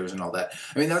TIE fighters and all that.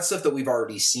 I mean, that's stuff that we've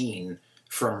already seen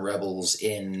from Rebels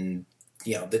in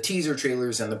the teaser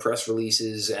trailers and the press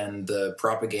releases and the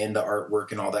propaganda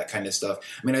artwork and all that kind of stuff.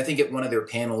 I mean, I think at one of their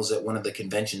panels at one of the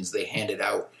conventions, they handed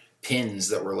out pins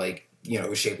that were like,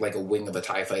 shaped like a wing of a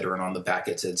TIE fighter, and on the back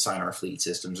it said Sinar Fleet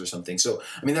Systems or something. So,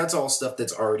 I mean, that's all stuff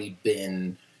that's already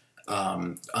been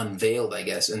unveiled, I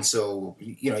guess. And so,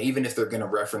 even if they're going to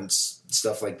reference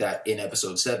stuff like that in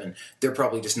Episode 7, they're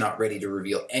probably just not ready to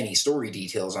reveal any story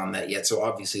details on that yet. So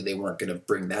obviously they weren't going to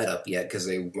bring that up yet because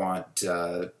they want,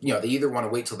 they either want to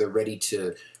wait till they're ready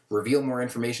to reveal more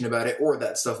information about it, or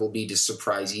that stuff will be just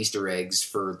surprise Easter eggs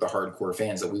for the hardcore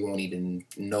fans that we won't even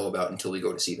know about until we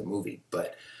go to see the movie.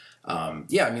 But I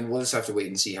mean, we'll just have to wait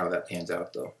and see how that pans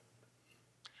out, though.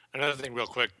 Another thing real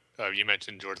quick, you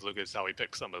mentioned George Lucas, how he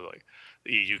picked some of like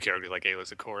the EU characters like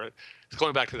Aayla Secura. Just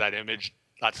going back to that image,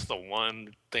 that's the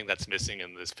one thing that's missing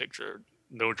in this picture.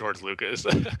 No George Lucas.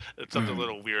 It's something a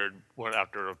little weird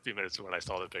after a few minutes when I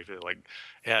saw the picture. Like,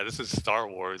 yeah, this is Star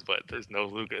Wars, but there's no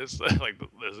Lucas. Like,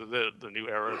 the new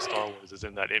era of Star Wars is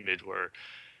in that image where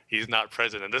he's not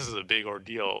present, and this is a big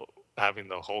ordeal having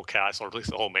the whole cast, or at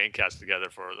least the whole main cast, together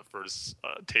for the first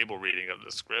table reading of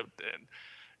the script. And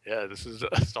yeah, this is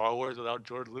Star Wars without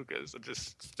George Lucas. It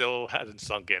just still hasn't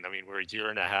sunk in. I mean, we're a year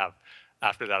and a half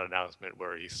after that announcement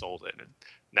where he sold it, and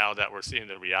now that we're seeing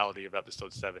the reality of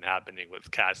Episode 7 happening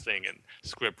with casting and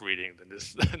script reading, then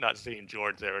this not seeing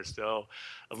George there is still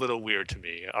a little weird to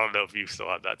me. I don't know if you still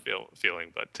have that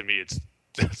feeling, but to me, it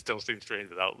still seems strange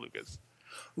without Lucas.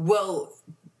 Well,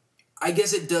 I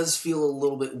guess it does feel a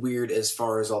little bit weird as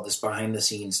far as all this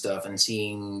behind-the-scenes stuff and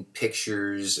seeing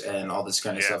pictures and all this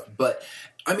kind of stuff. But,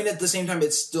 I mean, at the same time,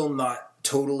 it's still not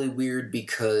totally weird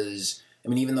because, I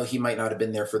mean, even though he might not have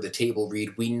been there for the table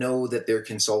read, we know that they're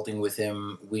consulting with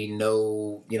him. We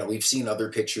know, we've seen other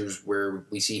pictures where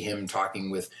we see him talking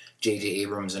with J.J.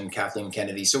 Abrams and Kathleen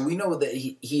Kennedy. So we know that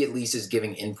he at least is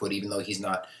giving input, even though he's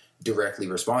not directly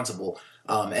responsible.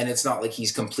 And it's not like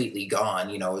he's completely gone,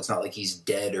 it's not like he's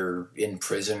dead or in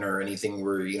prison or anything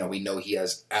where, we know he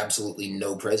has absolutely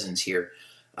no presence here.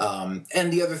 And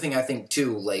the other thing I think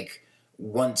too, like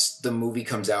once the movie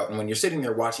comes out and when you're sitting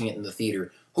there watching it in the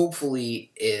theater,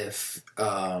 hopefully if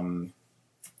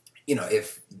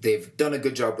they've done a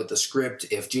good job with the script,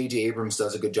 if J.J. Abrams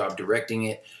does a good job directing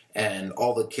it, and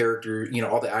all the characters,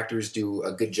 all the actors do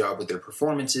a good job with their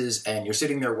performances, and you're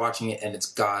sitting there watching it and it's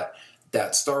got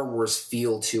that Star Wars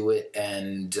feel to it,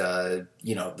 and the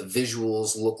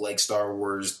visuals look like Star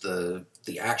Wars, the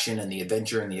action and the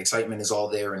adventure and the excitement is all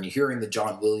there, and you're hearing the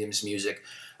John Williams music.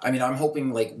 I mean, I'm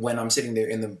hoping like when I'm sitting there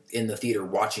in the theater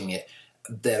watching it,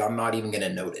 that I'm not even going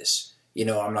to notice.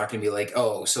 I'm not going to be like,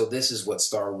 oh, so this is what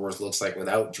Star Wars looks like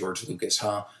without George Lucas,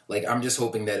 huh? Like, I'm just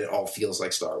hoping that it all feels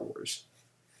like Star Wars.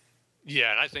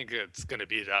 Yeah, and I think it's going to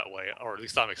be that way, or at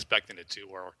least I'm expecting it to,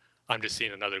 where I'm just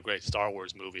seeing another great Star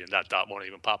Wars movie, and that thought won't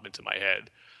even pop into my head.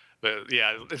 But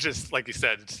yeah, it's just, like you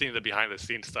said, seeing the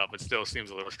behind-the-scenes stuff, it still seems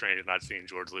a little strange not seeing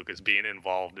George Lucas being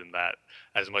involved in that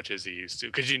as much as he used to.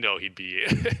 Because he'd be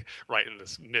right in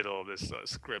this middle of this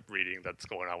script reading that's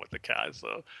going on with the cast.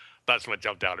 So that's what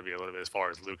jumped out to me a little bit as far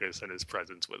as Lucas and his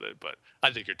presence with it. But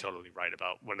I think you're totally right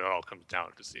about when it all comes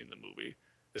down to seeing the movie.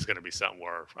 It's going to be something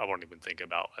where I won't even think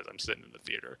about as I'm sitting in the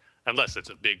theater, unless it's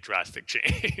a big drastic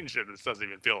change and it doesn't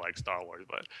even feel like Star Wars.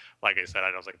 But like I said,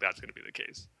 I don't think that's going to be the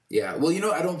case. Yeah, well,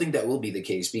 I don't think that will be the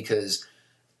case because,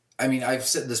 I mean, I've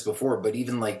said this before, but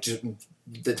even like just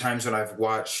the times when I've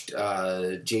watched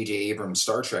J.J. Abrams'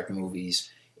 Star Trek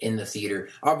movies in the theater,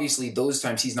 obviously those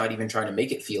times he's not even trying to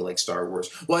make it feel like Star Wars.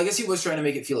 Well, I guess he was trying to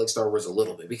make it feel like Star Wars a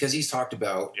little bit because he's talked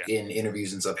about in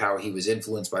interviews and stuff how he was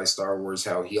influenced by Star Wars,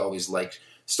 how he always liked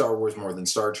Star Wars more than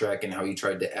Star Trek, and how he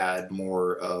tried to add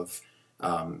more of,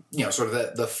 sort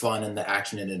of the fun and the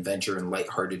action and adventure and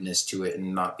lightheartedness to it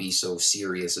and not be so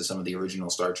serious as some of the original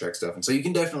Star Trek stuff. And so you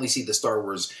can definitely see the Star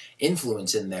Wars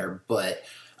influence in there, but,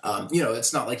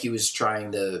 it's not like he was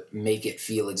trying to make it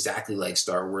feel exactly like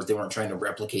Star Wars. They weren't trying to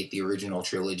replicate the original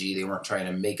trilogy. They weren't trying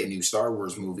to make a new Star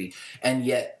Wars movie. And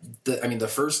yet, the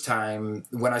first time,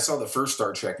 when I saw the first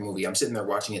Star Trek movie, I'm sitting there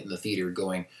watching it in the theater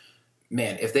going,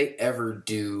 man, if they ever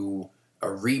do a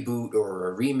reboot or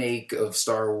a remake of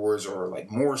Star Wars or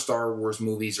like more Star Wars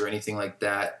movies or anything like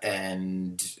that,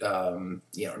 and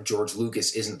George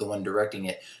Lucas isn't the one directing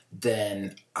it,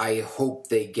 then I hope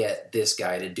they get this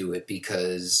guy to do it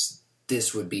because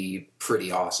this would be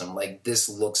pretty awesome. Like, this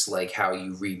looks like how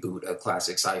you reboot a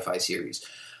classic sci-fi series.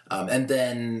 And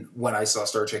then when I saw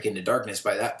Star Trek Into Darkness,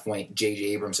 by that point, J.J.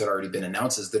 Abrams had already been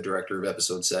announced as the director of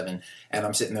Episode 7, and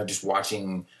I'm sitting there just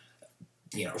watching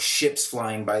ships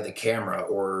flying by the camera,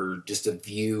 or just a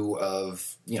view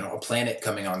of, a planet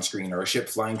coming on screen, or a ship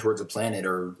flying towards a planet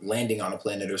or landing on a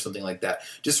planet or something like that.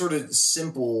 Just sort of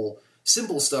simple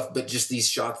stuff, but just these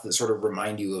shots that sort of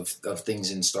remind you of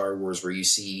things in Star Wars where you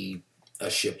see a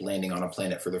ship landing on a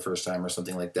planet for the first time or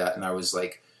something like that. And I was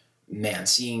like, man,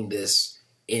 seeing this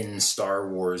in Star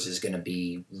Wars is going to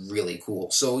be really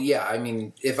cool. So yeah, I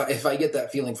mean, if I get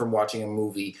that feeling from watching a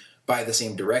movie by the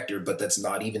same director, but that's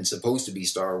not even supposed to be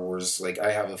Star Wars, like,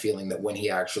 I have a feeling that when he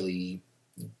actually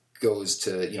goes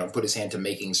to, put his hand to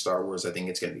making Star Wars, I think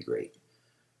it's going to be great.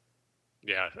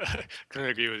 Yeah, couldn't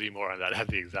agree with you more on that. I have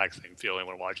the exact same feeling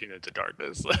when watching Into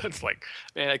Darkness. It's like,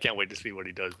 man, I can't wait to see what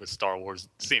he does with Star Wars,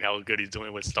 seeing how good he's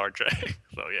doing with Star Trek.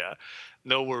 So yeah,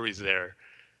 no worries there.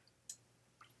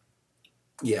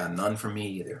 Yeah, none for me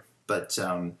either. But,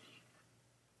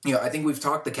 I think we've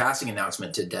talked the casting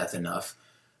announcement to death enough.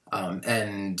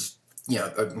 And,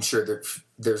 I'm sure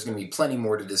there's going to be plenty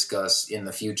more to discuss in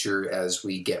the future as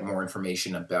we get more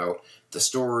information about the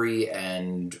story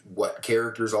and what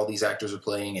characters all these actors are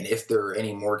playing, and if there are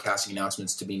any more casting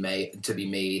announcements to be made,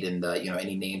 and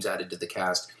any names added to the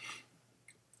cast.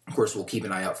 of course, we'll keep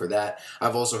an eye out for that.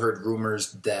 I've also heard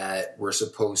rumors that we're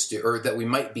supposed to, or that we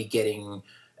might be getting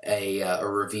a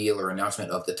reveal or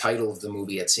announcement of the title of the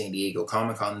movie at San Diego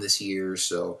Comic-Con this year.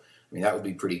 So, I mean, that would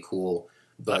be pretty cool.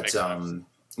 But,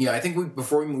 yeah, I think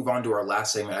before we move on to our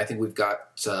last segment, I think we've got,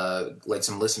 like,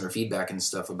 some listener feedback and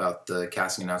stuff about the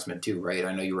casting announcement, too, right?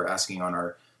 I know you were asking on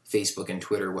our Facebook and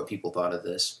Twitter what people thought of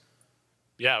this.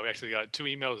 Yeah, we actually got 2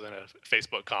 emails and a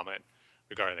Facebook comment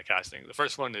regarding the casting. The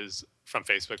first one is from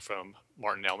Facebook from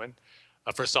Martin Ellman.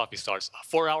 First off, he starts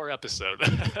a 4-hour episode.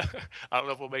 I don't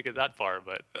know if we'll make it that far,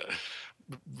 but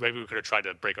maybe we could have tried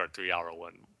to break our 3-hour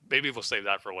one. Maybe we'll save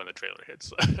that for when the trailer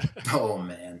hits. Oh,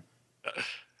 man.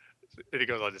 And he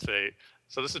goes on to say,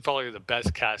 so this is probably the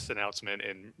best cast announcement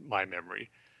in my memory.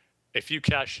 A few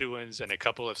cast shoo-ins and a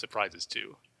couple of surprises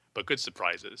too, but good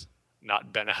surprises,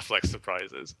 not Ben Affleck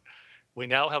surprises. We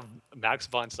now have Max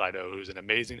von Sydow, who's an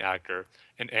amazing actor,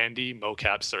 and Andy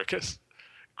Mocap Serkis.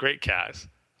 Great cast.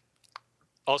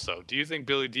 Also, do you think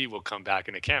Billy Dee will come back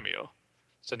in a cameo?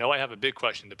 So now I have a big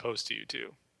question to pose to you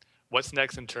two. What's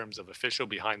next in terms of official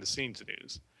behind-the-scenes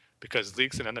news? Because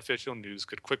leaks and unofficial news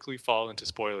could quickly fall into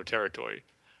spoiler territory.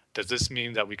 Does this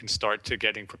mean that we can start to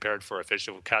getting prepared for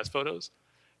official cast photos?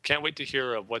 Can't wait to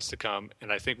hear of what's to come,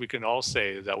 and I think we can all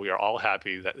say that we are all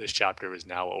happy that this chapter is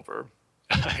now over.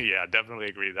 Yeah, definitely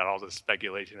agree that all the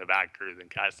speculation of actors and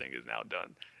casting is now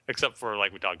done, except for,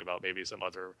 like we talked about, maybe some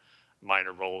other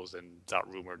minor roles and that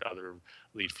rumored other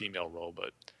lead female role,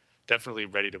 but definitely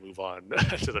ready to move on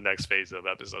to the next phase of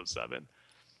episode 7.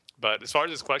 But as far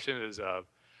as this question is,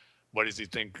 what does he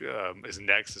think is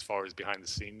next as far as behind the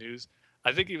scene news?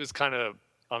 I think he was kind of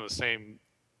on the same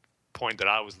point that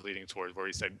I was leading towards, where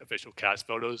he said official cast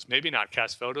photos. Maybe not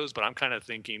cast photos, but I'm kind of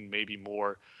thinking maybe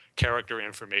more character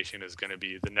information is going to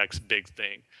be the next big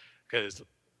thing, because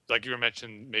like you were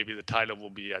mentioning, maybe the title will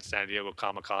be at San Diego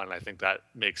Comic-Con, and I think that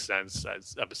makes sense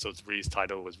as episode 3's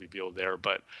title was revealed there.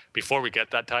 But before we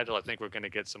get that title, I think we're going to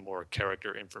get some more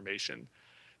character information.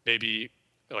 Maybe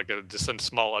like just some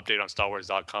small update on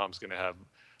StarWars.com is going to have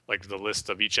like the list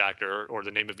of each actor or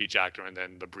the name of each actor, and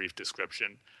then the brief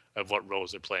description of what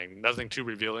roles they're playing. Nothing too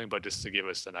revealing, but just to give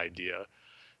us an idea.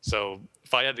 So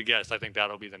if I had to guess, I think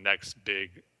that'll be the next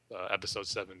big episode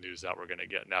 7 news that we're going to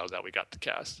get now that we got the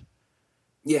cast.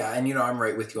 Yeah, and I'm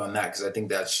right with you on that, because I think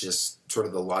that's just sort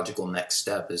of the logical next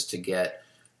step is to get,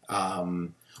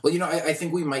 I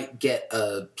think we might get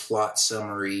a plot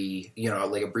summary,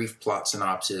 like a brief plot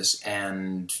synopsis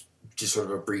and just sort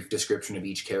of a brief description of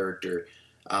each character.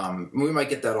 We might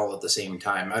get that all at the same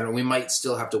time. I don't know, we might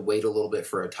still have to wait a little bit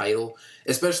for a title,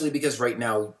 especially because right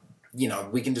now,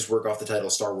 we can just work off the title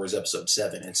Star Wars Episode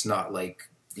 7. It's not like,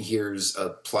 here's a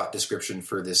plot description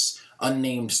for this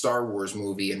unnamed Star Wars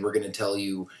movie, and we're going to tell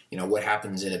you, what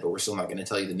happens in it, but we're still not going to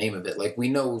tell you the name of it. Like, we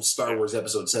know Star Wars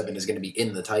Episode 7 is going to be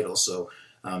in the title, so,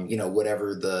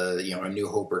 whatever the, A New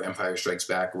Hope or Empire Strikes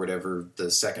Back or whatever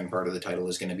the second part of the title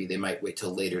is going to be, they might wait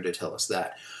till later to tell us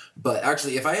that. But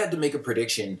actually, if I had to make a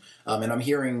prediction, and I'm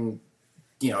hearing,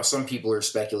 some people are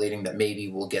speculating that maybe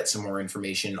we'll get some more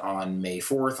information on May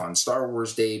 4th, on Star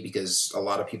Wars Day, because a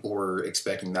lot of people were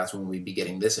expecting that's when we'd be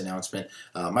getting this announcement,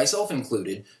 myself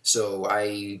included. So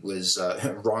I was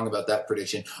wrong about that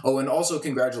prediction. Oh, and also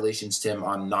congratulations, Tim,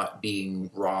 on not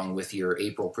being wrong with your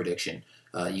April prediction.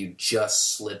 You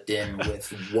just slipped in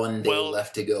with one day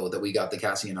left to go that we got the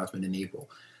casting announcement in April.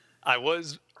 I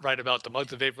was right about the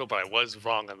month of April, but I was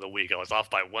wrong on the week. I was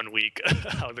off by 1 week.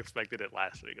 I was expecting it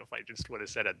last week. If I just would have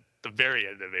said at the very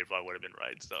end of April, I would have been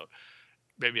right. So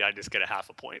maybe I just get a half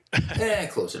a point.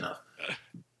 Close enough.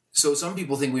 So some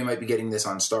people think we might be getting this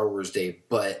on Star Wars Day,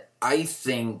 but I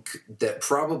think that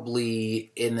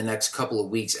probably in the next couple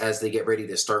of weeks as they get ready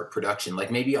to start production,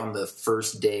 like maybe on the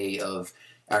first day of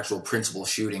actual principal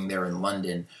shooting there in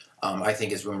London, I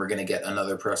think is when we're going to get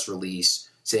another press release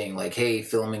saying like, hey,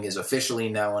 filming is officially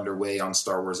now underway on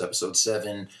Star Wars Episode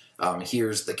 7.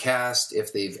 Here's the cast,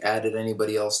 if they've added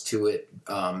anybody else to it.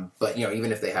 But,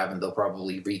 even if they haven't, they'll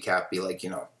probably recap, be like,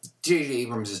 J.J.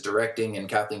 Abrams is directing and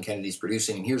Kathleen Kennedy's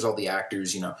producing, and here's all the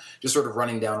actors, just sort of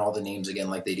running down all the names again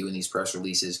like they do in these press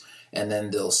releases. And then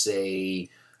they'll say,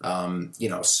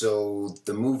 so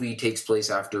the movie takes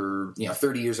place after,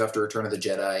 30 years after Return of the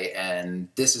Jedi, and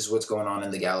this is what's going on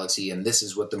in the galaxy, and this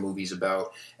is what the movie's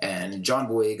about, and John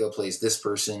Boyega plays this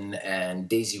person, and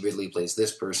Daisy Ridley plays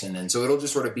this person, and so it'll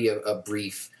just sort of be a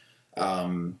brief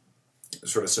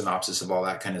sort of synopsis of all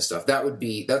that kind of stuff.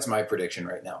 That's my prediction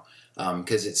right now,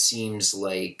 because it seems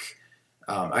like,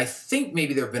 I think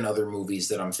maybe there have been other movies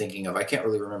that I'm thinking of. I can't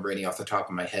really remember any off the top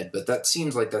of my head, but that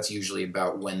seems like that's usually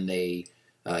about when they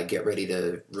get ready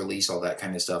to release all that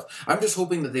kind of stuff. I'm just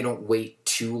hoping that they don't wait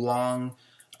too long,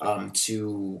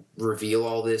 to reveal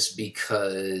all this,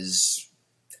 because,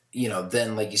 you know,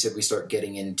 then, like you said, we start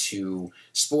getting into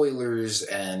spoilers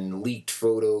and leaked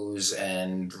photos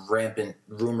and rampant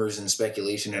rumors and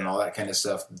speculation and all that kind of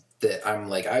stuff, that I'm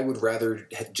like, I would rather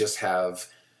just have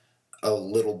a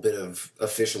little bit of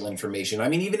official information. I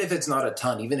mean, even if it's not a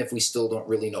ton, even if we still don't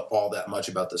really know all that much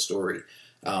about the story,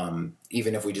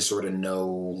 even if we just sort of know,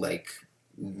 like,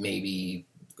 maybe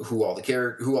who all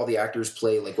the actors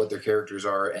play, like what their characters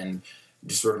are, and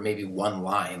just sort of maybe one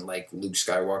line, like Luke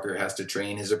Skywalker has to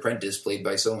train his apprentice, played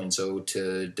by so-and-so,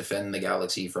 to defend the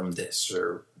galaxy from this,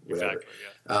 or whatever. Exactly,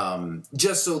 yeah.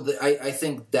 Just so that I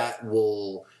think that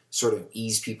will sort of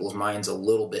ease people's minds a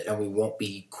little bit, and we won't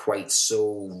be quite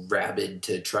so rabid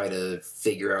to try to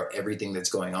figure out everything that's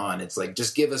going on. It's like,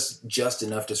 just give us just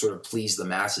enough to sort of please the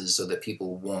masses, so that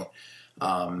people won't,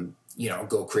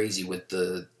 go crazy with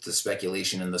the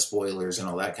speculation and the spoilers and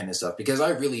all that kind of stuff, because I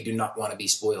really do not want to be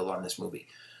spoiled on this movie.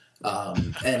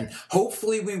 And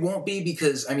hopefully we won't be,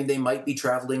 because, I mean, they might be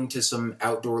traveling to some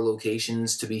outdoor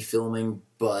locations to be filming,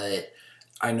 but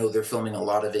I know they're filming a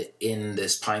lot of it in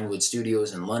this Pinewood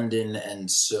Studios in London,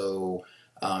 and so,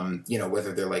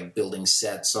 whether they're like building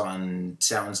sets on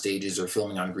sound stages or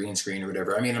filming on green screen or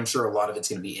whatever, I mean, I'm sure a lot of it's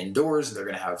going to be indoors, and they're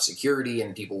going to have security,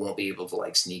 and people won't be able to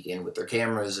like sneak in with their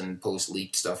cameras and post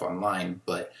leaked stuff online,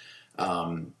 but,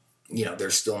 there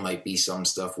still might be some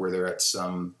stuff where they're at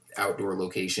some outdoor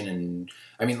location. And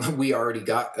I mean, we already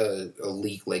got a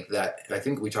leak like that. I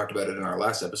think we talked about it in our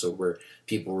last episode, where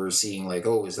people were seeing like,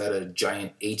 oh, is that a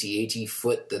giant AT-AT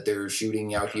foot that they're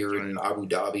shooting out here in Abu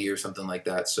Dhabi or something like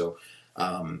that? So,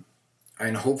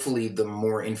 and hopefully the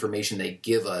more information they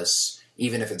give us,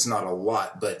 even if it's not a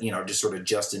lot, but, just sort of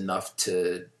just enough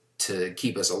to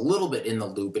keep us a little bit in the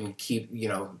loop and keep,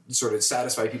 sort of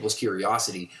satisfy people's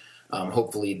curiosity.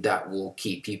 Hopefully that will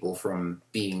keep people from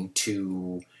being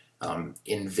too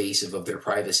invasive of their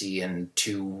privacy and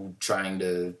too trying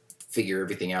to figure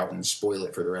everything out and spoil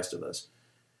it for the rest of us.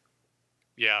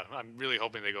 Yeah, I'm really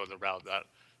hoping they go the route that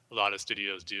a lot of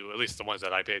studios do, at least the ones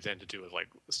that I pay attention to, with like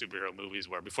superhero movies,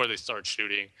 where before they start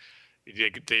shooting,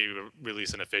 they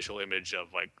release an official image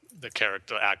of like the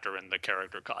actor in the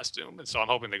character costume. And so I'm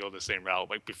hoping they go the same route,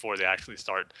 like before they actually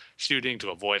start shooting,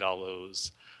 to avoid all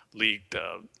those leaked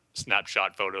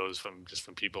snapshot photos from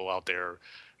people out there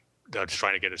just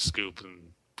trying to get a scoop, and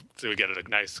so we get a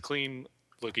nice, clean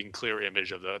looking, clear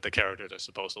image of the character they're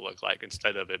supposed to look like,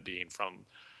 instead of it being from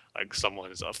like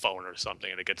someone's phone or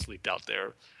something and it gets leaked out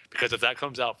there. Because if that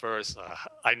comes out first,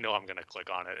 I know I'm going to click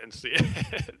on it and see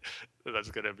it.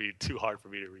 That's going to be too hard for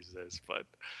me to resist, but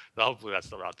hopefully that's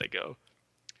the route they go.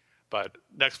 But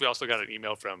next, we also got an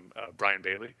email from Brian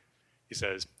Bailey. He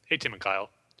says, "Hey, Tim and Kyle.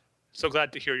 So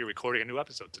glad to hear you're recording a new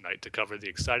episode tonight to cover the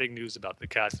exciting news about the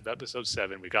cast of Episode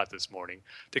 7 we got this morning,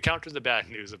 to counter the bad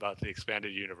news about the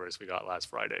expanded universe we got last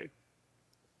Friday.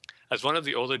 As one of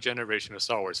the older generation of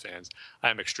Star Wars fans, I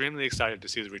am extremely excited to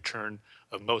see the return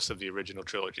of most of the original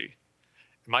trilogy.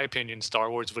 In my opinion, Star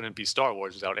Wars wouldn't be Star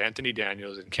Wars without Anthony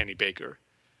Daniels and Kenny Baker.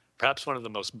 Perhaps one of the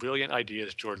most brilliant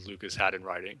ideas George Lucas had in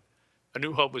writing. A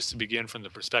New Hope was to begin from the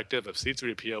perspective of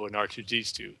C-3PO and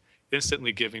R2-D2,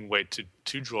 instantly giving way to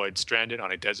two droids stranded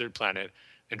on a desert planet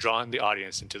and drawing the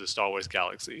audience into the Star Wars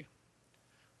galaxy.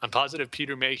 I'm positive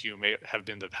Peter Mayhew may have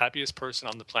been the happiest person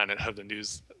on the planet of the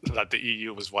news that the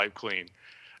EU was wiped clean.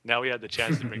 Now we had the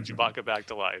chance to bring Chewbacca back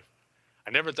to life.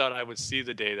 I never thought I would see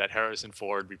the day that Harrison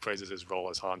Ford reprises his role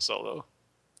as Han Solo.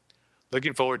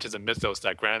 Looking forward to the mythos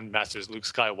that Grand Master Luke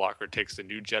Skywalker takes the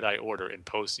new Jedi Order in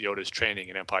post-Yoda's training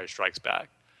in Empire Strikes Back.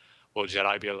 Will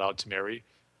Jedi be allowed to marry?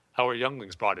 How are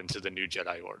younglings brought into the new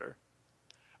Jedi Order?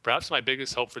 Perhaps my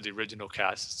biggest hope for the original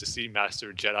cast is to see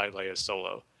Master Jedi Leia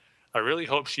Solo. I really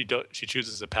hope she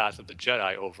chooses the path of the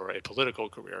Jedi over a political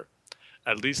career.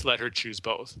 At least let her choose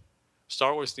both.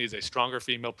 Star Wars needs a stronger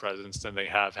female presence than they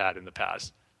have had in the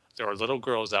past. There are little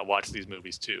girls that watch these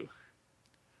movies too.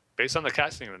 Based on the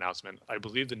casting announcement, I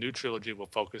believe the new trilogy will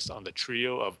focus on the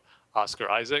trio of Oscar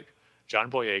Isaac,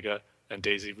 John Boyega, and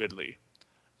Daisy Ridley.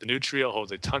 The new trio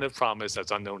holds a ton of promise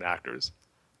as unknown actors.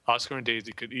 Oscar and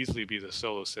Daisy could easily be the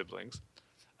Solo siblings.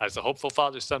 As a hopeful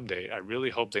father someday, I really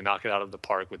hope they knock it out of the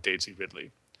park with Daisy Ridley.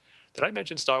 Did I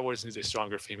mention Star Wars needs a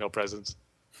stronger female presence?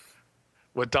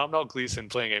 With Domhnall Gleeson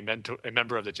playing a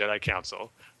member of the Jedi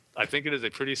Council, I think it is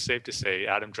pretty safe to say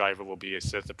Adam Driver will be a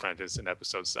Sith apprentice in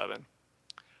Episode 7.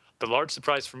 The large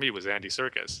surprise for me was Andy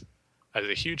Serkis. As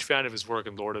a huge fan of his work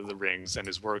in Lord of the Rings and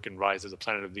his work in Rise of the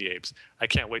Planet of the Apes, I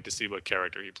can't wait to see what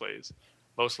character he plays.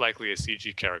 Most likely a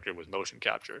CG character with motion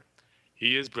capture.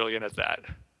 He is brilliant at that.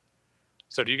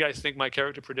 So do you guys think my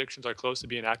character predictions are close to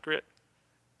being accurate?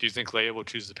 Do you think Leia will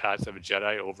choose the path of a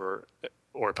Jedi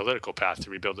or a political path to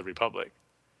rebuild the Republic?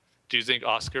 Do you think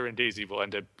Oscar and Daisy will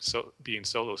end up being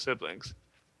solo siblings?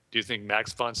 Do you think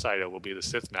Max von Sydow will be the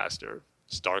Sith Master?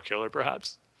 Starkiller,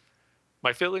 perhaps?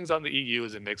 My feelings on the EU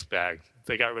is a mixed bag.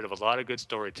 They got rid of a lot of good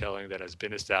storytelling that has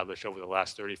been established over the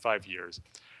last 35 years,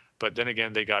 but then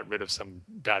again, they got rid of some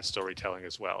bad storytelling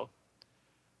as well.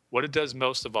 What it does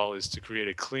most of all is to create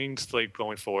a clean slate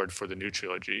going forward for the new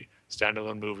trilogy,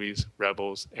 standalone movies,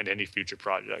 Rebels, and any future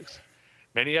projects.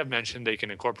 Many have mentioned they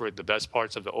can incorporate the best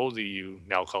parts of the old EU,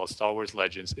 now called Star Wars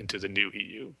Legends, into the new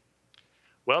EU.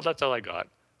 Well, that's all I got.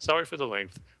 Sorry for the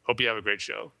length. Hope you have a great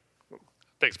show.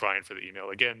 Thanks, Brian, for the email.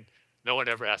 Again, no one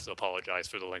ever has to apologize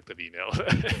for the length of email.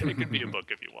 It could be a book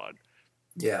if you want.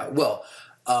 Yeah, well,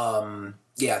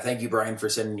 thank you, Brian, for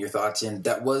sending your thoughts in.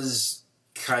 That was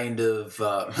kind of,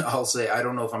 I'll say, I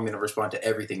don't know if I'm going to respond to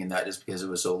everything in that just because it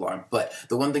was so long. But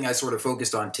the one thing I sort of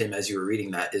focused on, Tim, as you were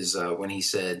reading that, is when he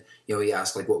said, he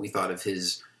asked like what we thought of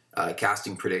his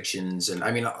casting predictions. And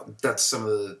I mean, that's some of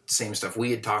the same stuff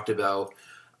we had talked about.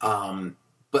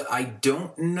 But I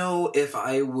don't know if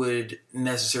I would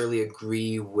necessarily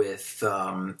agree with,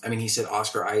 he said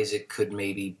Oscar Isaac could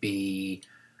maybe be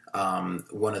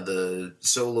one of the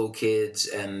solo kids,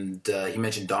 and he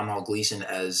mentioned Domhnall Gleeson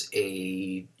as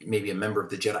maybe a member of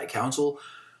the Jedi Council.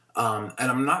 And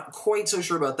I'm not quite so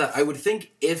sure about that. I would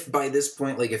think if by this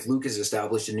point, like if Luke has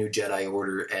established a new Jedi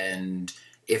Order and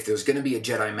if there's going to be a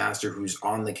Jedi Master who's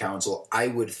on the Council, I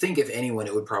would think if anyone,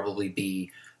 it would probably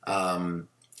be,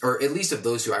 or at least of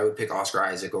those two, I would pick Oscar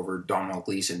Isaac over Domhnall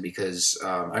Gleeson because,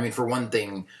 for one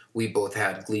thing, we both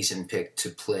had Gleeson picked to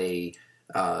play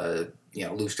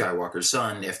Luke Skywalker's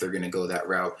son if they're going to go that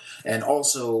route. And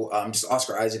also, just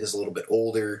Oscar Isaac is a little bit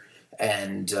older.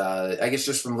 And I guess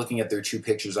just from looking at their two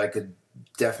pictures, I could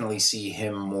definitely see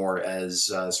him more as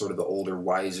sort of the older,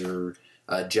 wiser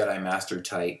Jedi Master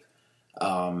type.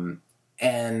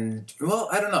 And, well,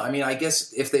 I don't know. I mean, I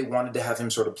guess if they wanted to have him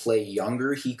sort of play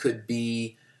younger, he could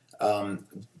be, Han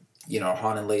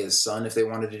and Leia's son if they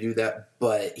wanted to do that.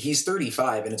 But he's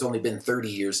 35, and it's only been 30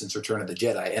 years since Return of the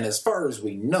Jedi. And as far as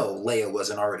we know, Leia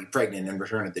wasn't already pregnant in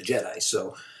Return of the Jedi.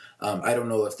 So I don't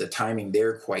know if the timing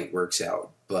there quite works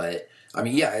out. But,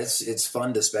 it's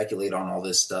fun to speculate on all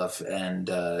this stuff. And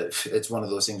it's one of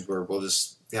those things where we'll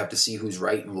just have to see who's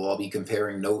right, and we'll all be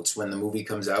comparing notes when the movie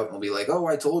comes out. And we'll be like, oh,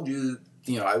 I told you,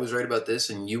 I was right about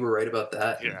this, and you were right about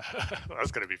that. Yeah,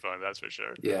 that's going to be fun, that's for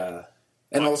sure. Yeah.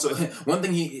 And also, one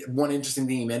interesting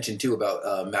thing he mentioned, too,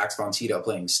 about Max von Sydow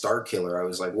playing Starkiller, I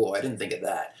was like, whoa, I didn't think of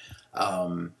that.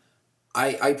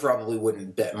 I probably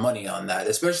wouldn't bet money on that,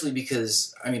 especially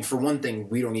because, for one thing,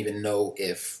 we don't even know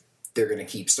if they're going to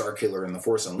keep Starkiller in the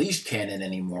Force Unleashed canon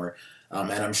anymore. And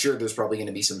I'm sure there's probably going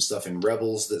to be some stuff in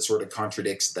Rebels that sort of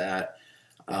contradicts that.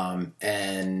 I've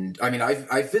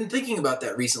been thinking about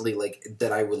that recently, like,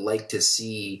 that I would like to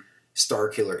see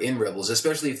Starkiller in Rebels,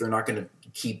 especially if they're not going to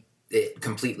keep it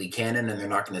completely canon and they're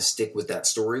not going to stick with that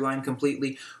storyline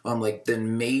completely.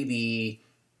 Then maybe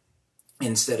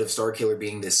instead of Starkiller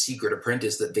being this secret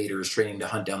apprentice that Vader is training to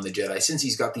hunt down the Jedi, since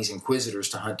he's got these Inquisitors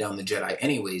to hunt down the Jedi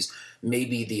anyways,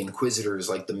 maybe the Inquisitor is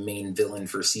like the main villain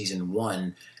for season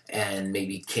 1, and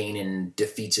maybe Kanan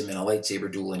defeats him in a lightsaber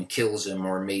duel and kills him,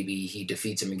 or maybe he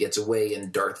defeats him and gets away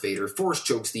and Darth Vader force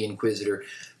chokes the Inquisitor.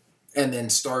 And then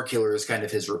Starkiller is kind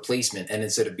of his replacement. And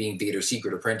instead of being Vader's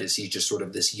secret apprentice, he's just sort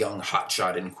of this young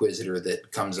hotshot Inquisitor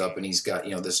that comes up and he's got,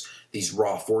 these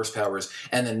raw force powers.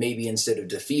 And then maybe instead of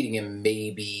defeating him,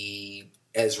 maybe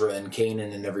Ezra and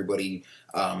Kanan and everybody,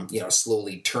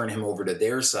 slowly turn him over to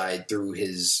their side through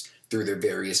their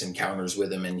various encounters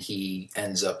with him. And he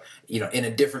ends up, in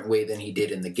a different way than he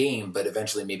did in the game, but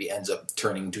eventually maybe ends up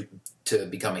turning to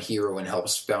become a hero and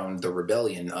helps found the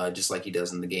rebellion, just like he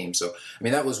does in the game. So,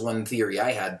 that was one theory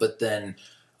I had. But then,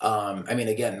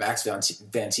 again, Max von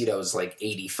Sydow is like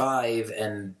 85,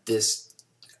 and this,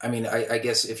 I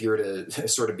guess if you were to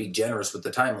sort of be generous with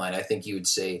the timeline, I think you would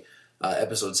say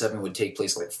Episode 7 would take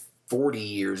place like 40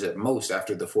 years at most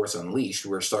after The Force Unleashed,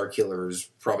 where Starkiller is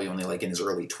probably only like in his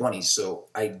early 20s. So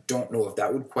I don't know if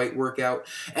that would quite work out.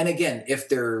 And again, if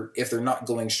they're not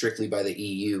going strictly by the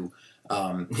EU,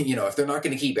 if they're not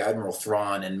going to keep Admiral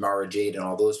Thrawn and Mara Jade and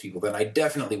all those people, then I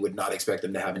definitely would not expect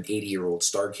them to have an 80-year-old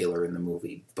Starkiller in the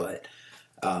movie. But,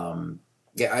 I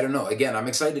don't know. Again, I'm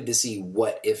excited to see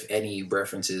what, if any,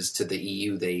 references to the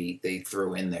EU they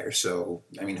throw in there. So,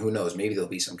 who knows? Maybe there'll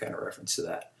be some kind of reference to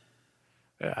that.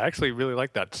 Yeah, I actually really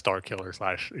like that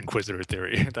Starkiller / Inquisitor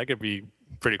theory. That could be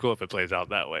pretty cool if it plays out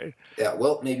that way. Yeah,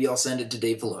 well, maybe I'll send it to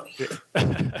Dave Filoni.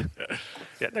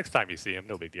 Yeah, next time you see him,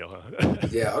 no big deal, huh?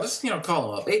 Yeah, I'll just,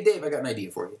 call him up. Hey, Dave, I got an idea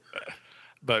for you.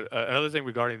 But another thing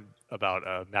regarding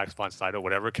about Max von Sydow,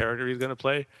 whatever character he's going to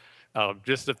play,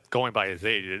 going by his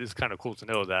age, it is kind of cool to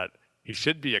know that he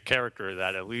should be a character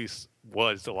that at least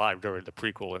was alive during the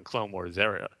prequel and Clone Wars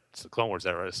era.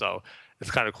 So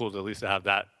it's kind of cool to at least have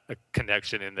that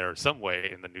connection in there some way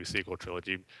in the new sequel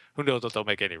trilogy. Who knows if they'll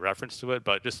make any reference to it,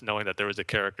 but just knowing that there was a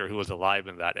character who was alive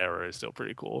in that era is still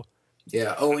pretty cool.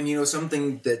 Yeah. Oh, and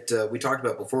something that we talked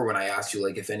about before when I asked you,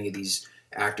 like, if any of these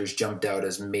actors jumped out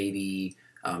as maybe,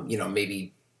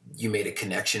 maybe you made a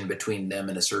connection between them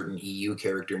and a certain EU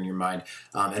character in your mind.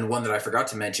 And one that I forgot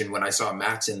to mention, when I saw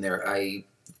Max in there, I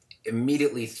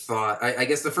immediately thought, I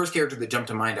guess the first character that jumped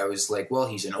to mind, I was like, well,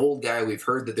 he's an old guy. We've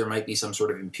heard that there might be some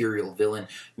sort of Imperial villain.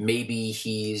 Maybe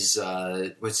he's,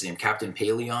 what's his name, Captain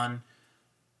Paleon?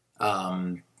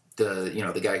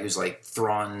 The guy who's like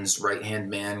Thrawn's right-hand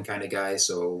man kind of guy.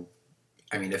 So,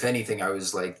 I mean, if anything, I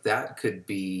was like, that could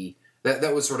be...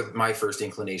 That was sort of my first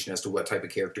inclination as to what type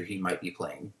of character he might be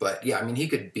playing. But, yeah, I mean, he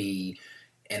could be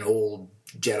an old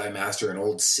Jedi Master, an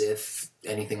old Sith,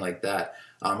 anything like that.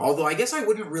 Although I guess I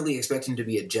wouldn't really expect him to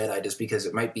be a Jedi just because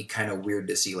it might be kind of weird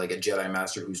to see like a Jedi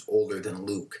Master who's older than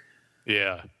Luke.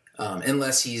 Yeah.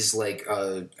 Unless he's like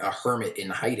a hermit in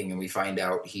hiding and we find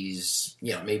out he's,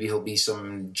 maybe he'll be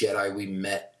some Jedi we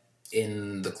met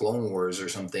in the Clone Wars or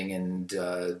something and,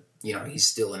 he's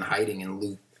still in hiding and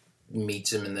Luke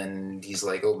meets him and then he's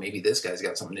like, oh, maybe this guy's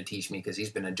got something to teach me because he's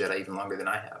been a Jedi even longer than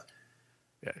I have.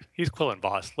 Yeah, he's Quillen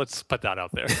Boss. Let's put that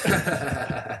out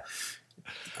there.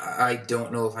 I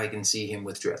don't know if I can see him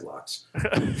with dreadlocks.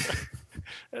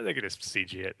 I think it is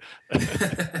CG it.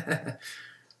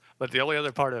 But the only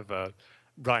other part of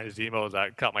Brian Zemo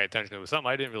that caught my attention was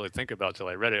something I didn't really think about till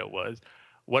I read it was,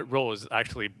 what role is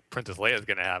actually Princess Leia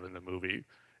going to have in the movie?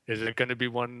 Is it going to be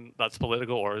one that's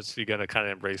political, or is she going to kind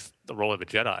of embrace the role of a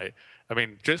Jedi? I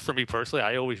mean, just for me personally,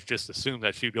 I always just assumed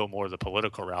that she'd go more the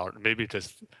political route. Maybe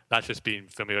just not just being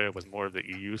familiar with more of the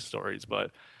EU stories, but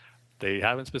they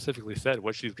haven't specifically said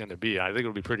what she's going to be. I think it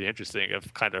would be pretty interesting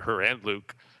if kind of her and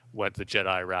Luke went the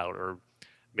Jedi route, or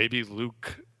maybe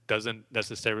Luke doesn't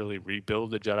necessarily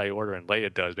rebuild the Jedi Order and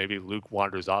Leia does. Maybe Luke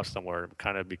wanders off somewhere and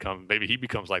kind of maybe he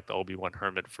becomes like the Obi-Wan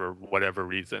hermit for whatever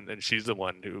reason, and she's the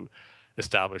one who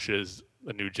establishes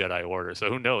a new Jedi Order. So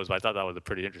who knows? But I thought that was a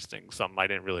pretty interesting, something I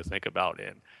didn't really think about,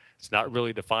 and it's not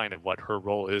really defined of what her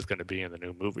role is going to be in the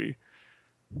new movie.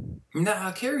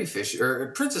 Nah, Carrie Fisher, or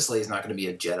Princess Leia's not going to be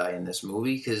a Jedi in this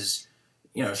movie because,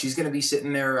 she's going to be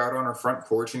sitting there out on her front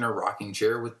porch in her rocking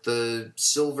chair with the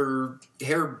silver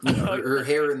hair, her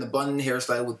hair in the bun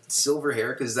hairstyle with silver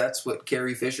hair because that's what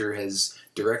Carrie Fisher has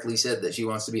directly said that she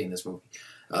wants to be in this movie.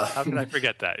 How can I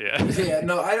forget that? Yeah. Yeah,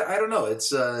 no, I don't know. It's,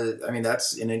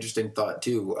 that's an interesting thought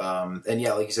too. And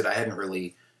yeah, like you said, I hadn't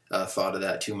really thought of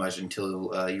that too much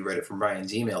until you read it from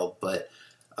Brian's email. But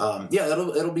yeah,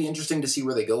 it'll be interesting to see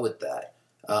where they go with that.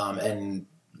 And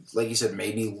like you said,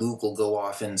 maybe Luke will go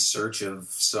off in search of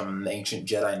some ancient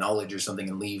Jedi knowledge or something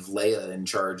and leave Leia in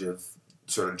charge of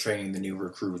sort of training the new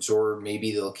recruits. Or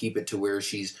maybe they'll keep it to where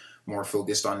she's more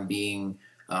focused on being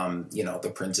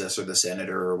the princess or the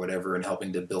senator or whatever and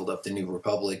helping to build up the new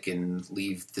republic and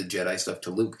leave the Jedi stuff to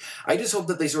Luke. I just hope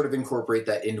that they sort of incorporate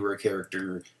that into her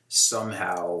character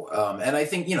somehow. And I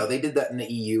think, they did that in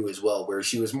the EU as well, where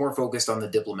she was more focused on the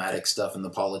diplomatic stuff and the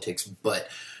politics, but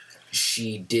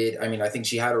she did, I think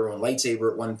she had her own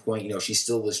lightsaber at one point. She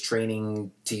still was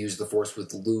training to use the Force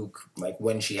with Luke, like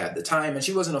when she had the time, and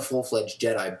she wasn't a full-fledged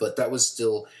Jedi, but that was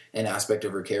still an aspect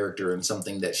of her character and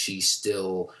something that she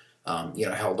still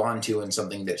held on to and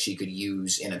something that she could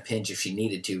use in a pinch if she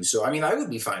needed to. So, I would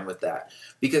be fine with that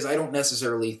because I don't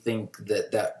necessarily think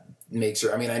that makes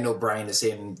her... I know Brian is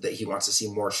saying that he wants to see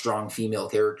more strong female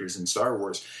characters in Star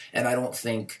Wars, and I don't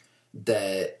think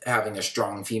that having a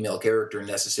strong female character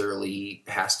necessarily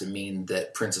has to mean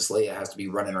that Princess Leia has to be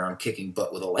running around kicking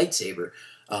butt with a lightsaber.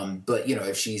 But,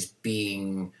 if she's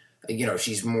being...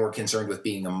 she's more concerned with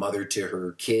being a mother to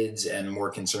her kids and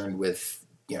more concerned with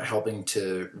helping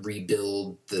to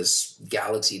rebuild this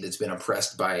galaxy that's been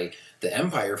oppressed by the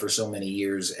Empire for so many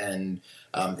years and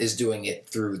is doing it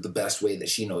through the best way that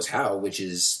she knows how, which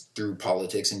is through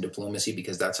politics and diplomacy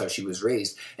because that's how she was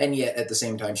raised. And yet at the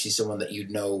same time, she's someone that you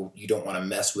don't want to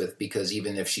mess with because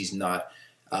even if she's not,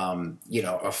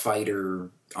 a fighter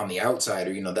on the outside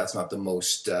or, that's not the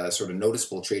most sort of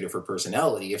noticeable trait of her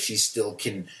personality. If she still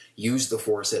can use the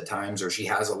Force at times or she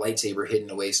has a lightsaber hidden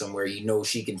away somewhere,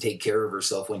 she can take care of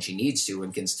herself when she needs to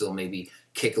and can still maybe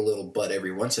kick a little butt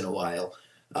every once in a while.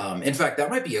 In fact, that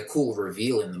might be a cool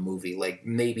reveal in the movie, like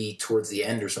maybe towards the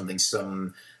end or something,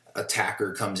 some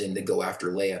attacker comes in to go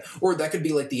after Leia. Or that could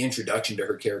be like the introduction to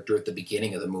her character at the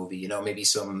beginning of the movie, maybe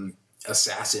some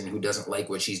assassin who doesn't like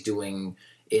what she's doing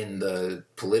in the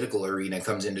political arena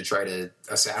comes in to try to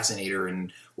assassinate her,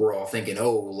 and we're all thinking,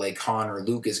 oh, like Han or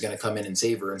Luke is going to come in and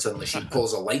save her, and suddenly she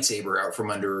pulls a lightsaber out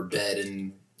from under her bed,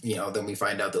 and then we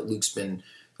find out that Luke's been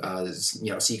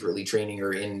secretly training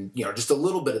her in just a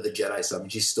little bit of the Jedi stuff,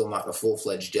 and she's still not a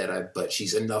full-fledged Jedi, but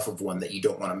she's enough of one that you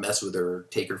don't want to mess with her or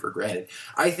take her for granted.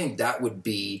 I think that would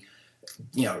be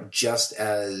just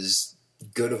as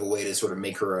good of a way to sort of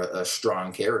make her a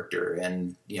strong character,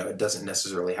 and it doesn't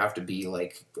necessarily have to be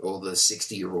like, oh, the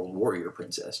 60-year-old warrior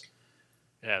princess.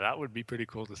 Yeah, that would be pretty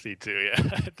cool to see too.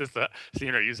 Yeah, just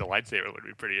seeing her use a lightsaber would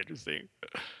be pretty interesting.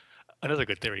 Another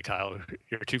good theory, Kyle.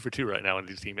 You're 2 for 2 right now in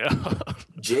these emails.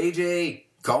 JJ,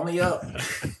 call me up.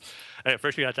 Hey,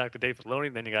 first you got to talk to Dave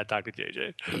Filoni, then you got to talk to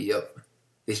JJ. Yep,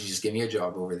 they should just give me a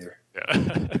job over there.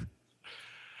 Yeah.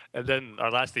 And then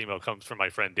our last email comes from my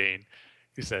friend Dane,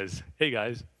 who says, "Hey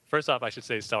guys, first off, I should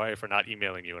say sorry for not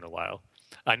emailing you in a while.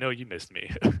 I know you missed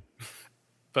me.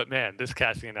 But man, this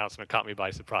casting announcement caught me by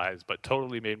surprise, but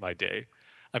totally made my day.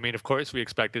 I mean, of course, we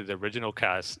expected the original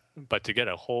cast, but to get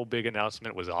a whole big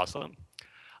announcement was awesome.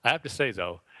 I have to say,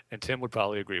 though, and Tim would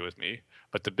probably agree with me,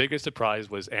 but the biggest surprise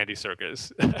was Andy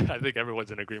Serkis. I think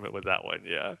everyone's in agreement with that one,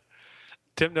 yeah.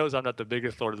 Tim knows I'm not the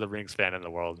biggest Lord of the Rings fan in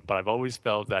the world, but I've always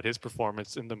felt that his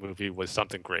performance in the movie was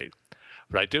something great.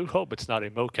 But I do hope it's not a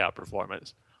mocap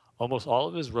performance. Almost all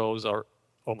of his roles are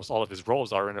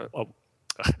in a... Oh,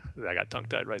 I got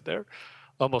tongue-tied right there.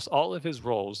 Almost all of his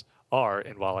roles are,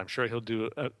 and while I'm sure he'll do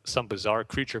some bizarre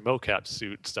creature mocap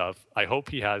suit stuff, I hope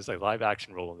he has a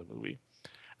live-action role in the movie.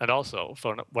 And also,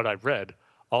 from what I've read,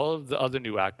 all of the other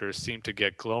new actors seem to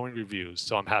get glowing reviews,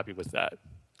 so I'm happy with that.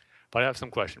 But I have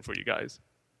some question for you guys.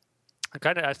 I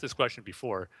kind of asked this question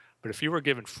before, but if you were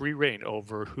given free reign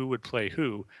over who would play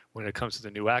who when it comes to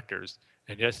the new actors,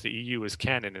 and yes, the EU is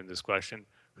canon in this question,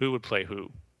 who would play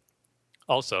who?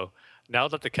 Also, now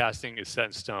that the casting is set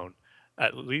in stone,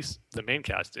 at least the main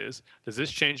cast is, does this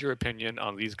change your opinion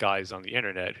on these guys on the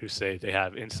internet who say they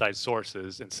have inside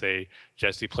sources and say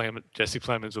Jesse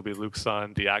Plemons will be Luke's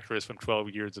son, the actress from 12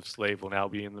 Years of Slave will now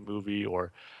be in the movie,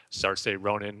 or Saoirse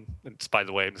Ronan? And by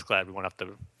the way, I'm just glad we won't have to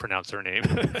pronounce her name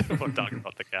when I'm talking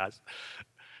about the cast.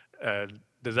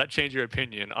 Does that change your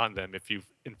opinion on them if you,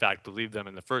 in fact, believe them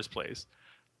in the first place?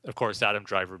 Of course, Adam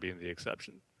Driver being the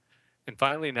exception. And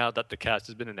finally, now that the cast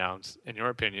has been announced, in your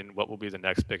opinion, what will be the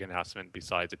next big announcement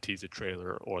besides a teaser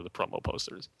trailer or the promo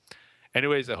posters?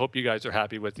 Anyways, I hope you guys are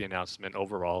happy with the announcement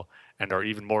overall and are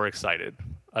even more excited.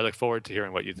 I look forward to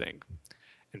hearing what you think.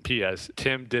 And P.S.,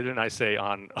 Tim, didn't I say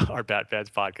on our Bat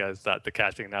Fans podcast that the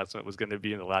casting announcement was going to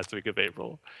be in the last week of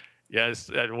April?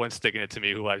 Yes, everyone's sticking it to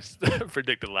me who I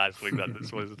predicted last week that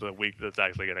this was the week that's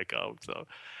actually going to come. So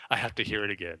I have to hear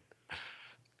it again.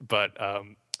 But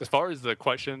as far as the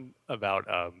question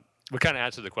about, we kind of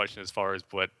answered the question as far as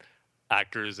what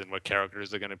actors and what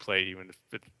characters are going to play, even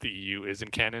if the EU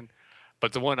isn't canon.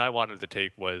 But the one I wanted to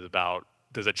take was about,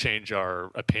 does it change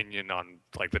our opinion on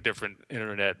like the different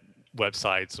internet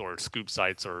websites or scoop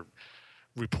sites or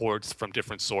reports from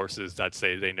different sources that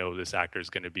say they know this actor is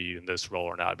going to be in this role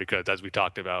or not? Because as we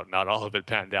talked about, not all of it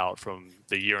panned out from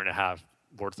the year and a half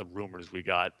worth of rumors we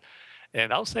got.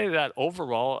 And I'll say that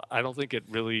overall, I don't think it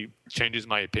really changes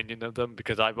my opinion of them,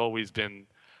 because I've always been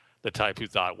the type who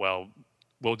thought, well,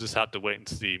 we'll just have to wait and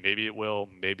see. Maybe it will,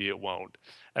 maybe it won't.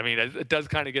 I mean, it does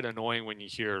kind of get annoying when you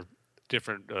hear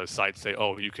different sites say,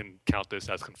 oh, you can count this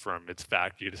as confirmed. It's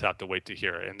fact. You just have to wait to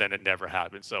hear it. And then it never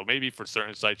happens. So maybe for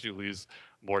certain sites, you lose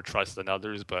more trust than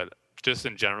others. But just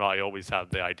in general, I always have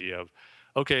the idea of,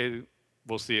 okay,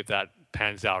 we'll see if that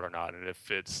pans out or not. And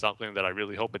if it's something that I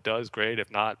really hope it does, great.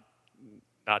 If not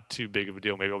too big of a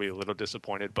deal. Maybe I'll be a little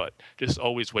disappointed, but just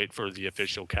always wait for the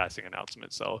official casting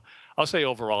announcement. So I'll say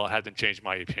overall, it hasn't changed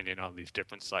my opinion on these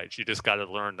different sites. You just got to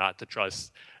learn not to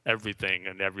trust everything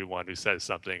and everyone who says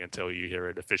something until you hear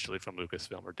it officially from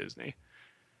Lucasfilm or Disney.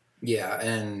 Yeah,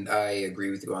 and I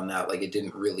agree with you on that. Like, it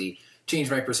didn't really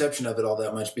change my perception of it all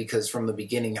that much, because from the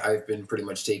beginning, I've been pretty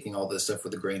much taking all this stuff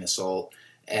with a grain of salt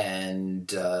and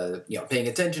paying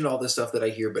attention to all this stuff that I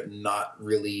hear, but not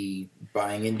really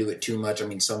buying into it too much. I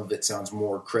mean, some of it sounds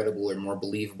more credible or more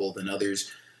believable than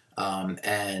others,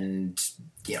 and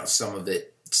some of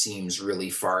it seems really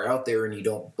far out there, and you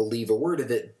don't believe a word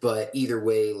of it. But either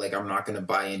way, like, I'm not going to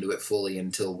buy into it fully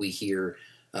until we hear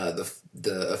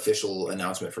the official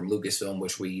announcement from Lucasfilm,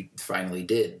 which we finally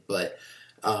did. But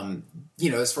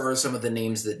as far as some of the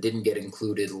names that didn't get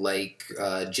included, like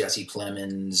Jesse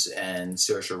Plemons and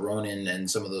Saoirse Ronan and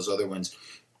some of those other ones,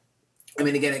 I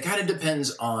mean, again, it kind of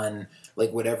depends on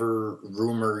like whatever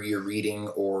rumor you're reading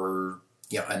or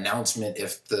announcement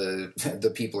if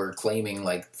the people are claiming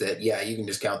like that, yeah, you can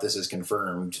just count this as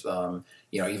confirmed,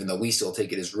 even though we still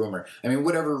take it as rumor. I mean,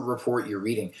 whatever report you're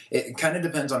reading, it kind of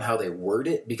depends on how they word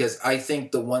it, because I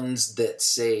think the ones that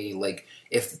say, like,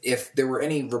 if there were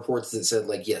any reports that said,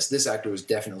 like, yes, this actor was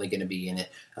definitely going to be in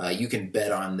it, you can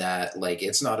bet on that. Like,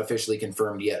 it's not officially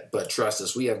confirmed yet, but trust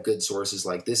us, we have good sources.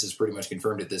 Like, this is pretty much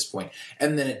confirmed at this point.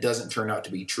 And then it doesn't turn out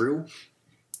to be true.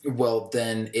 Well,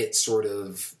 then it sort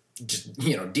of just,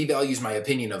 devalues my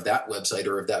opinion of that website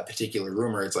or of that particular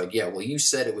rumor. It's like, yeah, well, you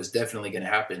said it was definitely going to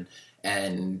happen.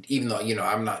 And even though,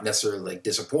 I'm not necessarily like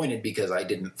disappointed because I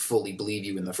didn't fully believe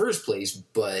you in the first place,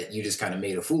 but you just kind of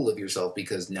made a fool of yourself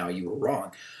because now you were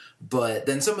wrong. But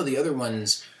then some of the other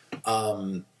ones,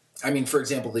 for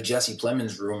example, the Jesse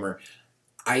Plemons rumor,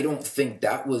 I don't think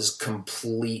that was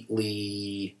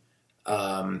completely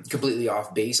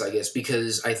off base, I guess,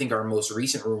 because I think our most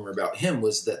recent rumor about him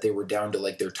was that they were down to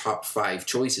like their top 5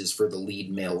 choices for the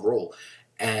lead male role.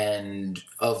 And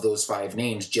of those 5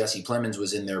 names, Jesse Plemons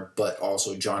was in there, but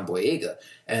also John Boyega.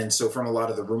 And so from a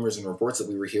lot of the rumors and reports that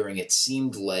we were hearing, it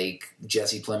seemed like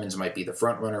Jesse Plemons might be the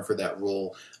front runner for that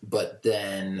role. But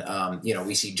then,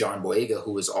 we see John Boyega,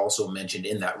 who was also mentioned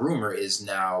in that rumor, is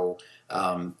now,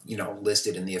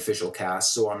 listed in the official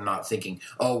cast. So I'm not thinking,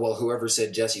 oh, well, whoever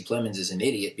said Jesse Plemons is an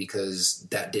idiot because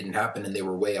that didn't happen and they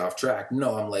were way off track.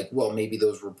 No, I'm like, well, maybe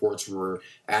those reports were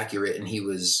accurate and he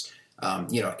was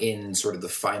in sort of the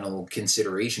final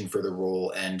consideration for the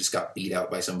role and just got beat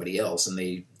out by somebody else and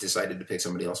they decided to pick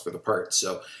somebody else for the part.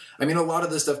 So, a lot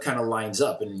of this stuff kind of lines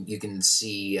up and you can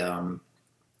see,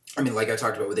 like I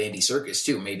talked about with Andy Serkis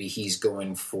too, maybe he's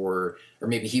going for, or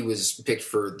maybe he was picked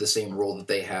for the same role that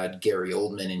they had Gary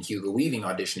Oldman and Hugo Weaving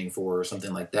auditioning for or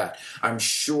something like that. I'm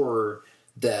sure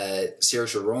that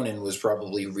Saoirse Ronan was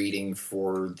probably reading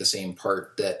for the same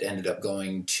part that ended up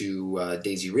going to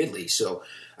Daisy Ridley. So,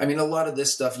 a lot of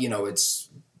this stuff, it's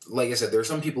like I said, there are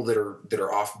some people that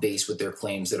are off base with their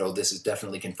claims that, oh, this is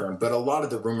definitely confirmed. But a lot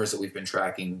of the rumors that we've been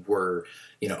tracking were,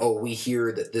 oh, we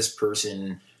hear that this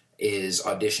person is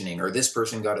auditioning, or this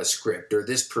person got a script, or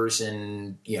this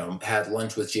person, had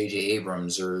lunch with J.J.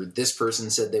 Abrams, or this person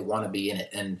said they want to be in it.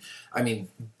 And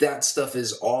that stuff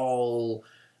is all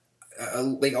a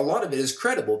lot of it is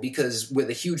credible because with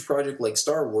a huge project like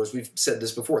Star Wars, we've said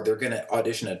this before, they're going to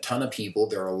audition a ton of people.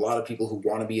 There are a lot of people who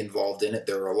want to be involved in it.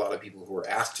 There are a lot of people who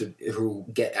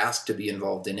get asked to be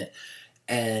involved in it.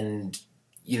 And,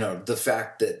 the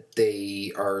fact that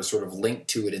they are sort of linked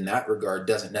to it in that regard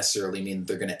doesn't necessarily mean that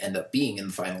they're going to end up being in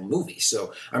the final movie.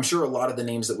 So I'm sure a lot of the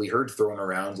names that we heard thrown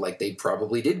around, like they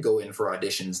probably did go in for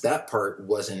auditions. That part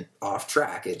wasn't off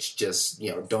track. It's just,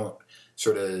 don't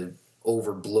sort of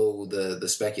overblow the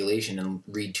speculation and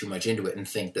read too much into it and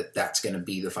think that that's going to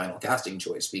be the final casting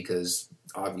choice, because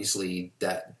obviously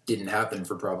that didn't happen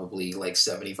for probably like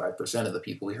 75% of the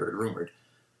people we heard rumored.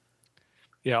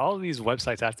 Yeah, all these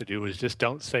websites have to do is just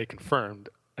don't say confirmed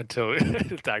until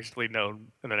it's actually known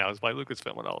and announced by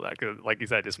Lucasfilm and all that, because like you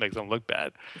said, it just makes them look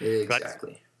bad.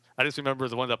 Exactly. I just remember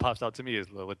the one that pops out to me is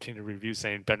the Latino review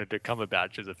saying Benedict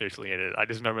Cumberbatch is officially in it. I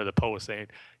just remember the post saying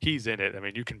he's in it.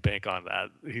 You can bank on that.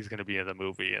 He's going to be in the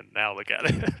movie, and now look at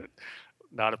it.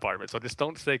 Not a part of it. So just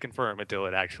don't say confirm until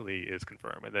it actually is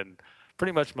confirmed. And then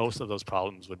pretty much most of those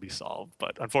problems would be solved.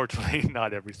 But unfortunately,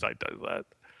 not every site does that.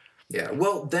 Yeah,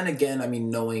 well, then again,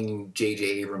 knowing J.J.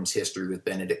 Abrams' history with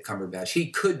Benedict Cumberbatch,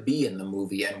 he could be in the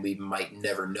movie, and we might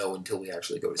never know until we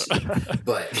actually go to see it.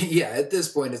 But, yeah, at this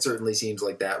point, it certainly seems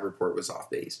like that report was off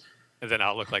base. And then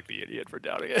I'll look like the idiot for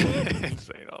doubting it and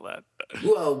saying all that.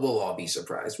 Well, we'll all be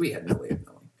surprised. We had no way of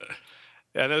knowing.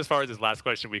 And then as far as his last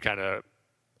question, we kind of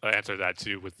answered that,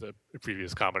 too, with the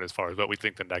previous comment as far as what we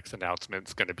think the next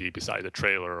announcement's going to be besides a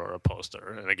trailer or a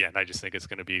poster. And, again, I just think it's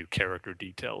going to be character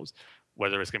details.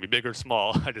 Whether it's going to be big or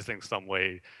small, I just think some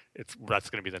way that's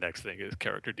going to be the next thing is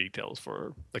character details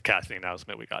for the casting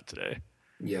announcement we got today.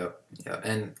 Yeah.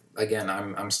 And again,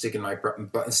 I'm sticking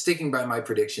by my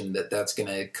prediction that that's going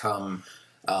to come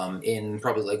in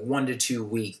probably like 1 to 2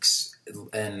 weeks,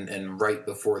 and right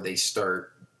before they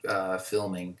start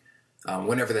filming,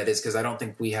 whenever that is, because I don't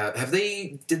think we have.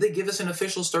 Did they give us an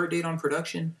official start date on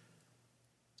production?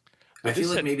 I feel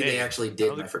like maybe they actually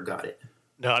did, and I forgot it.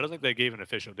 No, I don't think they gave an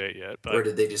official date yet. But... Or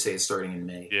did they just say it's starting in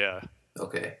May? Yeah.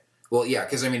 Okay. Well, yeah,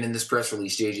 because, in this press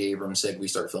release, J.J. Abrams said we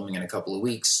start filming in a couple of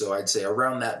weeks, so I'd say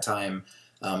around that time,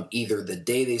 either the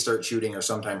day they start shooting or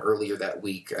sometime earlier that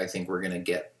week, I think we're going to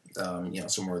get,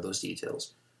 some more of those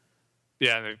details.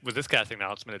 Yeah, and with this casting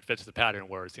announcement, it fits the pattern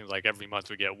where it seems like every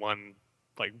month we get one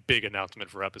big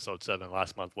announcement for Episode 7.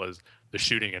 Last month was the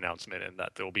shooting announcement, and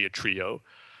that there will be a trio.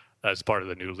 as part of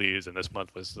the new leads, and this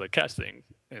month was the casting.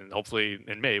 And hopefully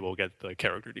in May we'll get the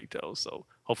character details. So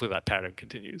hopefully that pattern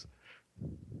continues.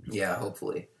 Yeah,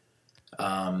 hopefully.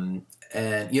 And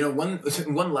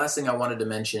one last thing I wanted to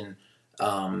mention,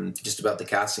 just about the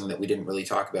casting that we didn't really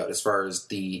talk about as far as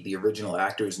the original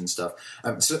actors and stuff.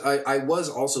 So I was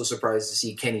also surprised to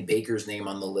see Kenny Baker's name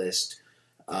on the list.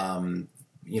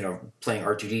 Playing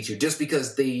R2-D2, just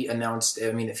because they announced,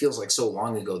 I mean, it feels like so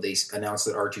long ago they announced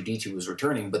that R2-D2 was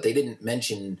returning, but they didn't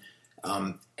mention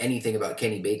anything about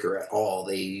Kenny Baker at all.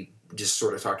 They just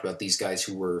sort of talked about these guys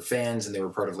who were fans, and they were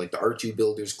part of like the R2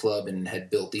 Builders Club and had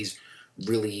built these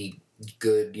really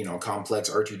good, complex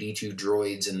R2-D2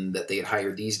 droids, and that they had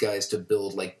hired these guys to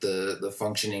build like the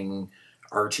functioning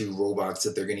R2 robots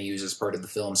that they're going to use as part of the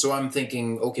film. So I'm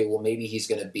thinking, okay, well, maybe he's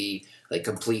going to be like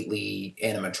completely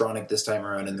animatronic this time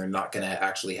around, and they're not going to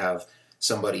actually have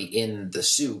somebody in the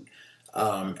suit.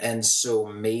 And so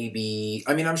maybe,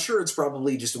 I mean, I'm sure it's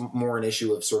probably just more an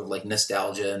issue of sort of like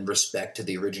nostalgia and respect to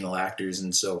the original actors.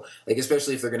 And so, like,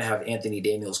 especially if they're going to have Anthony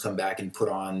Daniels come back and put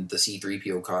on the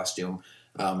C-3PO costume,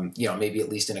 maybe at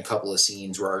least in a couple of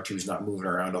scenes where R2's not moving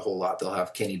around a whole lot, they'll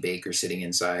have Kenny Baker sitting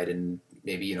inside and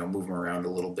maybe, move him around a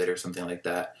little bit or something like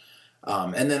that.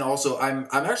 And then also, I'm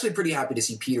actually pretty happy to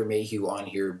see Peter Mayhew on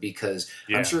here, because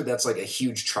I'm sure that's like a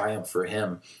huge triumph for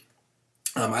him.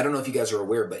 I don't know if you guys are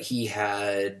aware, but he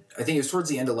had, I think it was towards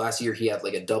the end of last year, he had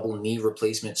like a double knee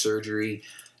replacement surgery.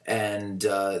 And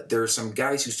there are some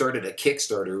guys who started a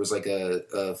Kickstarter. It was like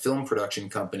a film production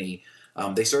company.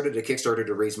 They started a Kickstarter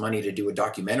to raise money to do a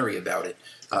documentary about it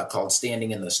called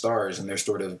Standing in the Stars. And they're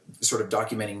sort of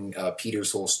documenting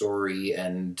Peter's whole story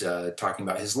and talking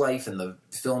about his life and the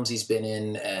films he's been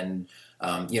in, and,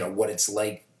 what it's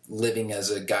like living as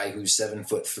a guy who's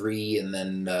 7'3", and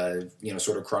then,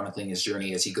 sort of chronicling his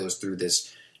journey as he goes through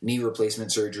this knee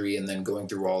replacement surgery and then going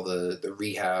through all the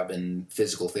rehab and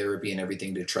physical therapy and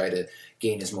everything to try to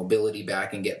gain his mobility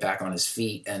back and get back on his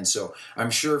feet. And so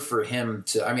I'm sure for him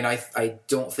to, I mean, I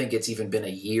don't think it's even been a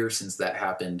year since that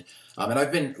happened. And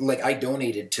I've been like, I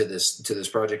donated to this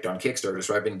project on Kickstarter.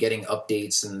 So I've been getting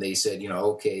updates, and they said,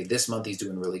 okay, this month he's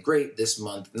doing really great. This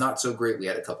month, not so great. We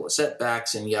had a couple of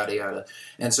setbacks and yada, yada.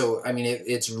 And so, I mean,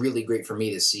 it's really great for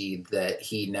me to see that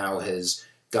he now has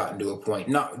gotten to a point,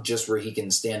 not just where he can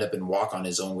stand up and walk on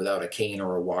his own without a cane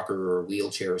or a walker or a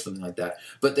wheelchair or something like that,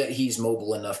 but that he's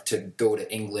mobile enough to go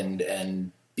to England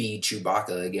and be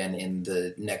Chewbacca again in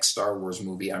the next Star Wars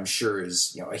movie. I'm sure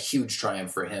is, a huge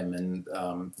triumph for him. And,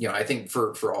 I think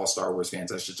for all Star Wars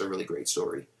fans, that's just a really great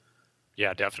story.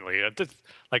 Yeah, definitely.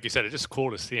 Like you said, it's just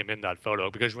cool to see him in that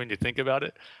photo, because when you think about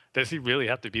it, does he really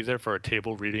have to be there for a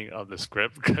table reading of the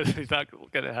script? Because he's not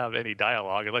going to have any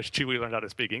dialogue unless Chewie learned how to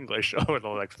speak English over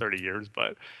the next 30 years.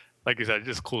 But like you said, it's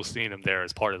just cool seeing him there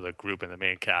as part of the group and the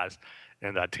main cast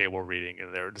and that table reading.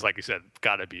 And there, just like you said,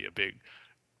 got to be a big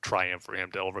triumph for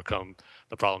him to overcome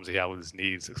the problems he had with his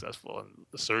knees, successful in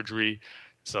the surgery.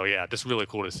 So yeah, just really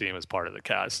cool to see him as part of the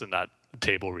cast and that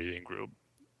table reading group.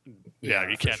 Yeah,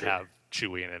 you can't have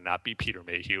Chewie and not be Peter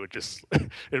Mayhew. It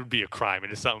would be a crime.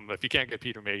 And it's something, if you can't get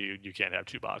Peter Mayhew, you can't have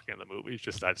Chewbacca in the movie. It's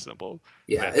just that simple.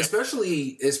 Yeah,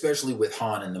 especially with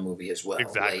Han in the movie as well.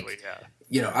 Exactly,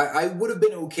 yeah. I would have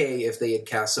been okay if they had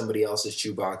cast somebody else as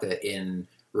Chewbacca in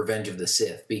Revenge of the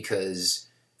Sith, because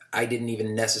I didn't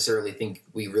even necessarily think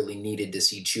we really needed to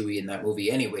see Chewie in that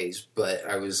movie anyways, but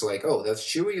I was like, oh, that's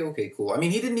Chewie? Okay, cool. I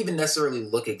mean, he didn't even necessarily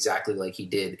look exactly like he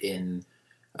did in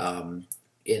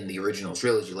the original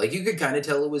trilogy. Like, you could kind of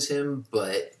tell it was him,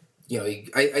 but,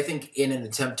 I think in an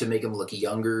attempt to make him look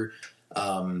younger,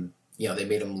 they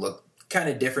made him look kind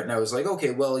of different, and I was like,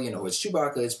 okay, well, it's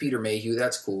Chewbacca, it's Peter Mayhew,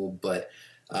 that's cool, but,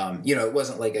 it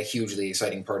wasn't like a hugely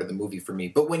exciting part of the movie for me.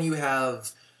 But when you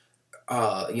have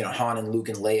Han and Luke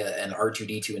and Leia and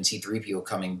R2-D2 and C-3PO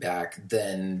coming back,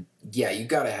 then yeah, you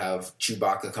got to have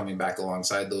Chewbacca coming back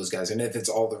alongside those guys. And if it's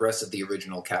all the rest of the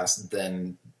original cast,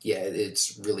 then yeah,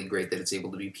 it's really great that it's able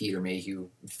to be Peter Mayhew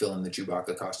filling the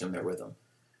Chewbacca costume there with him.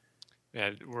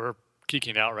 And we're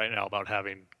geeking out right now about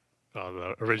having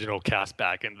the original cast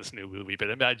back in this new movie, but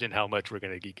imagine how much we're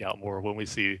going to geek out more when we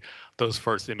see those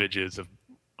first images of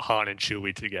Han and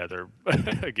Chewie together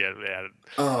again, man.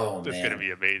 Oh, it's going to be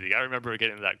amazing. I remember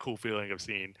getting that cool feeling of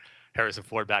seeing Harrison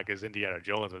Ford back as Indiana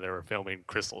Jones when they were filming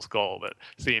Crystal Skull, but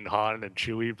seeing Han and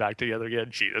Chewie back together again,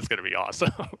 gee, that's going to be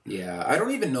awesome. Yeah, I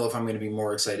don't even know if I'm going to be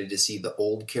more excited to see the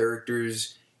old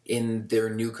characters in their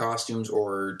new costumes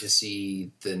or to see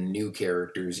the new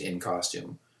characters in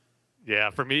costume.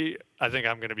 Yeah, for me, I think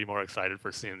I'm going to be more excited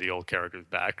for seeing the old characters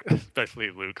back,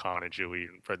 especially Luke, Han, and Chewie,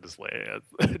 and Princess Leia.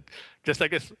 Just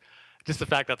the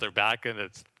fact that they're back, and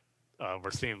it's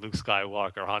We're seeing Luke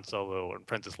Skywalker, Han Solo, and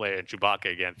Princess Leia and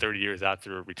Chewbacca again 30 years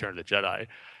after Return of the Jedi.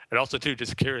 And also, too,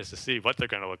 just curious to see what they're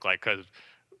going to look like, because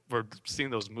we're seeing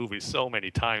those movies so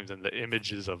many times, and the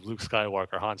images of Luke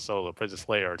Skywalker, Han Solo, Princess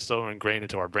Leia are so ingrained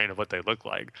into our brain of what they look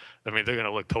like. I mean, they're going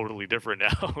to look totally different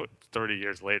now 30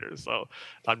 years later. So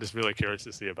I'm just really curious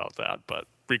to see about that. But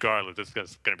regardless, it's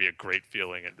going to be a great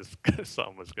feeling, and this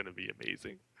song was going to be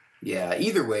amazing. Yeah,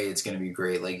 either way, it's going to be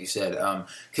great, like you said.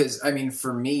 Because, I mean,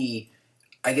 for me,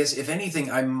 I guess, if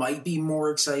anything, I might be more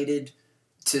excited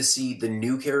to see the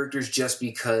new characters, just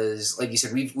because, like you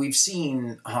said, we've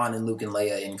seen Han and Luke and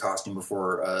Leia in costume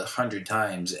before 100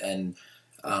 times, and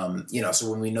so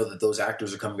when we know that those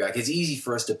actors are coming back, it's easy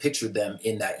for us to picture them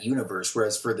in that universe.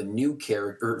 Whereas for the new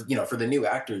character, for the new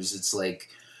actors, it's like,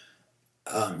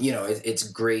 it's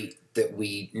great that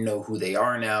we know who they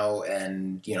are now,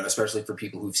 and especially for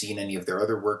people who've seen any of their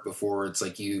other work before, it's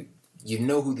like you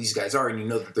know who these guys are, and you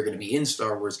know that they're going to be in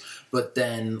Star Wars. But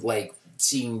then, like,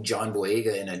 seeing John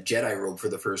Boyega in a Jedi robe for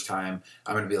the first time,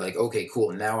 I'm going to be like, okay,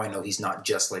 cool. Now I know he's not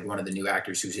just like one of the new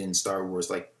actors who's in Star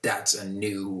Wars. Like, that's a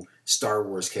new Star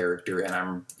Wars character, and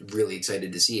I'm really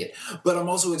excited to see it. But I'm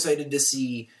also excited to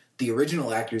see the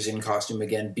original actors in costume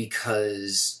again,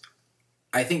 because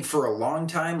I think for a long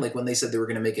time, like when they said they were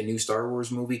going to make a new Star Wars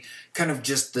movie, kind of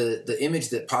just the image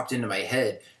that popped into my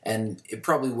head, and it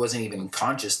probably wasn't even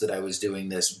conscious that I was doing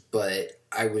this, but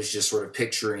I was just sort of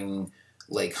picturing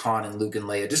like Han and Luke and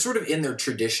Leia, just sort of in their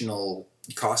traditional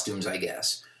costumes, I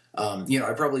guess.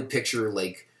 I probably picture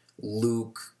like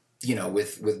Luke,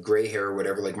 with gray hair or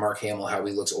whatever, like Mark Hamill, how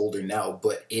he looks older now,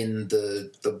 but in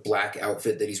the black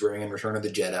outfit that he's wearing in Return of the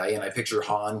Jedi. And I picture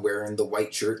Han wearing the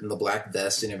white shirt and the black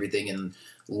vest and everything. And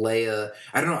Leia,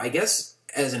 I don't know, I guess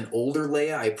as an older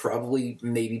Leia, I probably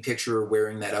maybe picture her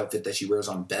wearing that outfit that she wears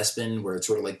on Bespin, where it's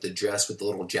sort of like the dress with the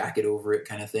little jacket over it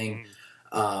kind of thing.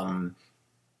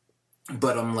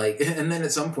 But I'm like, and then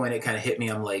at some point it kind of hit me.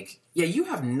 I'm like, yeah, you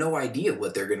have no idea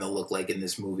what they're going to look like in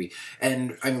this movie.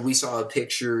 And I mean, we saw a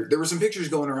picture. There were some pictures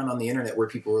going around on the internet where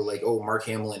people were like, oh, Mark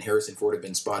Hamill and Harrison Ford have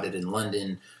been spotted in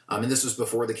London. And this was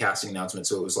before the casting announcement.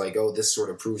 So it was like, oh, this sort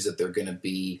of proves that they're going to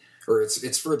be, or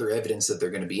it's further evidence that they're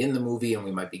going to be in the movie, and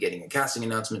we might be getting a casting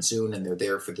announcement soon, and they're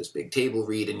there for this big table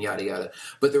read and yada yada.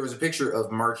 But there was a picture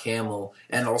of Mark Hamill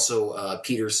and also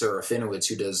Peter Serafinowicz,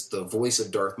 who does the voice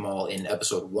of Darth Maul in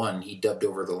Episode 1. He dubbed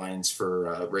over the lines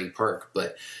for Ray Park.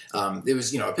 But it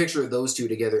was, a picture of those two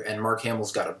together, and Mark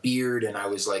Hamill's got a beard, and I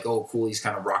was like, oh, cool, he's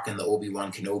kind of rocking the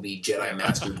Obi-Wan Kenobi Jedi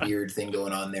Master beard thing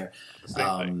going on there.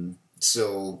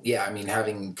 So, yeah, I mean,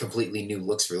 having completely new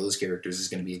looks for those characters is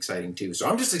going to be exciting, too. So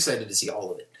I'm just excited to see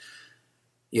all of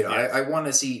it. I want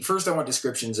to see... First, I want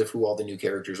descriptions of who all the new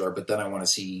characters are, but then I want to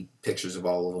see pictures of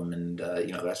all of them, and,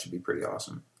 that should be pretty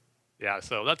awesome. Yeah,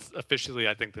 so that's officially,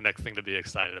 I think, the next thing to be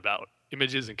excited about.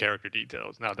 Images and character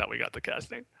details, now that we got the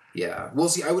casting. Yeah. Well,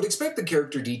 see, I would expect the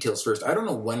character details first. I don't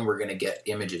know when we're going to get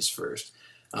images first.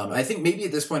 I think maybe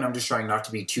at this point I'm just trying not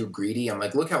to be too greedy. I'm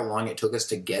like, look how long it took us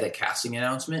to get a casting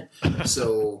announcement.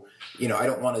 So, I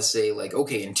don't want to say like,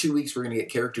 okay, in 2 weeks we're going to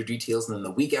get character details, and then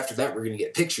the week after that we're going to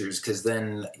get pictures, because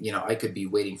then, I could be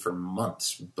waiting for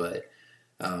months. But,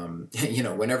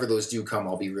 whenever those do come,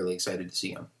 I'll be really excited to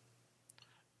see them.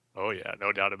 Oh, yeah,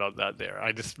 no doubt about that there.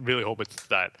 I just really hope it's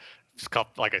that,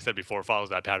 like I said before,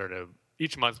 follows that pattern of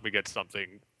each month we get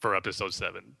something for Episode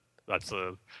 7. That's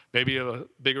maybe a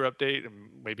bigger update, and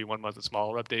maybe 1 month a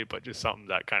smaller update, but just something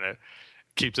that kind of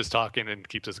keeps us talking and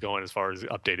keeps us going as far as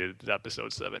updated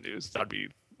Episode 7 news. That'd be,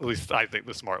 at least I think,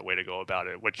 the smart way to go about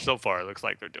it, which so far it looks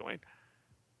like they're doing.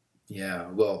 Yeah,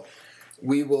 well,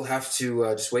 we will have to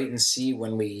just wait and see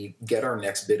when we get our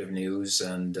next bit of news,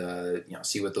 and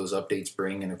see what those updates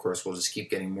bring. And of course, we'll just keep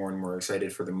getting more and more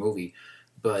excited for the movie.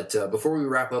 But before we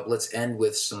wrap up, let's end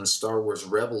with some Star Wars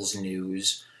Rebels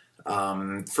news.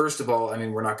 First of all, I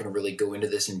mean, we're not going to really go into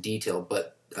this in detail,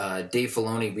 but Dave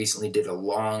Filoni recently did a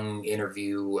long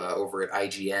interview over at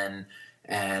IGN,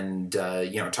 and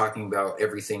talking about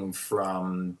everything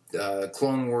from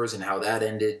Clone Wars and how that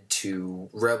ended, to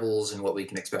Rebels and what we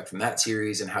can expect from that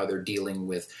series, and how they're dealing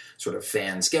with sort of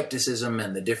fan skepticism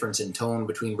and the difference in tone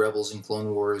between Rebels and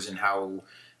Clone Wars, and how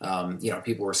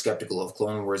people were skeptical of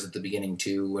Clone Wars at the beginning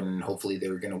too, and hopefully they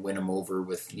were going to win them over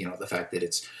with the fact that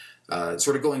it's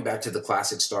sort of going back to the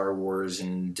classic Star Wars.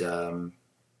 And,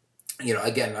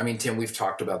 again, I mean, Tim, we've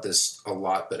talked about this a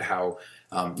lot, but how,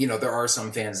 there are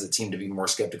some fans that seem to be more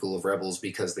skeptical of Rebels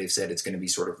because they've said it's going to be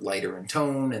sort of lighter in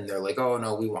tone, and they're like, oh,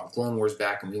 no, we want Clone Wars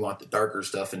back, and we want the darker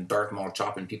stuff, and Darth Maul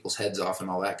chopping people's heads off and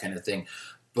all that kind of thing.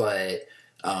 But,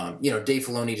 Dave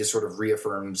Filoni just sort of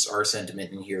reaffirms our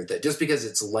sentiment in here that just because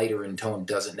it's lighter in tone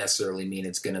doesn't necessarily mean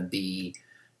it's going to be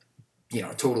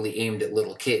totally aimed at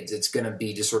little kids. It's going to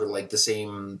be just sort of like the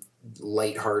same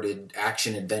lighthearted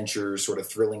action adventure, sort of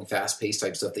thrilling, fast-paced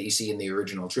type stuff that you see in the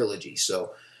original trilogy.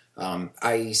 So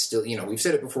I still, we've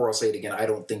said it before, I'll say it again, I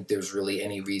don't think there's really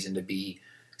any reason to be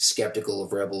skeptical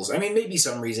of Rebels. I mean, maybe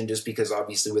some reason, just because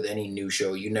obviously with any new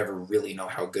show, you never really know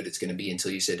how good it's going to be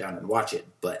until you sit down and watch it.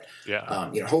 But,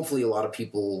 hopefully a lot of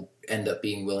people end up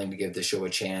being willing to give the show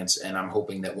a chance. And I'm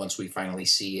hoping that once we finally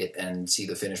see it and see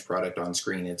the finished product on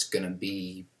screen, it's going to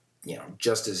be,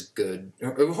 just as good,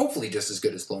 or hopefully just as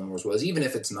good as Clone Wars was. Even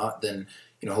if it's not, then,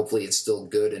 hopefully it's still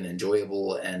good and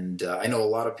enjoyable. And I know a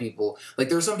lot of people, like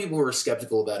there are some people who are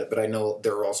skeptical about it, but I know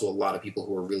there are also a lot of people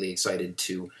who are really excited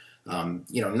to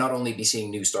not only be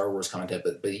seeing new Star Wars content,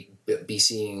 but be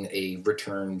seeing a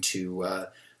return to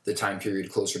the time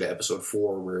period closer to Episode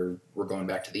 4, where we're going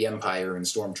back to the Empire and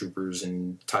Stormtroopers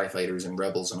and TIE Fighters and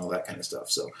Rebels and all that kind of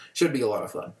stuff. So should be a lot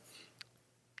of fun.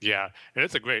 Yeah, and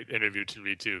it's a great interview to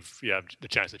read, too, if you have the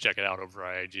chance to check it out over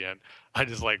at IGN. I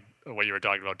just like what you were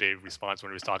talking about, Dave's response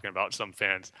when he was talking about some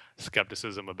fans'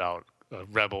 skepticism about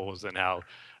Rebels and how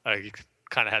he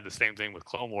kind of had the same thing with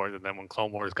Clone Wars, and then when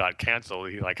Clone Wars got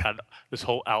canceled, he had this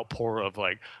whole outpour of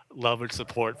love and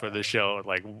support for the show.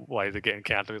 Why is it getting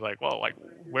canceled? He's like, well,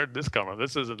 where'd this come from?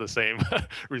 This isn't the same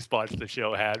response the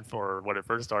show had for when it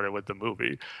first started with the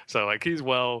movie. So he's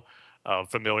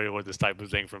familiar with this type of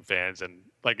thing from fans, and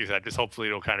like you said, just hopefully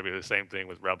it'll kind of be the same thing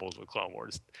with Rebels, with Clone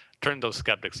Wars. Turn those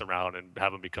skeptics around and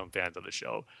have them become fans of the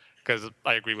show. Because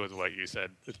I agree with what you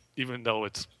said. Even though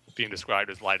it's being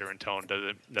described as lighter in tone,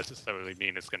 doesn't necessarily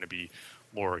mean it's going to be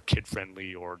more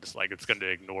kid-friendly or just it's going to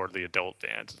ignore the adult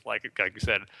fans. Like you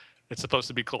said, it's supposed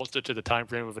to be closer to the time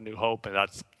frame of A New Hope, and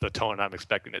that's the tone I'm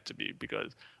expecting it to be.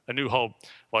 Because A New Hope,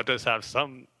 while it does have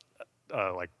some,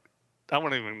 I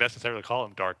wouldn't even necessarily call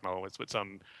them dark moments, but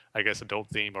some, I guess, adult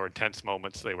theme or intense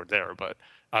moments, they were there. But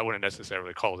I wouldn't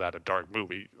necessarily call that a dark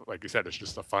movie. Like you said, it's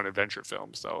just a fun adventure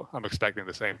film. So I'm expecting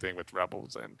the same thing with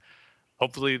Rebels. And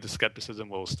hopefully the skepticism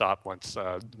will stop once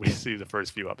we see the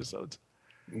first few episodes.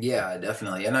 Yeah,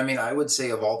 definitely. And I mean, I would say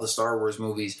of all the Star Wars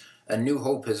movies, A New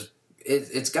Hope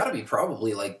it's got to be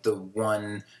probably the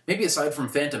one, maybe aside from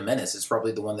Phantom Menace, it's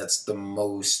probably the one that's the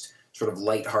most sort of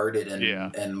lighthearted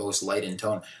and most light in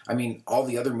tone. I mean, all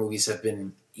the other movies have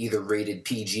been either rated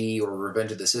PG or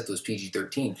Revenge of the Sith was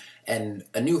PG-13. And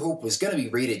A New Hope was going to be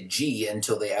rated G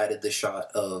until they added the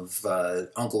shot of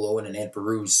Uncle Owen and Aunt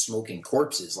Beru's smoking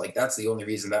corpses. That's the only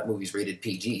reason that movie's rated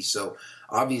PG. So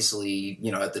obviously,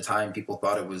 at the time people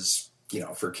thought it was,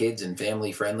 for kids and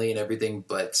family friendly and everything.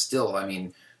 But still, I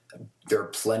mean, there are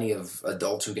plenty of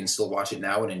adults who can still watch it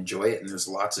now and enjoy it, and there's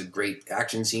lots of great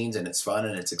action scenes, and it's fun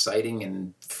and it's exciting,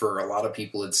 and for a lot of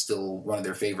people it's still one of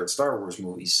their favorite Star Wars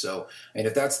movies. So, and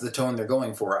if that's the tone they're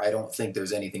going for, I don't think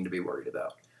there's anything to be worried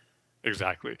about.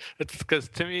 Exactly. It's because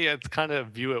to me, it's kind of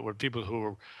view it with people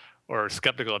who are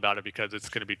skeptical about it because it's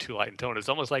going to be too light in tone. It's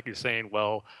almost like you're saying,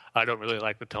 well, I don't really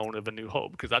like the tone of A New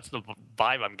Hope, because that's the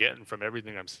vibe I'm getting from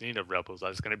everything I'm seeing of Rebels.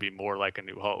 It's going to be more like A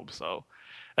New Hope. So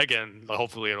again,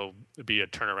 hopefully it'll be a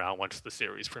turnaround once the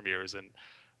series premieres, and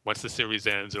once the series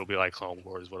ends, it'll be like Clone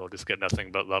Wars, where it'll just get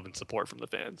nothing but love and support from the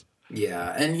fans.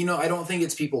 Yeah, and I don't think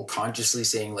it's people consciously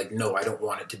saying no, I don't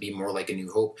want it to be more like A New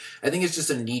Hope. I think it's just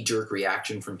a knee-jerk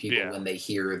reaction from people when they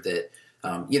hear that,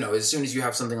 as soon as you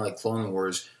have something like Clone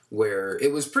Wars, where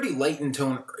it was pretty light in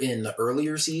tone in the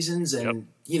earlier seasons, and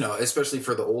especially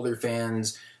for the older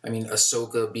fans, I mean,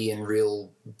 Ahsoka being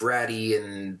real bratty,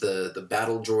 and the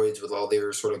battle droids with all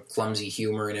their sort of clumsy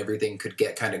humor and everything could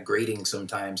get kind of grating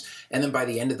sometimes. And then by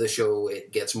the end of the show,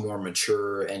 it gets more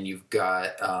mature, and you've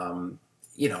got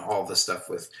all the stuff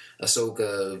with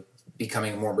Ahsoka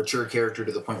becoming a more mature character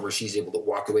to the point where she's able to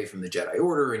walk away from the Jedi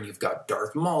Order, and you've got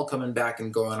Darth Maul coming back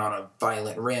and going on a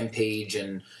violent rampage,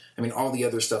 and I mean, all the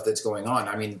other stuff that's going on.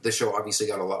 I mean, the show obviously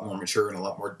got a lot more mature and a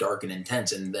lot more dark and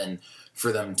intense, and then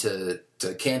for them to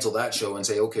cancel that show and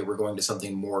say, okay, we're going to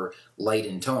something more light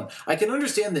in tone. I can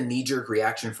understand the knee-jerk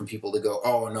reaction from people to go,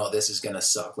 oh, no, this is going to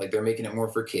suck. They're making it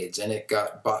more for kids, and it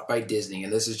got bought by Disney,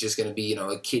 and this is just going to be,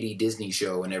 a kiddie Disney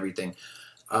show and everything.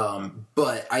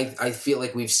 But I feel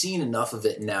like we've seen enough of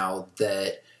it now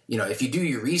that, if you do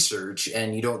your research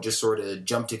and you don't just sort of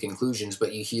jump to conclusions,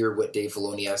 but you hear what Dave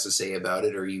Filoni has to say about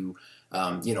it, or you,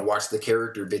 watch the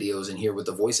character videos and hear what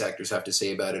the voice actors have to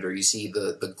say about it, or you see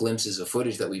the glimpses of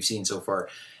footage that we've seen so far.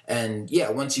 And yeah,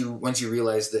 once you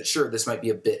realize that, sure, this might be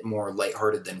a bit more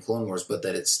lighthearted than Clone Wars, but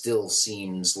that it still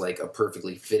seems like a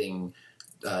perfectly fitting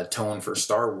tone for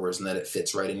Star Wars, and that it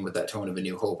fits right in with that tone of A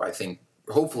New Hope, I think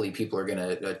hopefully people are going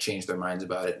to change their minds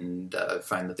about it and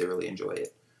find that they really enjoy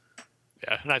it.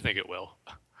 Yeah, and I think it will.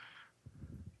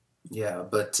 Yeah,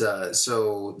 but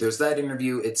so there's that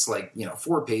interview. It's like,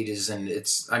 4 pages, and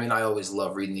I always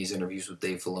love reading these interviews with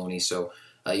Dave Filoni, so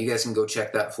you guys can go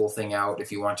check that full thing out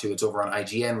if you want to. It's over on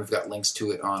IGN. We've got links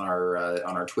to it on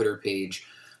our Twitter page.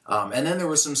 And then there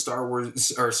was some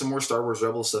more Star Wars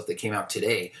Rebels stuff that came out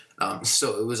today.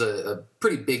 So it was a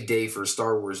pretty big day for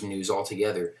Star Wars news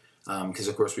altogether. Because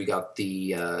of course we got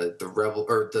the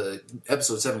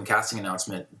Episode 7 casting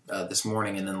announcement this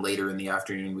morning, and then later in the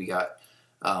afternoon we got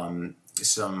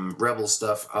some Rebel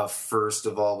stuff. First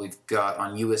of all, we've got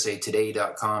on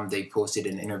USAToday.com, they posted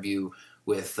an interview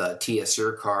with Tia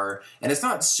Sircar, and it's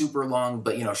not super long,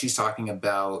 but she's talking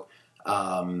about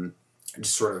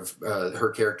just sort of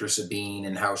her character Sabine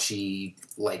and how she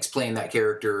likes playing that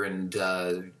character, and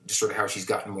just sort of how she's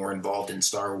gotten more involved in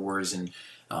Star Wars and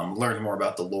learned more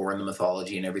about the lore and the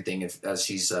mythology and everything as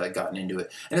she's gotten into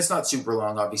it. And it's not super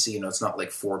long, obviously. It's not like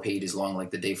 4 pages long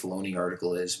like the Dave Filoni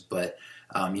article is, but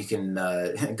you can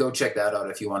go check that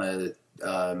out if you want to,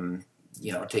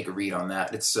 take a read on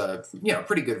that. It's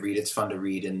pretty good read. It's fun to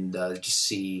read and just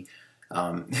see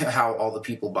how all the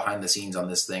people behind the scenes on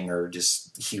this thing are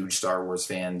just huge Star Wars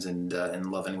fans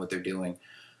and loving what they're doing.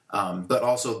 But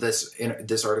also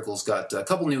this article's got a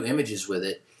couple new images with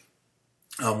it.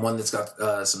 One that's got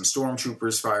some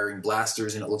stormtroopers firing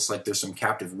blasters, and it looks like there's some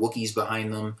captive Wookiees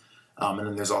behind them. And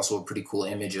then there's also a pretty cool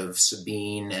image of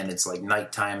Sabine, and it's like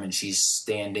nighttime, and she's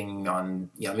standing on,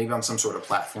 maybe on some sort of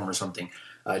platform or something,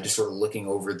 just sort of looking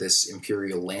over this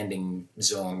Imperial landing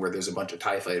zone where there's a bunch of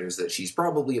TIE fighters that she's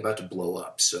probably about to blow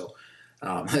up. So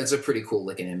it's a pretty cool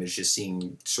looking image, just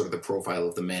seeing sort of the profile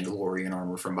of the Mandalorian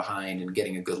armor from behind and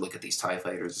getting a good look at these TIE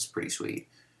fighters is pretty sweet.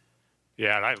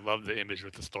 Yeah, and I love the image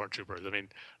with the stormtroopers. I mean,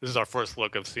 this is our first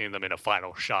look of seeing them in a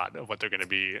final shot of what they're going to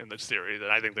be in the series, and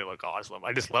I think they look awesome.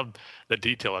 I just love the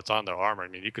detail that's on their armor. I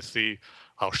mean, you can see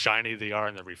how shiny they are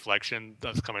in the reflection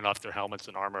that's coming off their helmets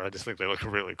and armor. I just think they look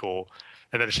really cool.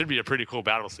 And then it should be a pretty cool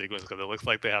battle sequence because it looks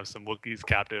like they have some Wookiees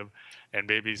captive, and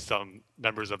maybe some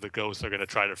members of the Ghosts are going to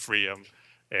try to free them,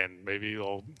 and maybe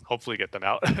they'll hopefully get them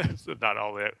out. So not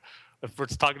all that. If we're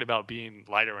talking about being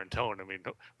lighter in tone, I mean,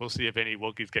 we'll see if any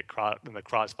Wookiees get caught in the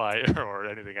crossfire or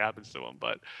anything happens to them.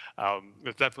 But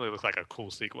it definitely looks like a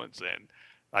cool sequence, and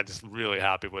I'm just really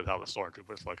happy with how the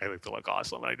stormtroopers look. I think they look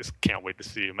awesome. I just can't wait to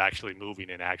see them actually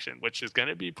moving in action, which is going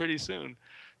to be pretty soon,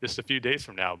 just a few days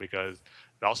from now, because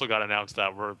it also got announced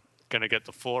that we're going to get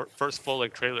the first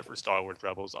full-length trailer for Star Wars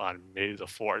Rebels on May the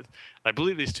 4th. I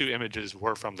believe these 2 images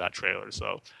were from that trailer,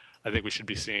 so I think we should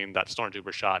be seeing that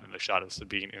stormtrooper shot and the shot of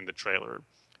Sabine in the trailer.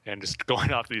 And just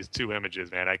going off these 2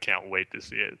 images, man, I can't wait to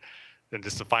see it. And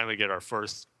just to finally get our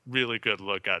first really good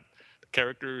look at the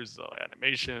characters, the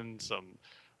animation,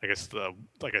 like I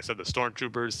said, the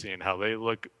stormtroopers, seeing how they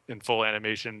look in full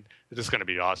animation. It's just going to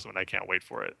be awesome, and I can't wait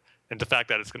for it. And the fact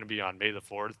that it's going to be on May the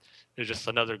 4th is just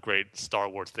another great Star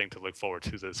Wars thing to look forward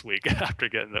to this week after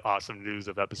getting the awesome news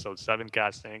of Episode 7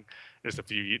 casting just a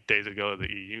few days ago, the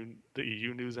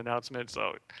EU news announcement.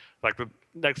 So like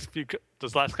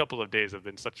those last couple of days have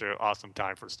been such an awesome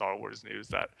time for Star Wars news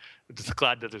that I'm just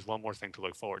glad that there's one more thing to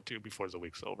look forward to before the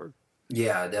week's over.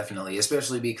 Yeah, definitely.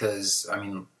 Especially because,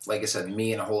 like I said,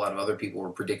 me and a whole lot of other people were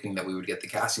predicting that we would get the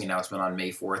casting announcement on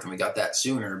May 4th, and we got that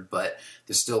sooner, but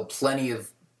there's still plenty of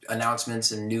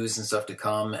announcements and news and stuff to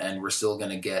come, and we're still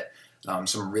going to get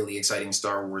some really exciting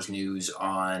Star Wars news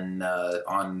on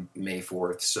May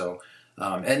 4th. So,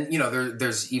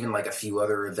 there's even like a few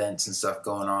other events and stuff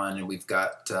going on, and we've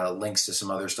got links to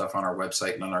some other stuff on our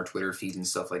website and on our Twitter feed and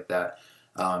stuff like that.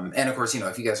 And of course,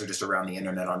 if you guys are just around the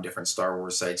internet on different Star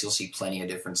Wars sites, you'll see plenty of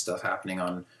different stuff happening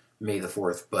on May the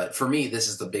 4th. But for me, this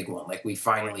is the big one. Like, we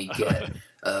finally get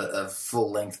a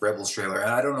full-length Rebels trailer.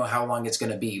 And I don't know how long it's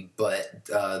going to be, but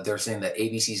they're saying that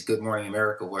ABC's Good Morning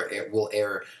America will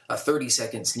air a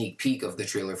 30-second sneak peek of the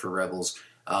trailer for Rebels.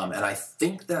 And I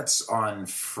think that's on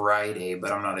Friday,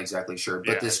 but I'm not exactly sure.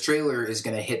 But this trailer is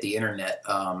going to hit the internet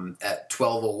at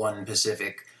 12:01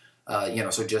 Pacific,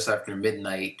 so just after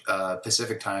midnight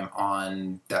Pacific time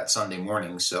on that Sunday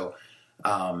morning. So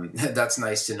that's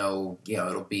nice to know,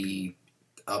 it'll be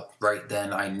up right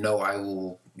then. I know I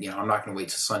will, I'm not going to wait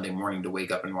till Sunday morning to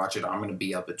wake up and watch it. I'm going to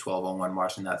be up at 12:01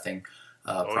 watching that thing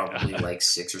probably like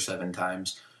 6 or 7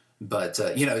 times. But,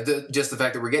 just the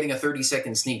fact that we're getting a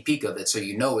 30-second sneak peek of it, so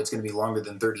it's going to be longer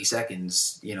than 30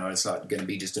 seconds. It's not going to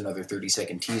be just another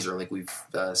 30-second teaser like we've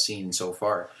seen so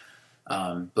far.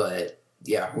 But,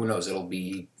 yeah, who knows? It'll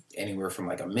be anywhere from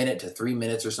like a minute to 3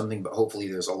 minutes or something, but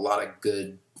hopefully there's a lot of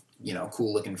good,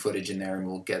 cool-looking footage in there, and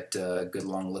we'll get a good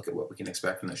long look at what we can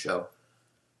expect from the show.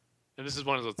 And this is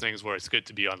one of those things where it's good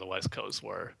to be on the West Coast,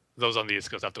 where those on the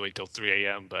East Coast have to wait till 3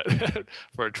 a.m. But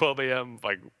for 12 a.m.,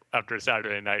 like after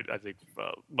Saturday night, I think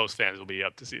most fans will be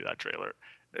up to see that trailer.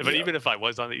 But even if I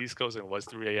was on the East Coast and it was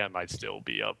 3 a.m., I'd still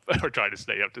be up or try to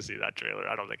stay up to see that trailer.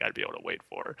 I don't think I'd be able to wait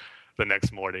for the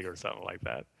next morning or something like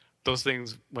that. Those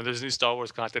things, when there's new Star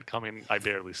Wars content coming, I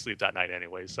barely sleep that night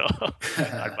anyway, so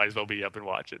I might as well be up and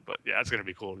watch it. But yeah, it's going to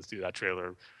be cool to see that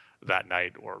trailer that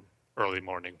night or early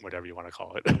morning, whatever you want to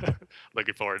call it.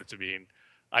 Looking forward to being,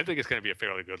 I think it's going to be a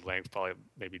fairly good length, probably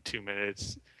maybe 2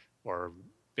 minutes or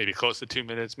maybe close to 2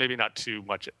 minutes, maybe not too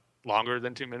much longer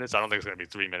than 2 minutes. I don't think it's going to be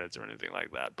 3 minutes or anything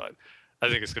like that, but I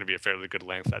think it's going to be a fairly good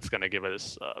length. That's going to give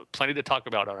us plenty to talk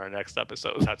about on our next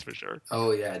episode, that's for sure.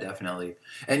 Oh, yeah, definitely.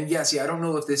 And yeah, see, I don't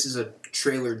know if this is a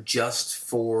trailer just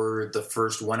for the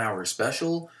first 1 hour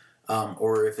special,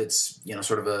 or if it's,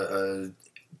 sort of a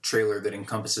trailer that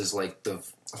encompasses like the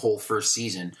whole first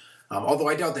season. Although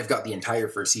I doubt they've got the entire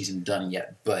first season done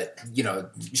yet, but,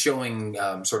 showing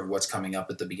sort of what's coming up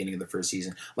at the beginning of the first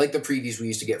season, like the previews we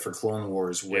used to get for Clone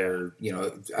Wars where,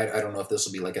 I don't know if this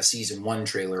will be like a season 1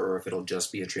 trailer or if it'll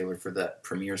just be a trailer for that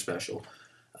premiere special.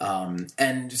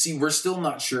 And see, we're still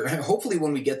not sure. Hopefully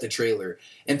when we get the trailer,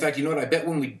 in fact, you know what, I bet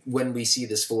when we see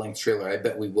this full-length trailer, I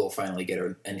bet we will finally get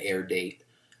an air date.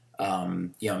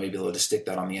 Maybe they'll just stick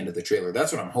that on the end of the trailer.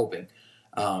 That's what I'm hoping.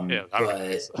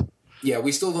 Yeah,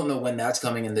 we still don't know when that's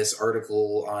coming. In this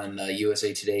article on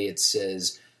USA Today, it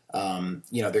says, they're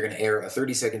going to air a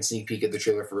 30-second sneak peek of the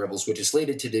trailer for Rebels, which is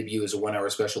slated to debut as a 1 hour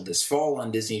special this fall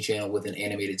on Disney Channel with an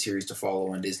animated series to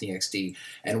follow on Disney XD.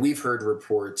 And we've heard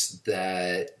reports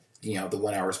that, the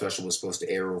 1 hour special was supposed to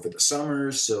air over the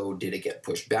summer. So did it get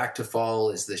pushed back to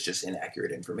fall? Is this just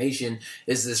inaccurate information?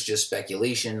 Is this just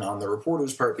speculation on the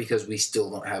reporter's part because we still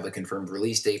don't have a confirmed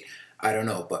release date? I don't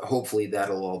know, but hopefully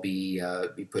that'll all be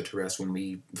put to rest when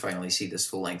we finally see this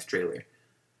full-length trailer.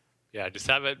 Yeah, just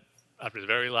have it after the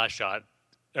very last shot.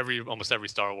 Almost every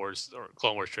Star Wars or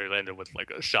Clone Wars trailer ended with like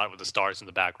a shot with the stars in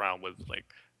the background with like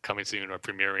coming soon or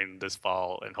premiering this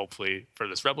fall. And hopefully for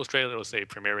this Rebels trailer, it'll say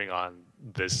premiering on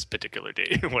this particular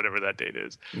date, whatever that date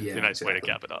is. Yeah, it's a nice way to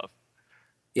cap it off.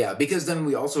 Yeah, because then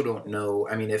we also don't know,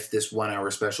 if this 1 hour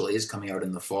special is coming out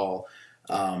in the fall,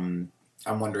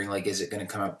 I'm wondering, is it going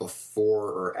to come out before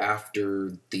or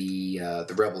after the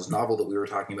Rebels novel that we were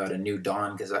talking about, A New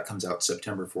Dawn, because that comes out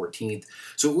September 14th.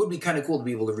 So it would be kind of cool to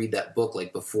be able to read that book,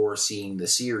 before seeing the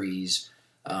series,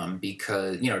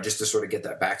 because, just to sort of get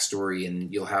that backstory,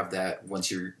 and you'll have that once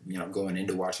you're, going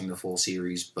into watching the full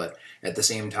series. But at the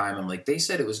same time, I'm like, they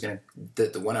said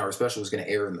that the 1 hour special was going to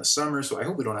air in the summer, so I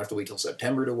hope we don't have to wait till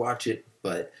September to watch it,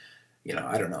 but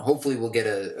I don't know. Hopefully we'll get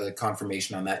a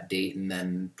confirmation on that date, and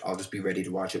then I'll just be ready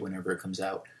to watch it whenever it comes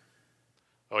out.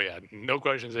 Oh, yeah. No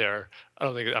questions there. I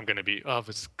don't think I'm going to be, if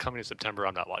it's coming in September,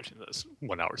 I'm not watching this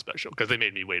 1 hour special because they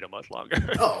made me wait a month longer.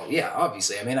 Oh, yeah,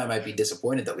 obviously. I might be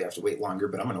disappointed that we have to wait longer,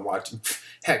 but I'm going to watch it.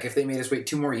 Heck, if they made us wait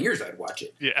 2 more years, I'd watch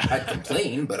it. Yeah. I'd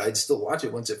complain, but I'd still watch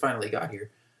it once it finally got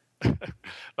here.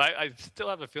 I still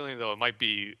have a feeling, though, it might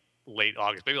be late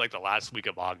August, maybe like the last week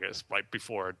of August, right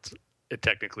before it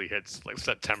technically hits like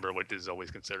September, which is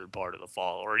always considered part of the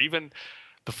fall, or even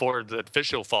before the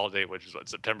official fall date, which is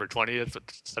September 20th,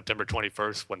 September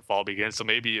 21st, when fall begins. So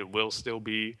maybe it will still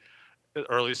be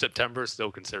early September, still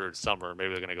considered summer. Maybe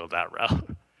they're going to go that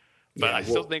route. But I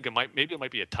still think it might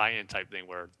be a tie-in type thing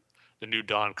where the New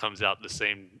Dawn comes out the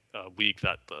same week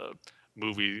that the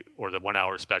movie or the 1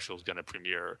 hour special is going to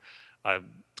premiere.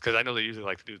 Because I know they usually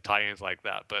like to do tie-ins like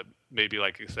that, but maybe,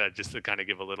 like you said, just to kind of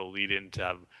give a little lead-in to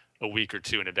have a week or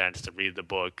two in advance to read the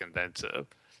book and then to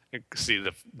see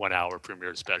the 1 hour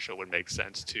premiere special would make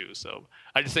sense too. So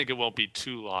I just think it won't be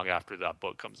too long after that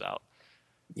book comes out.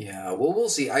 Yeah, well, we'll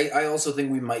see. I also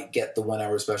think we might get the 1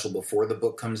 hour special before the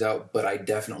book comes out, but I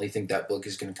definitely think that book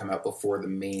is going to come out before the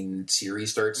main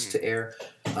series starts to air,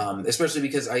 especially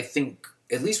because I think,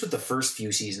 at least with the first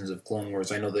few seasons of Clone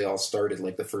Wars, I know they all started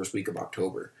like the first week of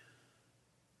October.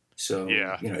 So,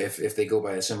 if they go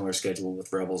by a similar schedule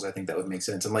with Rebels, I think that would make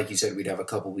sense. And like you said, we'd have a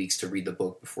couple weeks to read the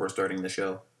book before starting the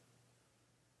show.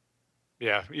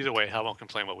 Yeah, either way, I won't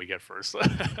complain what we get first.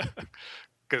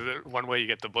 Because one way you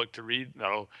get the book to read,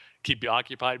 that'll keep you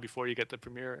occupied before you get the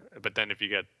premiere. But then if you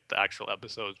get the actual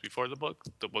episodes before the book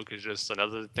is just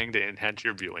another thing to enhance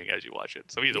your viewing as you watch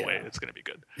it. So either way, it's going to be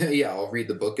good. Yeah, I'll read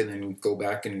the book and then go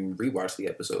back and rewatch the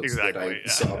episodes that I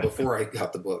saw before I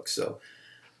got the book. So...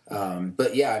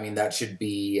 but yeah, that should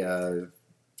be,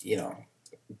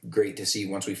 great to see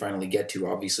once we finally get to.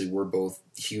 Obviously, we're both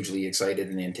hugely excited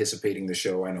and anticipating the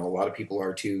show. I know a lot of people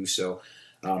are too. So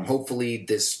hopefully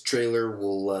this trailer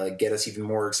will get us even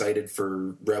more excited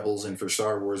for Rebels and for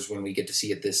Star Wars when we get to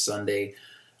see it this Sunday.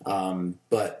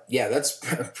 But yeah, that's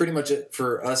pretty much it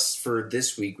for us for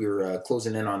this week. We were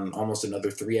closing in on almost another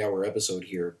 3-hour episode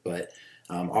here, but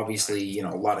obviously, a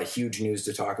lot of huge news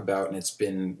to talk about, and it's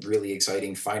been really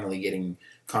exciting finally getting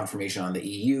confirmation on the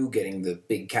EU, getting the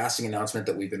big casting announcement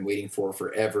that we've been waiting for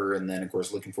forever, and then, of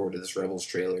course, looking forward to this Rebels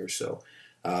trailer. So,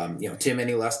 Tim,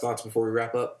 any last thoughts before we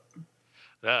wrap up?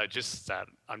 Just that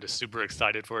I'm just super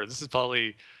excited for it. This is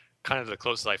probably kind of the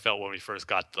closest I felt when we first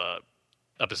got the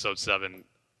Episode 7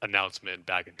 announcement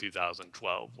back in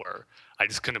 2012, where I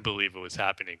just couldn't believe it was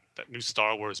happening. That new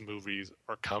Star Wars movies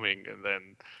are coming, and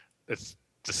then it's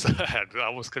just I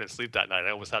almost couldn't sleep that night.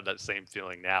 I almost have that same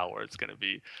feeling now, where it's going to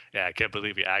be, I can't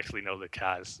believe we actually know the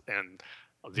cast and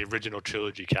the original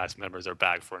trilogy cast members are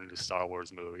back for a new Star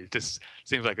Wars movie. It just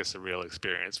seems like a surreal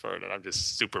experience for it, and I'm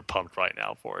just super pumped right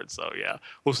now for it. So yeah,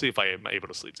 we'll see if I am able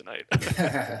to sleep tonight.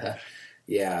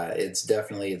 Yeah, it's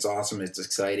awesome. It's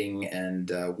exciting,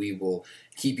 and we will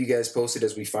keep you guys posted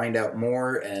as we find out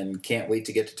more, and can't wait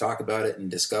to get to talk about it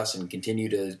and discuss and continue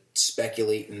to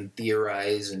speculate and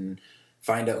theorize and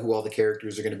find out who all the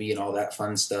characters are going to be and all that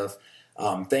fun stuff.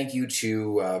 Thank you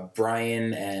to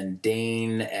Brian and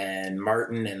Dane and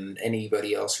Martin and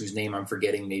anybody else whose name I'm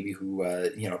forgetting, maybe who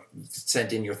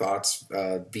sent in your thoughts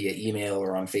via email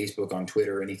or on Facebook, on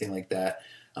Twitter, or anything like that.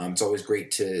 It's always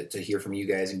great to hear from you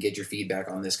guys and get your feedback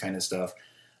on this kind of stuff,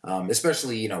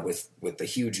 especially with the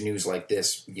huge news like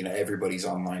this. Everybody's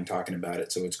online talking about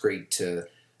it, so it's great to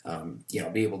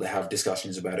be able to have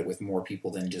discussions about it with more people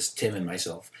than just Tim and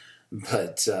myself.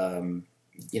 But, so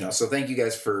thank you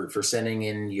guys for sending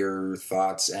in your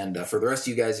thoughts. And for the rest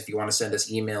of you guys, if you want to send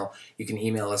us email, you can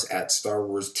email us at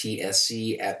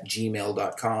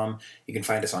starwarstsc@gmail.com. You can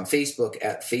find us on Facebook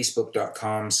at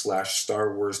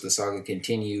facebook.com/Star Wars The Saga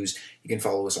Continues. You can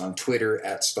follow us on Twitter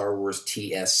at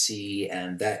StarWarsTSC,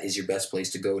 and that is your best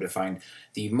place to go to find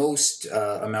the most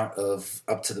amount of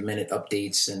up-to-the-minute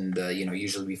updates. And,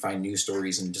 usually we find news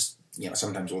stories and just,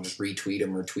 sometimes we'll just retweet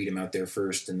them or tweet them out there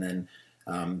first, and then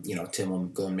Tim will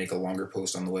go and make a longer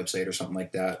post on the website or something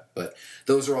like that. But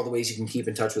those are all the ways you can keep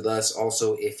in touch with us.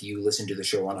 Also, if you listen to the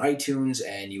show on iTunes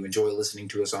and you enjoy listening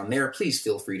to us on there, please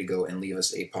feel free to go and leave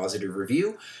us a positive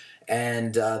review.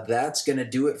 And that's going to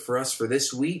do it for us for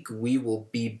this week. We will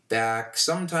be back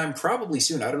sometime probably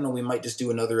soon. I don't know. We might just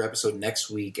do another episode next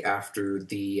week after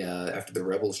the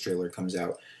Rebels trailer comes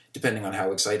out, depending on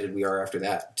how excited we are after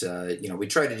that. We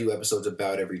try to do episodes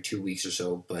about every 2 weeks or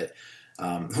so, but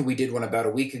we did one about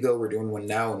a week ago. We're doing one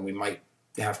now, and we might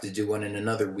have to do one in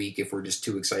another week if we're just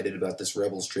too excited about this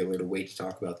Rebels trailer to wait to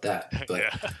talk about that. But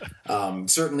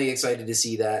certainly excited to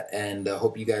see that, and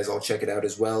hope you guys all check it out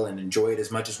as well and enjoy it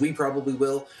as much as we probably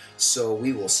will. So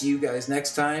we will see you guys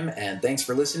next time, and thanks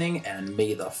for listening, and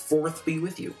may the 4th be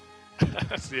with you.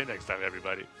 See you next time,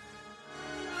 everybody.